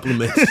the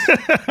supplements.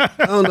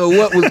 I don't know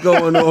what was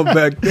going on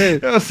back then. You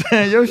know what I'm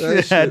saying? Your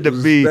shit had to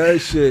be that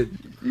shit.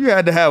 You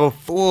had to have a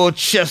full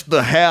chest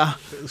of hair.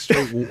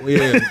 Straight,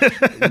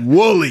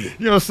 woolly. You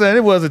know what I'm saying?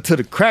 It wasn't to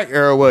the crack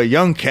era where a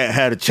young cat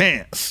had a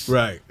chance.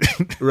 Right.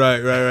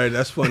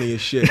 That's funny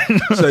as shit.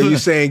 So you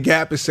saying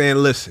Gap is saying,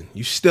 listen,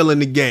 you still in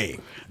the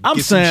game. I'm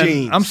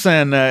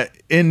saying that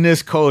in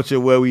this culture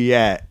where we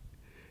at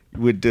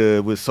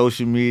with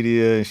social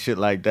media and shit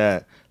like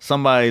that,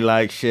 somebody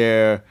like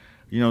Cher,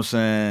 you know what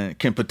I'm saying,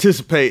 can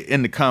participate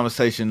in the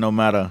conversation no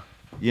matter,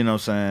 you know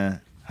what I'm saying,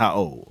 how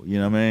old, you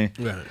know what I mean?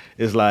 Right.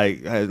 It's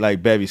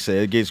like Bevy said,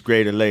 it gets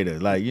greater later.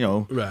 Like,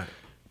 right.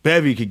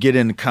 Bevy could get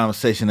in the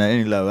conversation at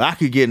any level. I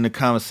could get in the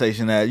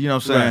conversation at, you know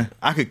what I'm saying? Right.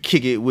 I could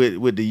kick it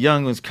with the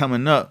young ones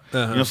coming up, you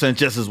know what I'm saying,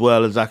 just as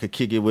well as I could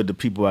kick it with the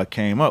people I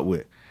came up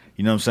with.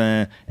 You know what I'm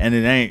saying? And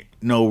it ain't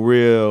no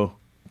real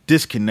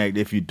disconnect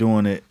if you're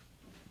doing it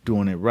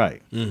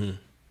right. Mm-hmm.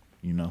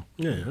 You know?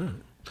 Yeah.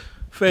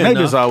 Fair Maybe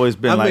enough. it's always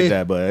been I like mean,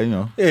 that, but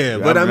Yeah,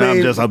 but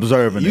I'm just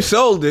observing. You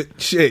sold it,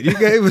 shit. You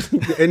gave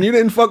it, and you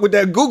didn't fuck with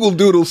that Google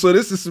Doodle, so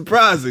this is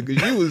surprising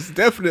because you was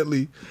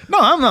definitely. No,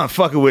 I'm not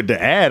fucking with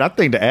the ad. I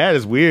think the ad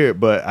is weird,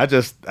 but I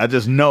just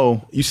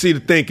know. You see the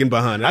thinking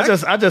behind it.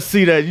 I just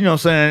see that, you know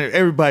what I'm saying,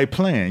 everybody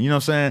playing, you know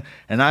what I'm saying?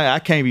 And I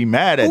can't be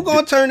mad at Who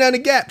gonna turn down the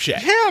Gap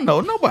Shack? Hell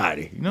no,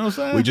 nobody. You know what I'm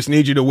saying? We just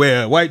need you to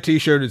wear a white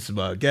T-shirt. It's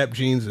Gap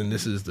jeans, and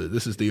this is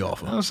the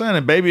offer. You know what I'm saying?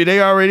 And baby, they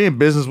already in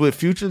business with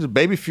Future. The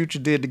Baby Future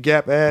did the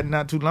Gap ad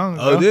not too long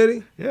ago. Oh, did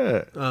he?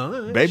 Yeah.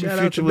 Oh, right. Baby Shout out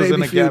Future to was Baby in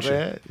the Future.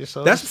 Gap ad.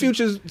 So That's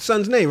Future's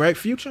son's name, right?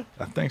 Future?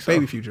 I think so.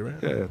 Baby Future, right?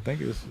 Yeah, I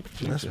think it was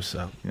Future. That's what's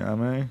up. You know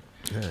what I mean?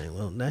 All right,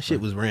 well, that shit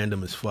was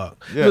random as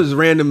fuck. Yeah. It was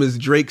random as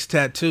Drake's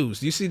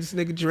tattoos. You see this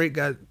nigga Drake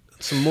got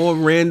some more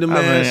random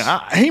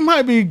ass. He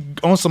might be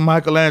on some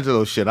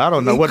Michelangelo shit. I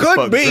don't know what the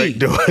fuck Drake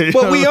doing.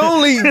 But we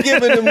only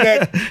giving him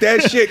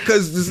that shit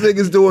because this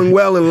nigga's doing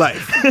well in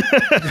life.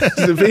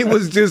 If he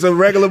was just a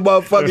regular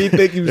motherfucker, he'd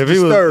think he was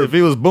disturbed. If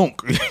he was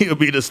boonk, he would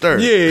be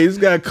disturbed. Yeah, he's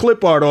got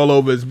clip art all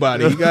over his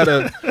body. He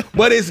got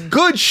but it's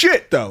good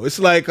shit though. It's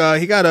like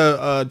he got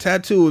a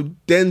tattoo of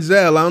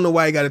Denzel. I don't know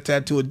why he got a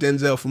tattoo of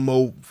Denzel from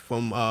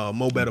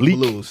Mo Better Bleak.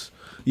 Blues.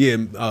 Yeah,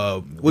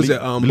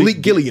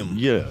 Bleak Gilliam.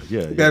 Yeah.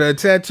 Got a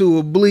tattoo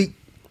of Bleak.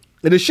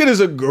 And the shit is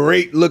a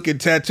great looking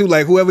tattoo.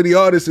 Like whoever the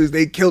artist is,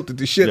 they killed it.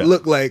 The shit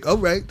looked like, all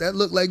right, that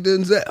looked like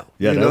Denzel.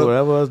 Yeah,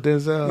 that was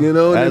Denzel. You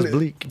know, that's then,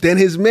 Bleak. Then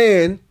his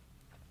man,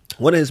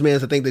 one of his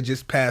mans, I think that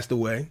just passed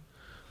away.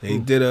 They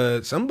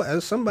did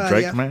somebody.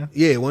 Drake man?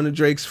 Yeah, one of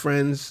Drake's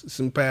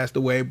friends passed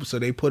away, so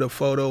they put a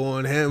photo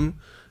on him.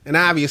 And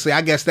obviously,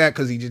 I guess that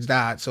because he just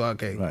died. So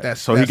okay, right.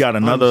 He got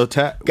another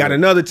tat. Got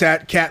another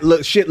tat. Cat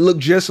looked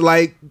just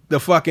like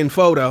the fucking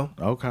photo.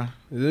 Okay,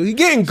 he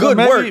getting good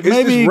work. It's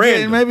just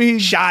random. Maybe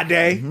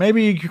Sade.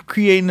 Maybe he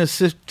creating a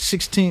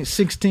 16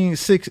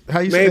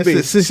 how you say maybe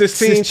it?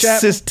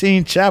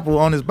 Sistine Chapel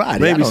on his body.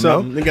 Maybe I don't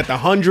something. know. They got the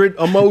 100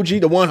 emoji,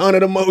 the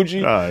 100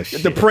 emoji, Oh,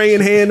 shit. the praying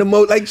hand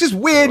emoji, like just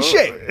weird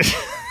shit.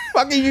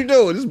 Fuck are you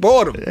doing? It's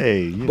boredom.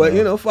 Hey, you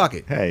know, fuck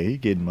it. Hey, he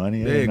getting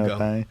money. There you go.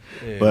 Thing.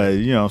 Yeah. But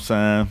you know what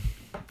I'm saying,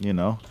 you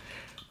know.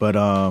 But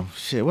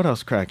shit, what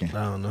else cracking?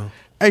 I don't know.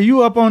 Hey,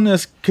 you up on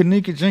this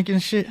Kanika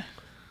Jenkins shit?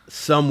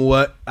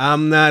 Somewhat.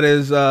 I'm not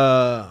as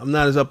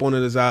up on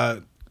it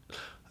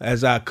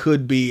as I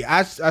could be.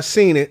 I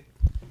seen it.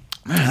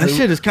 Man, that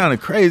shit is kind of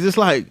crazy. It's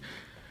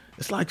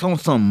like on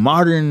some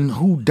modern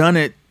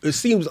whodunit. It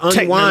seems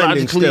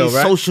unwinding still,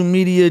 right? Social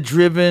media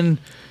driven.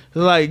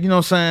 Like, you know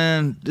what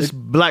I'm saying? This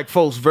black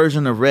folks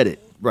version of Reddit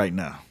right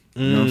now.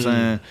 You know what I'm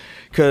saying?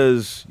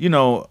 Because, you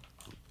know,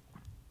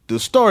 the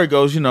story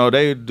goes, you know,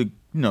 her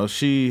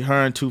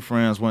and two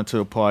friends went to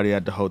a party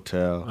at the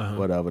hotel,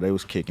 whatever. They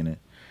was kicking it.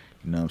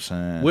 You know what I'm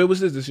saying? Where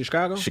was this? This is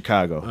Chicago?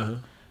 Chicago.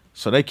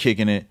 So they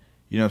kicking it.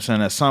 You know what I'm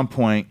saying? At some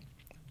point,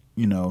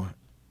 you know,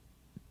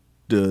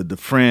 the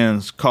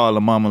friends call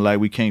the mama like,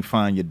 we can't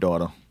find your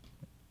daughter.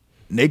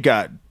 And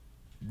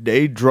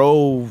they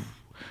drove,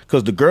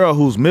 because the girl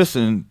who's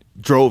missing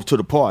drove to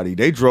the party.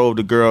 They drove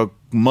the girl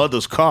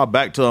mother's car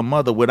back to her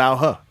mother without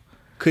her.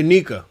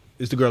 Kanika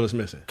is the girl that's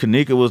missing.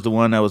 Kanika was the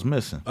one that was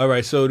missing. All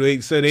right, so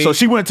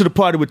she went to the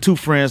party with two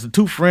friends. The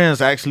two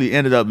friends actually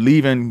ended up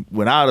leaving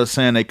without her,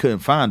 saying they couldn't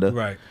find her.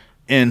 Right.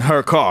 In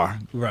her car.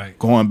 Right.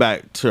 Going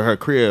back to her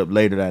crib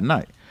later that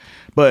night.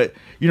 But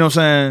you know what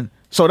I'm saying?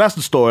 So that's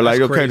the story. That's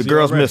like, okay, crazy the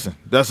girl's already.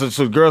 missing.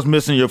 So the girl's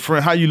missing your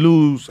friend. How you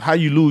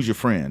lose your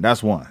friend?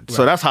 That's one. Right.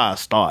 So that's how it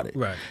started.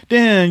 Right.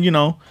 Then, you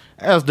know,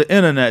 as the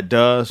internet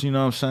does, you know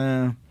what I'm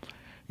saying?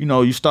 You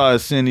know, you started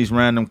seeing these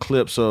random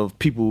clips of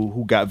people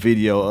who got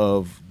video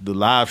of the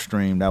live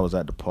stream that was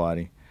at the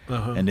party.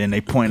 And then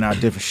they point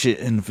out different shit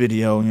in the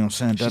video, you know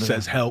what I'm saying? She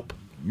says help.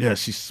 Yeah,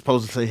 she's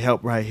supposed to say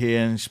help right here,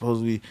 and she's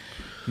supposed to be, you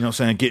know what I'm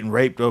saying, getting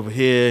raped over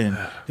here. And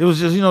it was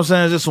just, you know what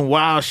I'm saying, just some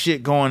wild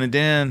shit going. And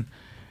then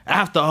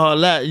after all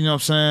that, you know what I'm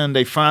saying,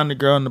 they find the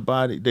girl in the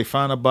body. They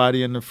find her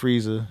body in the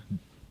freezer,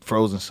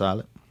 frozen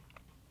solid.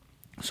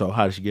 So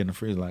how did she get in the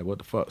freezer? Like, what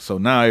the fuck? So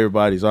now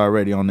everybody's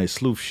already on their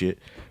sleuth shit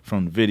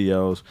from the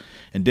videos.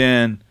 And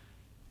then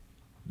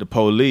the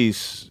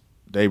police,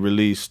 they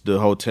released the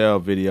hotel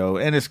video,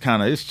 and it's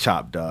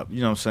chopped up.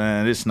 You know what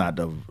I'm saying? It's not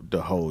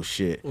the whole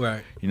shit.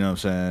 Right. You know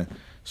what I'm saying?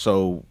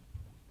 So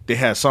they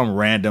had some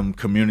random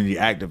community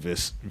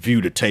activist view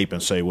the tape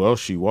and say, well,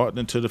 she walked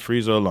into the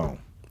freezer alone.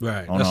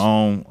 Right. On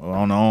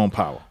her own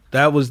power.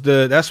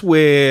 That's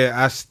where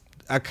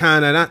I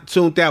kind of not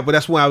tuned out, but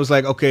that's why I was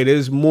like, okay,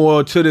 there's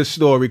more to this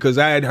story, because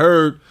I had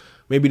heard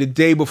maybe the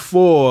day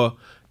before,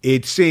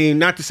 it seemed,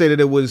 not to say that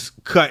it was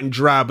cut and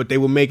dry, but they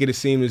would make it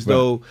seem as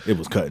though it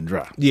was cut and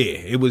dry. Yeah,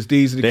 it was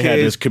these are the they kids. Had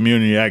this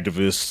community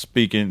activist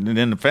speaking, and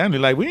then the family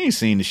like, we ain't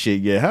seen the shit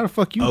yet. How the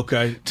fuck you?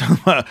 Okay,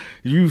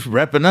 you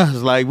repping us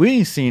like we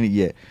ain't seen it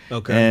yet.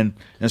 Okay,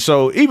 and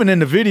so even in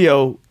the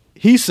video,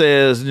 he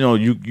says, you know,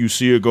 you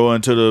see her go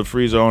into the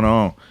freezer on her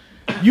own.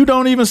 You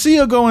don't even see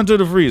her go into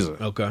the freezer.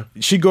 Okay,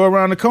 she go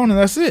around the corner.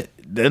 That's it.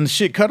 then the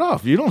shit cut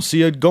off. You don't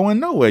see her going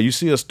nowhere. You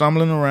see her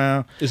stumbling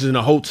around. This is in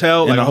a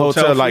hotel? In like a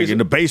hotel, like freezer? in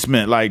the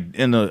basement, like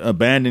in an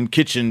abandoned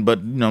kitchen, but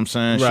you know what I'm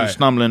saying? Right. She's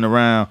stumbling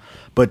around.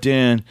 But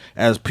then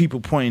as people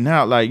pointing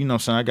out, like, you know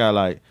what I'm saying, I got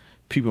like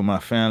people in my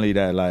family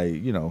that like,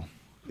 you know,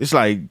 it's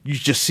like you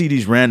just see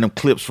these random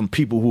clips from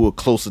people who are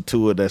closer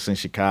to it that's in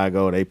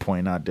Chicago. They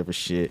point out different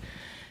shit.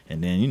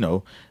 And then, you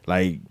know,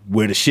 like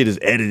where the shit is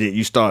edited,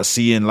 you start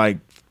seeing like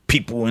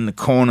people in the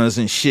corners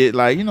and shit.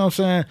 Like, you know what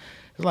I'm saying?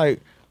 It's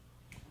like,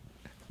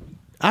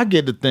 I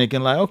get to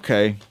thinking like,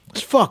 okay,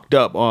 it's fucked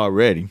up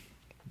already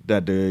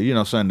that the, you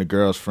know what I'm saying, the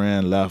girl's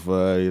friend left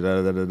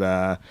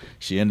her,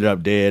 she ended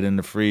up dead in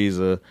the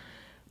freezer.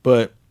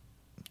 But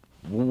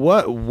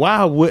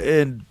why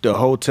wouldn't the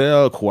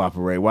hotel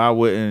cooperate? Why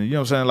wouldn't, you know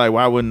what I'm saying, like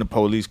why wouldn't the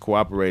police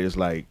cooperate? It's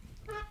like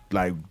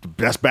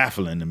that's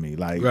baffling to me.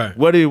 Like, right.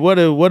 what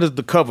is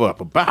the cover up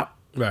about?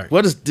 Right.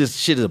 What is this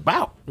shit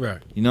about?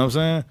 Right. You know what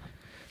I'm saying?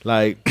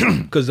 Like,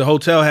 because the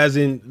hotel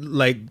hasn't,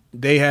 like,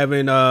 they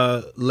haven't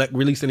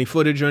released any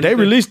footage or anything?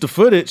 They released the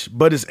footage,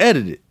 but it's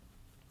edited.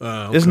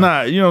 Okay. It's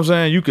not, you know what I'm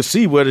saying? You can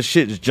see where the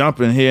shit is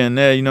jumping here and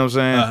there, you know what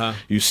I'm saying?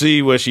 You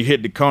see where she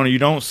hit the corner. You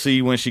don't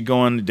see when she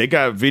going. They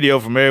got video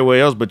from everywhere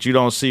else, but you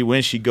don't see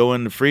when she go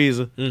in the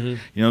freezer. You know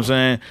what I'm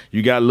saying?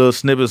 You got little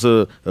snippets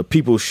of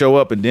people show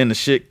up and then the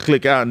shit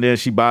click out and then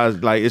she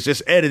buys, like, it's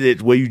just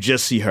edited where you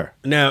just see her.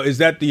 Now, is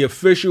that the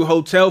official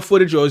hotel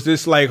footage or is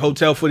this like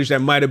hotel footage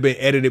that might have been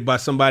edited by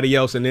somebody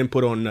else and then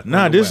put on the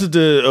Nah, this web? is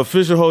the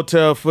official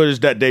hotel footage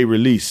that they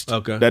released.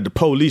 Okay. That the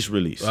police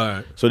released. All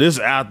right. So this is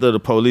after the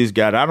police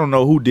got it. I don't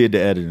know who did the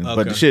editing,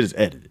 but the shit is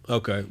edited.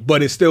 Okay.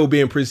 But it's still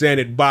being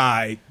presented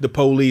by the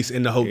police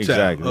in the hotel.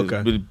 Exactly.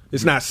 Okay.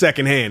 It's not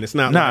secondhand. It's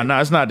not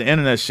Nah, it's not the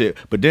internet shit.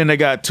 But then they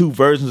got two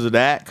versions of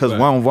that, because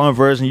one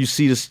version you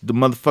see the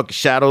motherfucking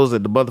shadows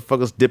and the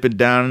motherfuckers dipping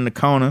down in the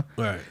corner.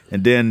 Right.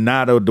 And then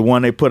now the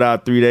one they put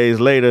out 3 days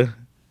later,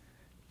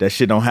 that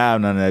shit don't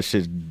have none of that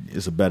shit.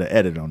 It's a better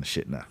edit on the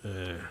shit now.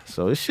 Yeah.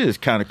 So this shit is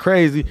kind of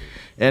crazy.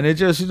 And it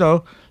just, you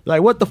know,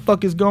 like what the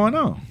fuck is going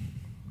on?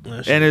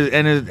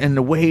 And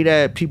the way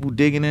that people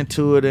digging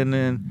into it, and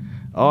then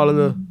all of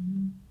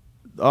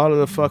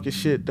the fucking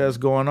shit that's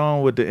going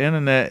on with the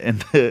internet and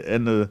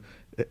the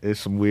there's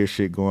some weird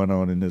shit going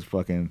on in this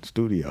fucking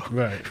studio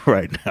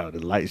right now. The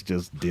lights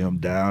just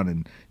dimmed down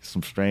and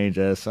some strange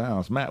ass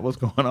sounds. Matt, what's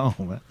going on,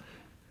 man?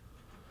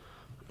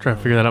 Trying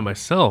to figure that out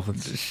myself.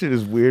 This shit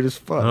is weird as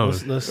fuck. Oh.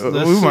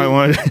 We might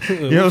want to,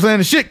 you know what I'm saying?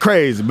 The shit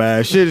crazy,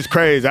 man. Shit is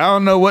crazy. I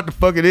don't know what the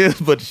fuck it is,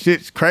 but the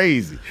shit's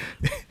crazy.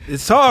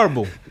 It's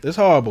horrible. It's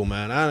horrible,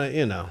 man.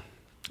 You know,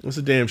 it's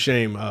a damn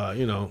shame.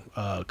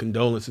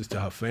 Condolences to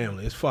her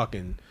family. It's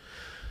fucking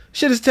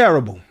shit is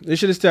terrible. This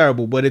shit is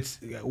terrible. But it's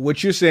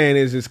what you're saying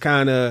is it's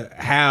kind of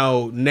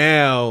how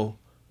now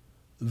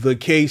the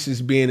case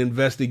is being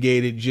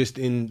investigated just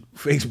in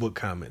Facebook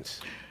comments.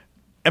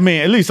 I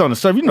mean, at least on the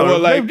surface, you know, Well,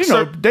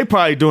 like, they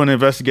probably doing an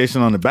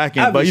investigation on the back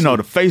end, Obviously. but you know,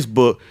 the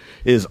Facebook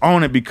is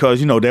on it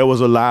because, you know, there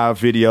was a live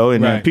video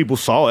and then Right. people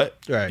saw it.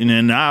 Right. And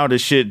then now the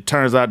shit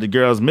turns out the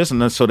girl's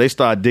missing us, so they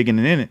start digging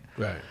in it.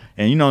 Right.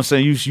 And you know what I'm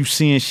saying? You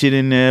seeing shit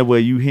in there where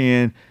you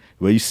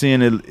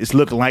seeing it, it's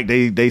looking like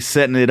they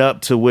setting it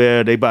up to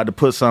where they about to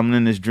put something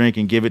in this drink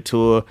and give it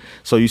to her.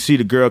 So you see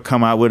the girl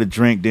come out with a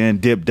drink, then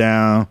dip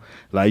down,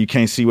 like you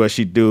can't see what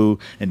she do,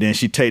 and then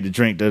she take the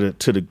drink to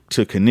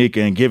Kanika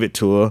and give it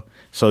to her.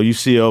 So you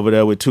see her over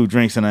there with 2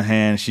 drinks in her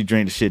hand, she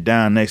drink the shit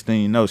down. Next thing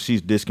you know,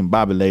 she's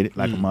discombobulated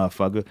like a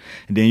motherfucker.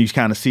 And then you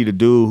kind of see the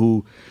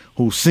dude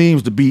who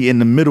seems to be in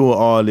the middle of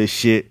all this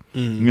shit,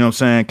 you know what I'm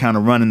saying, kind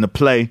of running the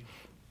play.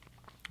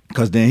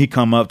 Because then he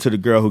come up to the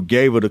girl who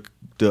gave her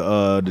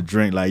the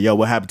drink, like, yo,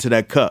 what happened to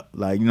that cup?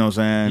 Like, you know what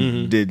I'm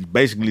saying?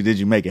 Did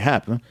you make it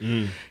happen?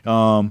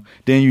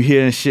 Then you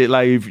hearing shit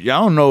like, I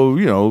don't know,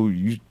 you know,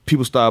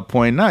 people start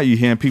pointing out, you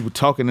hearing people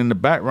talking in the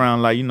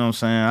background, like, you know what I'm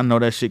saying? I know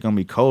that shit gonna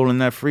be cold in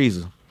that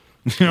freezer.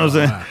 You know what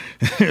I'm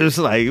saying? It's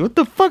like, what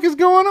the fuck is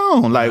going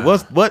on? Like,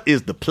 what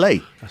is the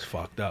play? That's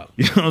fucked up.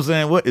 You know what I'm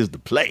saying? What is the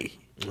play?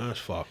 That's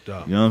fucked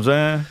up. You know what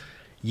I'm saying?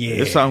 Yeah.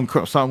 There's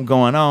something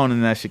going on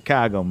in that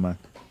Chicago, man.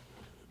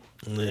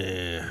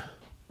 Yeah.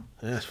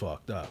 That's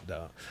fucked up,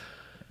 dog.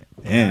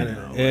 Yeah,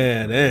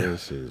 damn.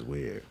 This shit is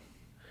weird.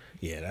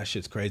 Yeah, that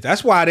shit's crazy.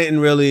 That's why I didn't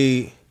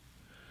really.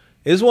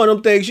 It's one of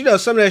them things, you know,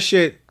 some of that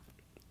shit,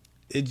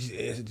 it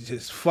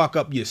just fuck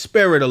up your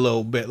spirit a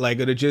little bit. Like,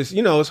 it'll just,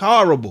 you know, it's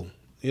horrible.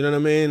 You know what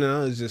I mean?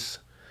 It's just,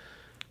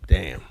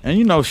 damn. And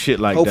you know shit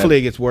like Hopefully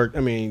that. it gets worked.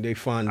 I mean, they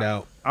find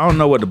out. I don't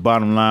know what the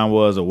bottom line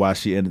was or why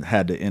she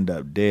had to end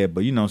up dead,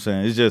 but you know what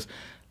I'm saying? It's just,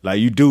 like,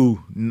 you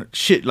do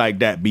shit like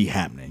that be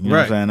happening. You know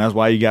what I'm saying? That's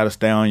why you got to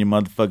stay on your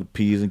motherfucking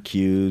P's and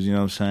Q's. You know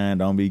what I'm saying?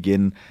 Don't be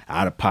getting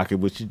out of pocket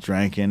with your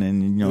drinking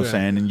and, you know what I'm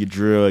saying, and your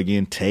drug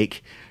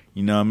intake.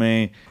 You know what I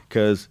mean?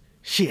 Because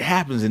shit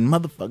happens and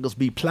motherfuckers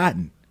be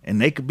plotting.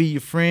 And they could be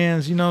your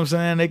friends, you know what I'm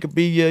saying? They could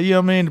be your, you know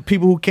what I mean? The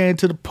people who came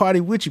to the party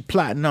with you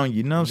plotting on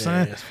you know what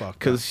I'm saying?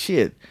 Because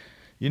shit,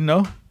 you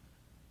know,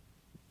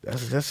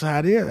 that's how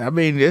it is. I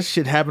mean, this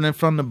shit happening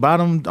from the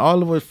bottom,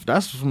 all of it.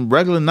 That's some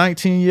regular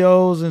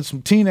 19-year-olds and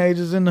some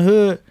teenagers in the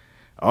hood,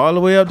 all the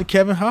way up to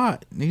Kevin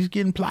Hart. He's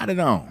getting plotted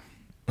on.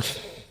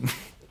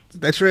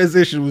 That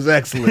transition was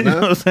excellent, You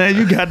know what I'm saying?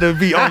 You got to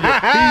be on your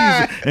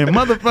P's and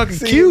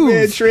motherfucking Q's.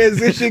 Man,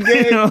 transition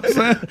game. You know what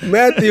I'm saying?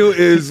 Matthew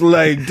is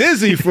like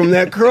dizzy from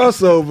that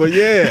crossover.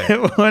 Yeah. It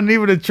wasn't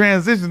even a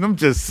transition. I'm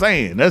just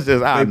saying. That's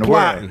just out in the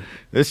plotting. world.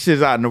 This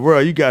shit's out in the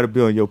world. You got to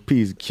be on your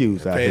P's and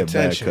Q's out Pay here,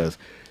 attention. Because,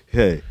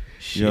 hey,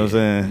 you know what I'm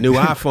saying? New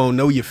iPhone,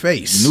 know your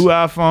face. New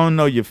iPhone,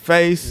 know your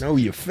face. Know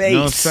your face. You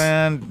know what I'm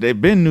saying? They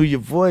been knew your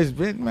voice.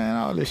 Been, man,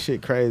 all this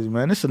shit crazy,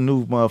 man. It's a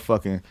new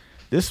motherfucking...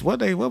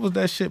 What was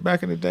that shit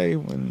back in the day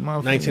when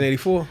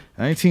 1984.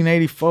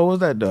 1984 was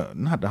that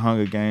not the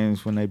Hunger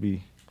Games when they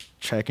be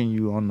tracking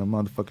you on the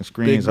motherfucking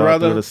screens all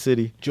Brother, through the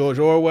city? George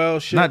Orwell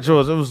shit. Not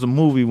George. It was the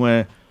movie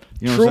when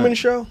Truman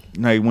Show.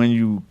 Like when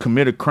you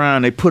commit a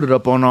crime, they put it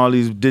up on all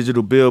these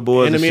digital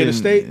billboards. Enemy of the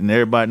State, and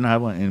everybody. No, it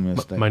wasn't Enemy of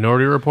the State.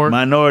 Minority Report.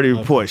 Minority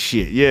Report.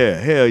 Shit. Yeah.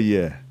 Hell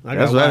yeah.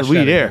 That's we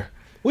there. Again.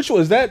 Which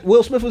was that?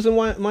 Will Smith was in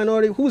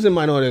Minority. Who was in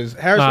Minority?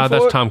 Harrison Ford?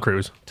 That's Tom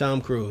Cruise.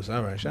 Tom Cruise.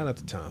 All right. Shout out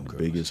to Tom Cruise.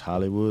 Biggest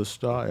Hollywood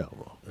star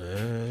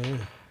ever.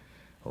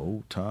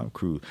 Old Tom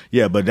Cruise.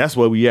 Yeah, but that's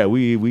where we at.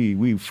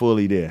 We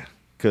fully there.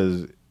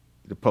 Because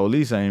the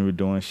police ain't even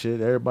doing shit.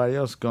 Everybody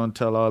else gonna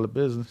tell all the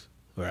business.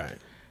 Right.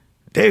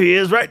 There he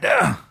is right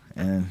there.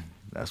 And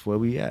that's where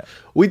we at.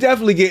 We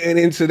definitely getting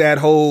into that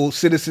whole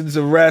citizens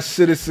arrest,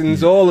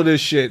 citizens, all of this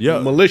shit. Yeah.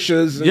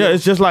 Militias. Yeah,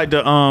 it's just like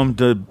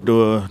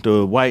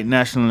the white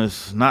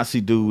nationalist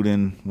Nazi dude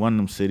in one of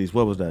them cities.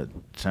 What was that?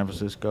 San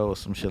Francisco or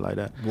some shit like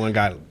that. One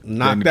got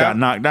knocked out. Got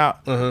knocked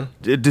out. Uh-huh.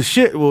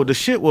 The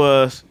shit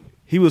was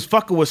he was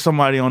fucking with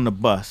somebody on the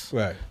bus.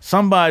 Right.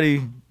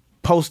 Somebody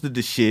posted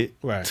the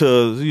shit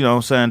to, you know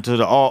what I'm saying, to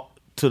the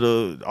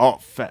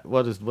alt fat,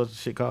 what's the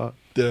shit called?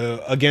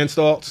 The against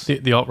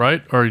alts? The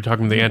alt-right? Or are you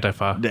talking the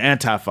Antifa? The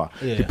Antifa.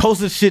 Yeah. They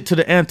posted shit to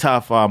the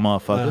Antifa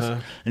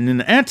motherfuckers. And then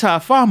the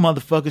Antifa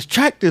motherfuckers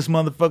tracked this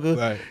motherfucker.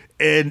 Right.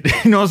 And,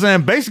 you know what I'm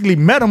saying, basically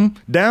met him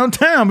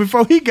downtown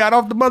before he got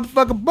off the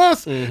motherfucking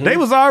bus. Mm-hmm. They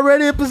was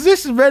already in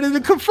position ready to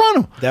confront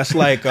him. That's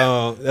like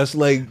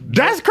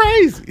That's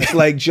crazy. It's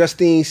like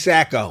Justine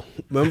Sacco.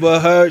 Remember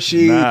her?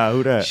 Nah,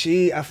 who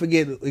that? I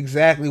forget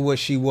exactly what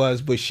she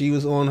was, but she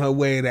was on her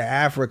way to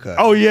Africa.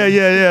 Oh,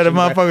 yeah. The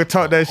motherfucker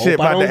talked that shit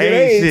about the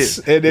AIDS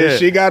shit. And then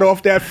she got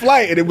off that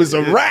flight and it was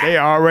a wrap. They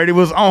already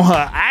was on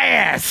her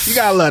ass. You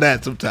gotta love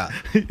that sometimes.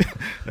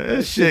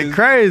 That shit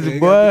crazy,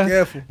 boy. Be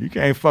careful. You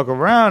can't fuck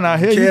around out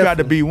here. You got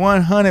to be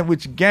 100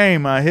 with your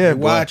game out here,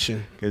 boy.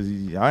 Watching. Because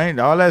I ain't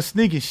all that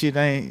sneaky shit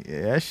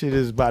that shit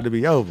is about to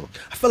be over.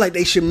 I feel like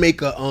they should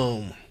make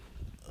a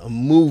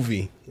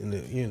movie.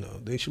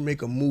 They should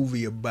make a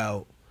movie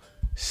about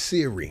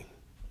Siri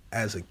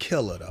as a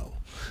killer though.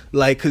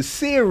 Like, cause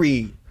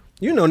Siri,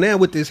 now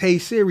with this Hey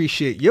Siri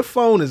shit, your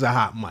phone is a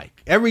hot mic.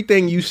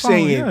 Everything you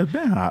saying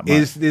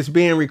is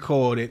being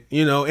recorded,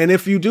 and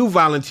if you do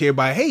volunteer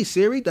by Hey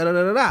Siri, da da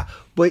da da da.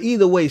 But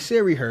either way,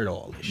 Siri heard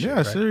all this shit. Yeah,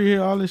 right? Siri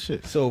heard all this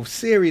shit. So if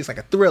Siri is like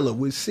a thriller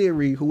with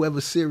Siri,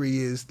 whoever Siri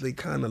is, they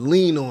kind of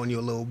lean on you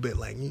a little bit,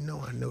 like,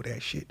 I know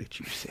that shit that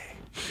you said.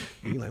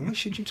 And you're like, what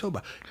shit you talking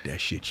about?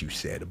 That shit you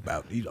said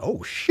about,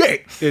 oh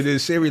shit. And then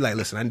Siri like,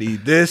 listen, I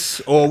need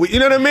this, or you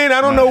know what I mean? I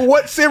don't know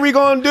what Siri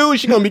gonna do.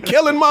 Is she gonna be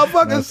killing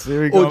motherfuckers,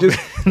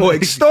 or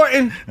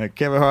extorting?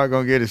 Kevin Hart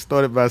gonna get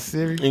extorted by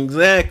Siri?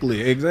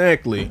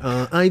 Exactly.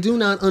 I do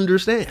not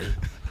understand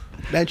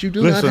that you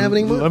do not have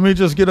any money. Let me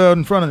just get out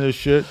in front of this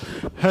shit.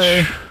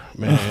 Hey,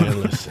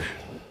 man, listen.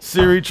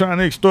 Siri trying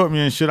to extort me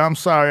and shit. I'm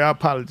sorry. I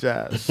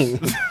apologize.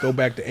 Go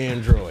back to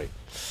Android.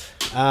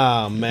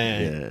 Ah,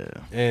 man. Yeah.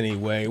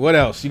 Anyway, what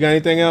else? You got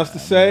anything else to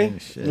say?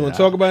 You want to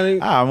talk about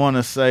anything? I want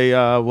to say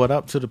what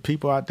up to the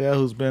people out there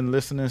who's been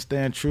listening,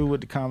 staying true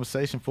with the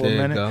conversation for a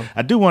minute.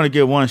 I do want to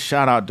give one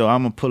shout out, though.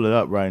 I'm going to pull it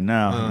up right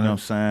now. You know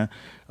what I'm saying?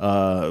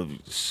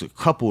 It's a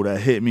couple that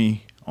hit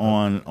me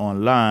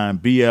online,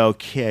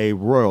 BLK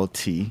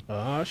Royalty.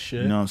 Oh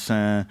shit! You know what I'm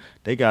saying?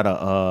 They got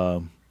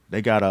a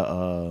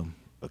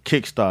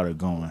Kickstarter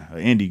going,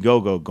 an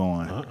Indiegogo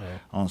going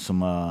on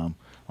some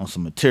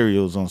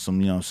materials, on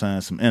some, you know what I'm saying,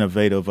 some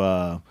innovative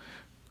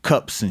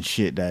cups and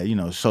shit that,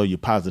 show you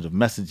positive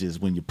messages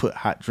when you put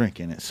hot drink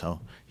in it. So,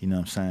 you know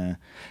what I'm saying?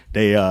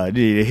 They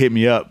hit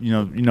me up. You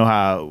know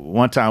how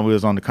one time we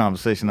was on the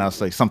conversation, I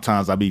was like,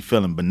 sometimes I be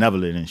feeling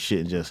benevolent and shit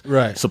and just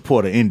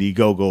support an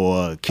Indiegogo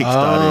or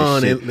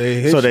Kickstarter and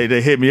shit.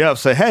 They hit me up,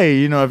 say,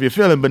 hey, if you're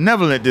feeling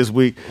benevolent this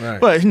week,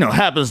 but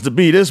happens to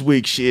be this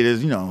week shit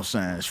is, you know what I'm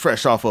saying, it's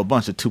fresh off of a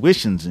bunch of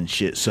tuitions and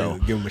shit. So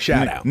give them a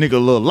shout out. Nigga, a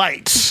little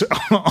lights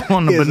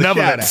on the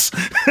benevolence.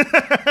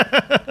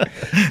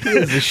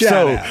 Here's a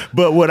shout out.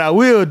 But what I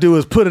will do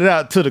is put it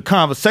out to the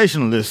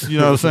conversationalists. You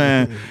know what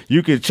I'm saying?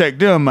 You can check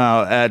them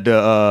out at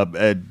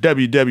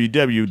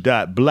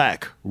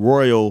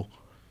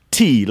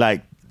www.blackroyaltee,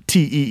 like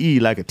TEE,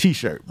 like a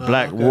t-shirt.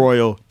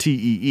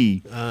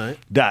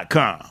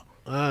 BlackRoyalTEE.com.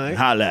 All right.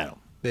 Holla at them.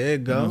 There you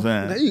go. You know what I'm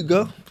saying? There you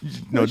go.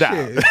 No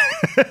doubt.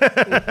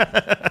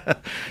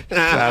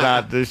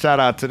 Shout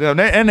out to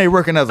them. They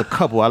working as a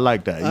couple. I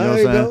like that. You know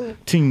what I'm saying?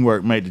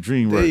 Teamwork made the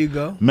dream work. There you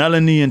go.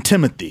 Melanie and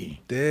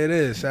Timothy. There it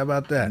is. How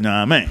about that?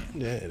 Nah, man.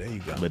 Yeah, there you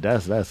go. But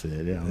that's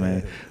it. Yeah,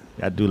 man.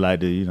 I do like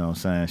to, you know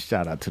what I'm saying,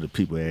 shout out to the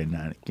people every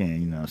now and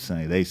again, you know what I'm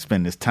saying. They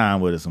spend this time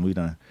with us and we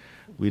done,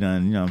 you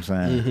know what I'm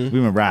saying? Mm-hmm. We've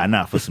been riding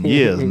out for some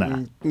years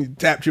now. You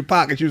tapped your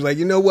pockets. You was like,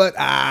 you know what?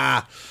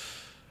 I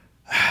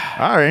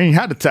already ain't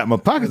had to tap my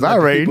pockets. I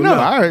already know.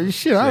 I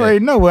already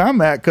know where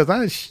I'm at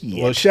because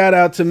shit. Well, shout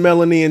out to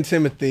Melanie and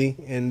Timothy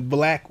and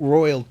Black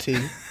Royalty.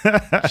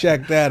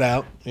 Check that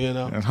out, you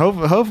know. And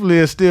hopefully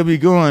it'll still be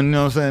going, you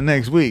know what I'm saying,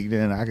 next week.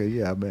 Then I could,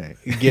 man.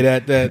 Get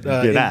at that.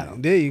 Get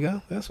out. There you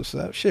go. That's what's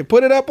up. Shit,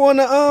 put it up on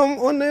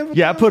the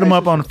Yeah, I put them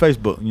up on the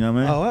Facebook, you know what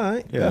I mean? Oh, all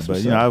right. Yeah, that's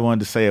but, I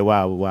wanted to say it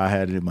while I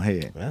had it in my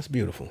head. That's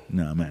beautiful.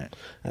 No, man.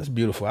 That's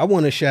beautiful. I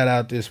want to shout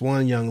out this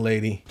one young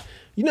lady.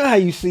 You know how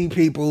you see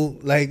people,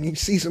 like you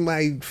see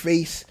somebody's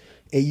face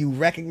and you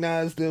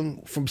recognize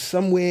them from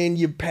somewhere in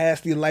your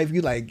past your life. You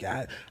like,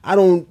 I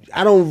don't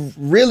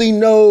really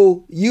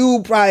know.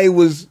 You probably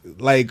was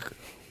like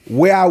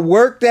where I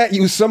worked at.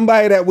 You was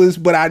somebody that was,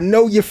 but I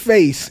know your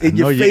face and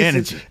your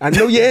face. I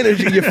know your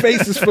energy. Your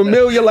face is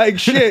familiar like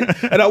shit.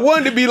 And I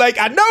wanted to be like,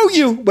 I know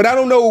you, but I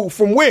don't know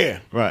from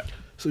where. Right.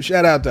 So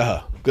shout out to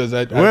her.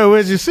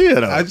 Where'd you see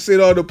it? I just see it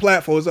on the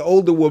platform. It's an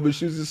older woman.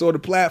 She was just on the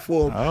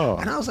platform. Oh.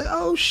 And I was like,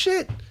 oh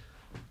shit.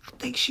 I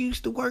think she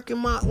used to work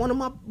in one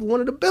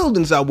of the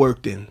buildings I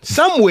worked in.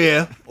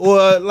 Somewhere.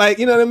 Or like,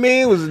 you know what I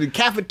mean? Was it the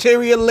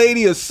cafeteria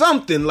lady or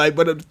something? Like,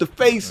 but the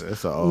face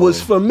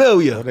was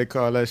familiar. What they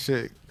call that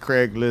shit?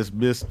 Craigslist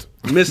missed.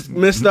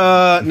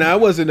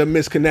 It wasn't a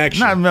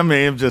misconnection.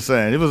 I'm just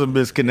saying. It was a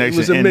misconnection. It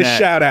was a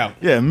shout out.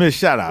 Yeah,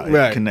 shout out.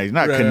 Right. Connection.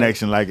 Not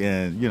connection like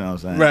in, you know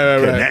what I'm saying? Right.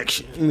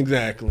 Connection.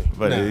 Exactly.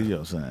 But you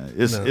know what I'm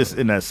saying? It's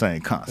in that same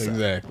concept.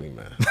 Exactly,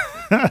 man.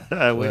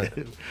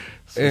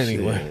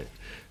 Anyway. I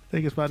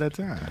think it's about that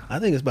time. I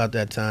think it's about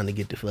that time to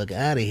get the fuck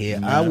out of here.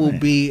 I'll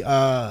be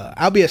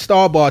at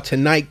Star Bar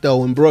tonight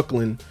though in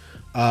Brooklyn.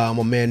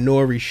 My man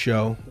Nori's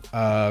show.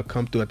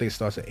 Come through. I think it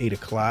starts at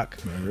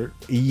 8:00.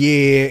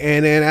 Yeah,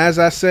 and then as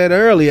I said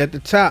earlier at the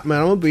top,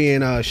 man, I'm gonna be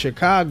in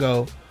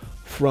Chicago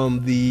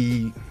from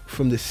the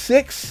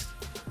 6th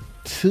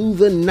to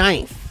the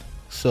 9th.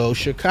 So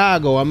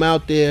Chicago, I'm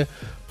out there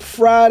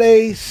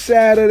Friday,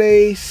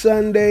 Saturday,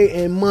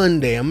 Sunday, and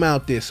Monday. I'm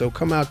out there, so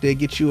come out there,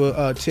 get you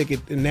a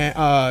ticket in that,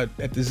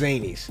 at the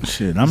Zanies.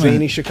 Shit,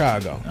 Zanies,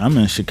 Chicago. I'm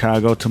in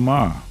Chicago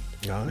tomorrow.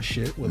 Oh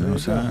shit! Well, you know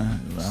what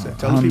I'm saying?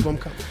 Tell the people I'm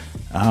coming.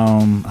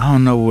 I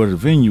don't know where the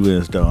venue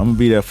is though. I'm gonna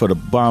be there for the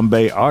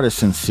Bombay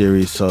Artisan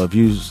Series. So if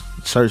you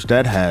search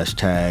that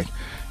hashtag,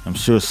 I'm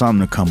sure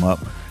something to come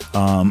up.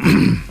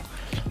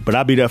 But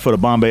I'll be there for the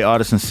Bombay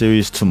Artisan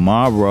Series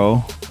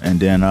tomorrow, and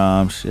then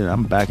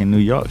I'm back in New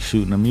York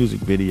shooting a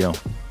music video.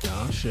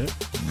 Oh shit!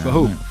 For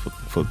who?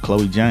 For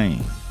Chloe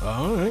Jane.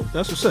 All right,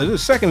 that's what's up. This is the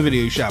second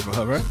video you shot for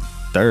her, right?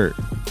 Third.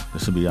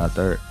 This will be our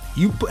third.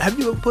 Have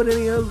you ever put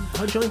any of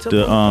her joints up?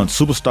 The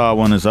Superstar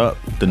one is up.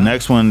 The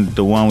next one,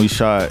 the one we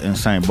shot in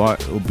St.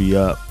 Bart, will be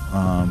up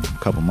a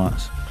couple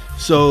months.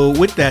 So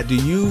with that, do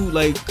you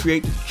like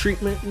create the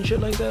treatment and shit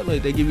like that?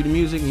 Like they give you the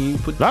music and you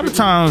put a lot of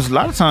times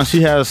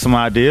she has some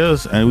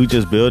ideas and we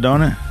just build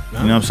on it. You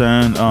know what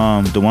I'm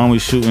saying? The one we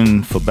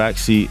shooting for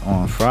Backseat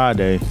on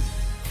Friday,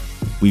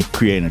 we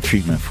creating a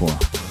treatment for.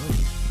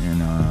 And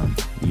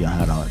we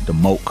had the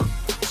Moke.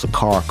 It's a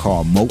car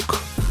called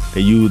Moke.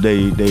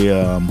 They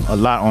a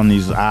lot on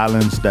these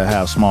islands that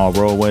have small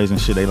roadways and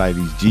shit. They like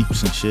these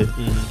Jeeps and shit.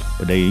 Mm-hmm.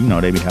 But they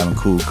be having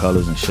cool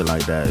colors and shit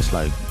like that. It's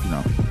like,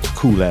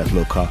 cool ass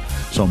little car.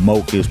 So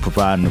Moke is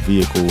providing the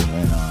vehicle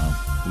and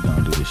we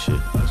gonna do this shit.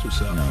 That's what's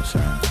up. You know what I'm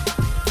saying?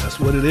 That's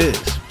what it is.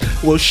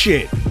 Well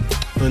shit.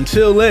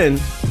 Until then,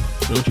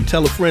 don't you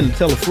tell a friend to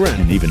tell a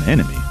friend. And even an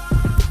enemy.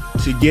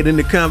 To get in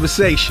the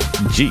conversation.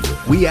 Gee.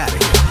 We out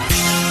of here.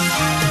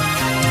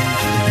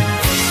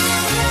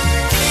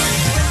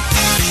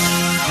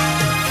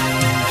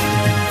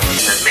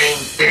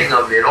 Thing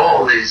of it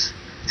all is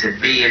to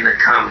be in the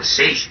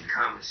conversation.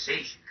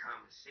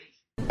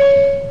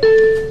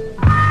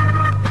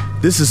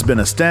 This has been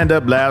a Stand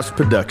Up Labs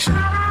production,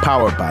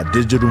 powered by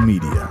digital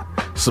media.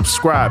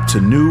 Subscribe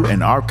to new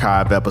and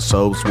archive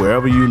episodes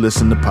wherever you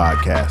listen to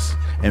podcasts,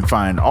 and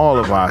find all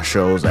of our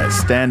shows at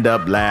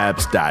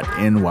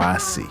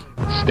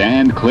standuplabs.nyc.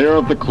 Stand clear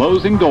of the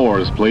closing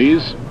doors,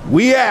 please.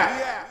 We out.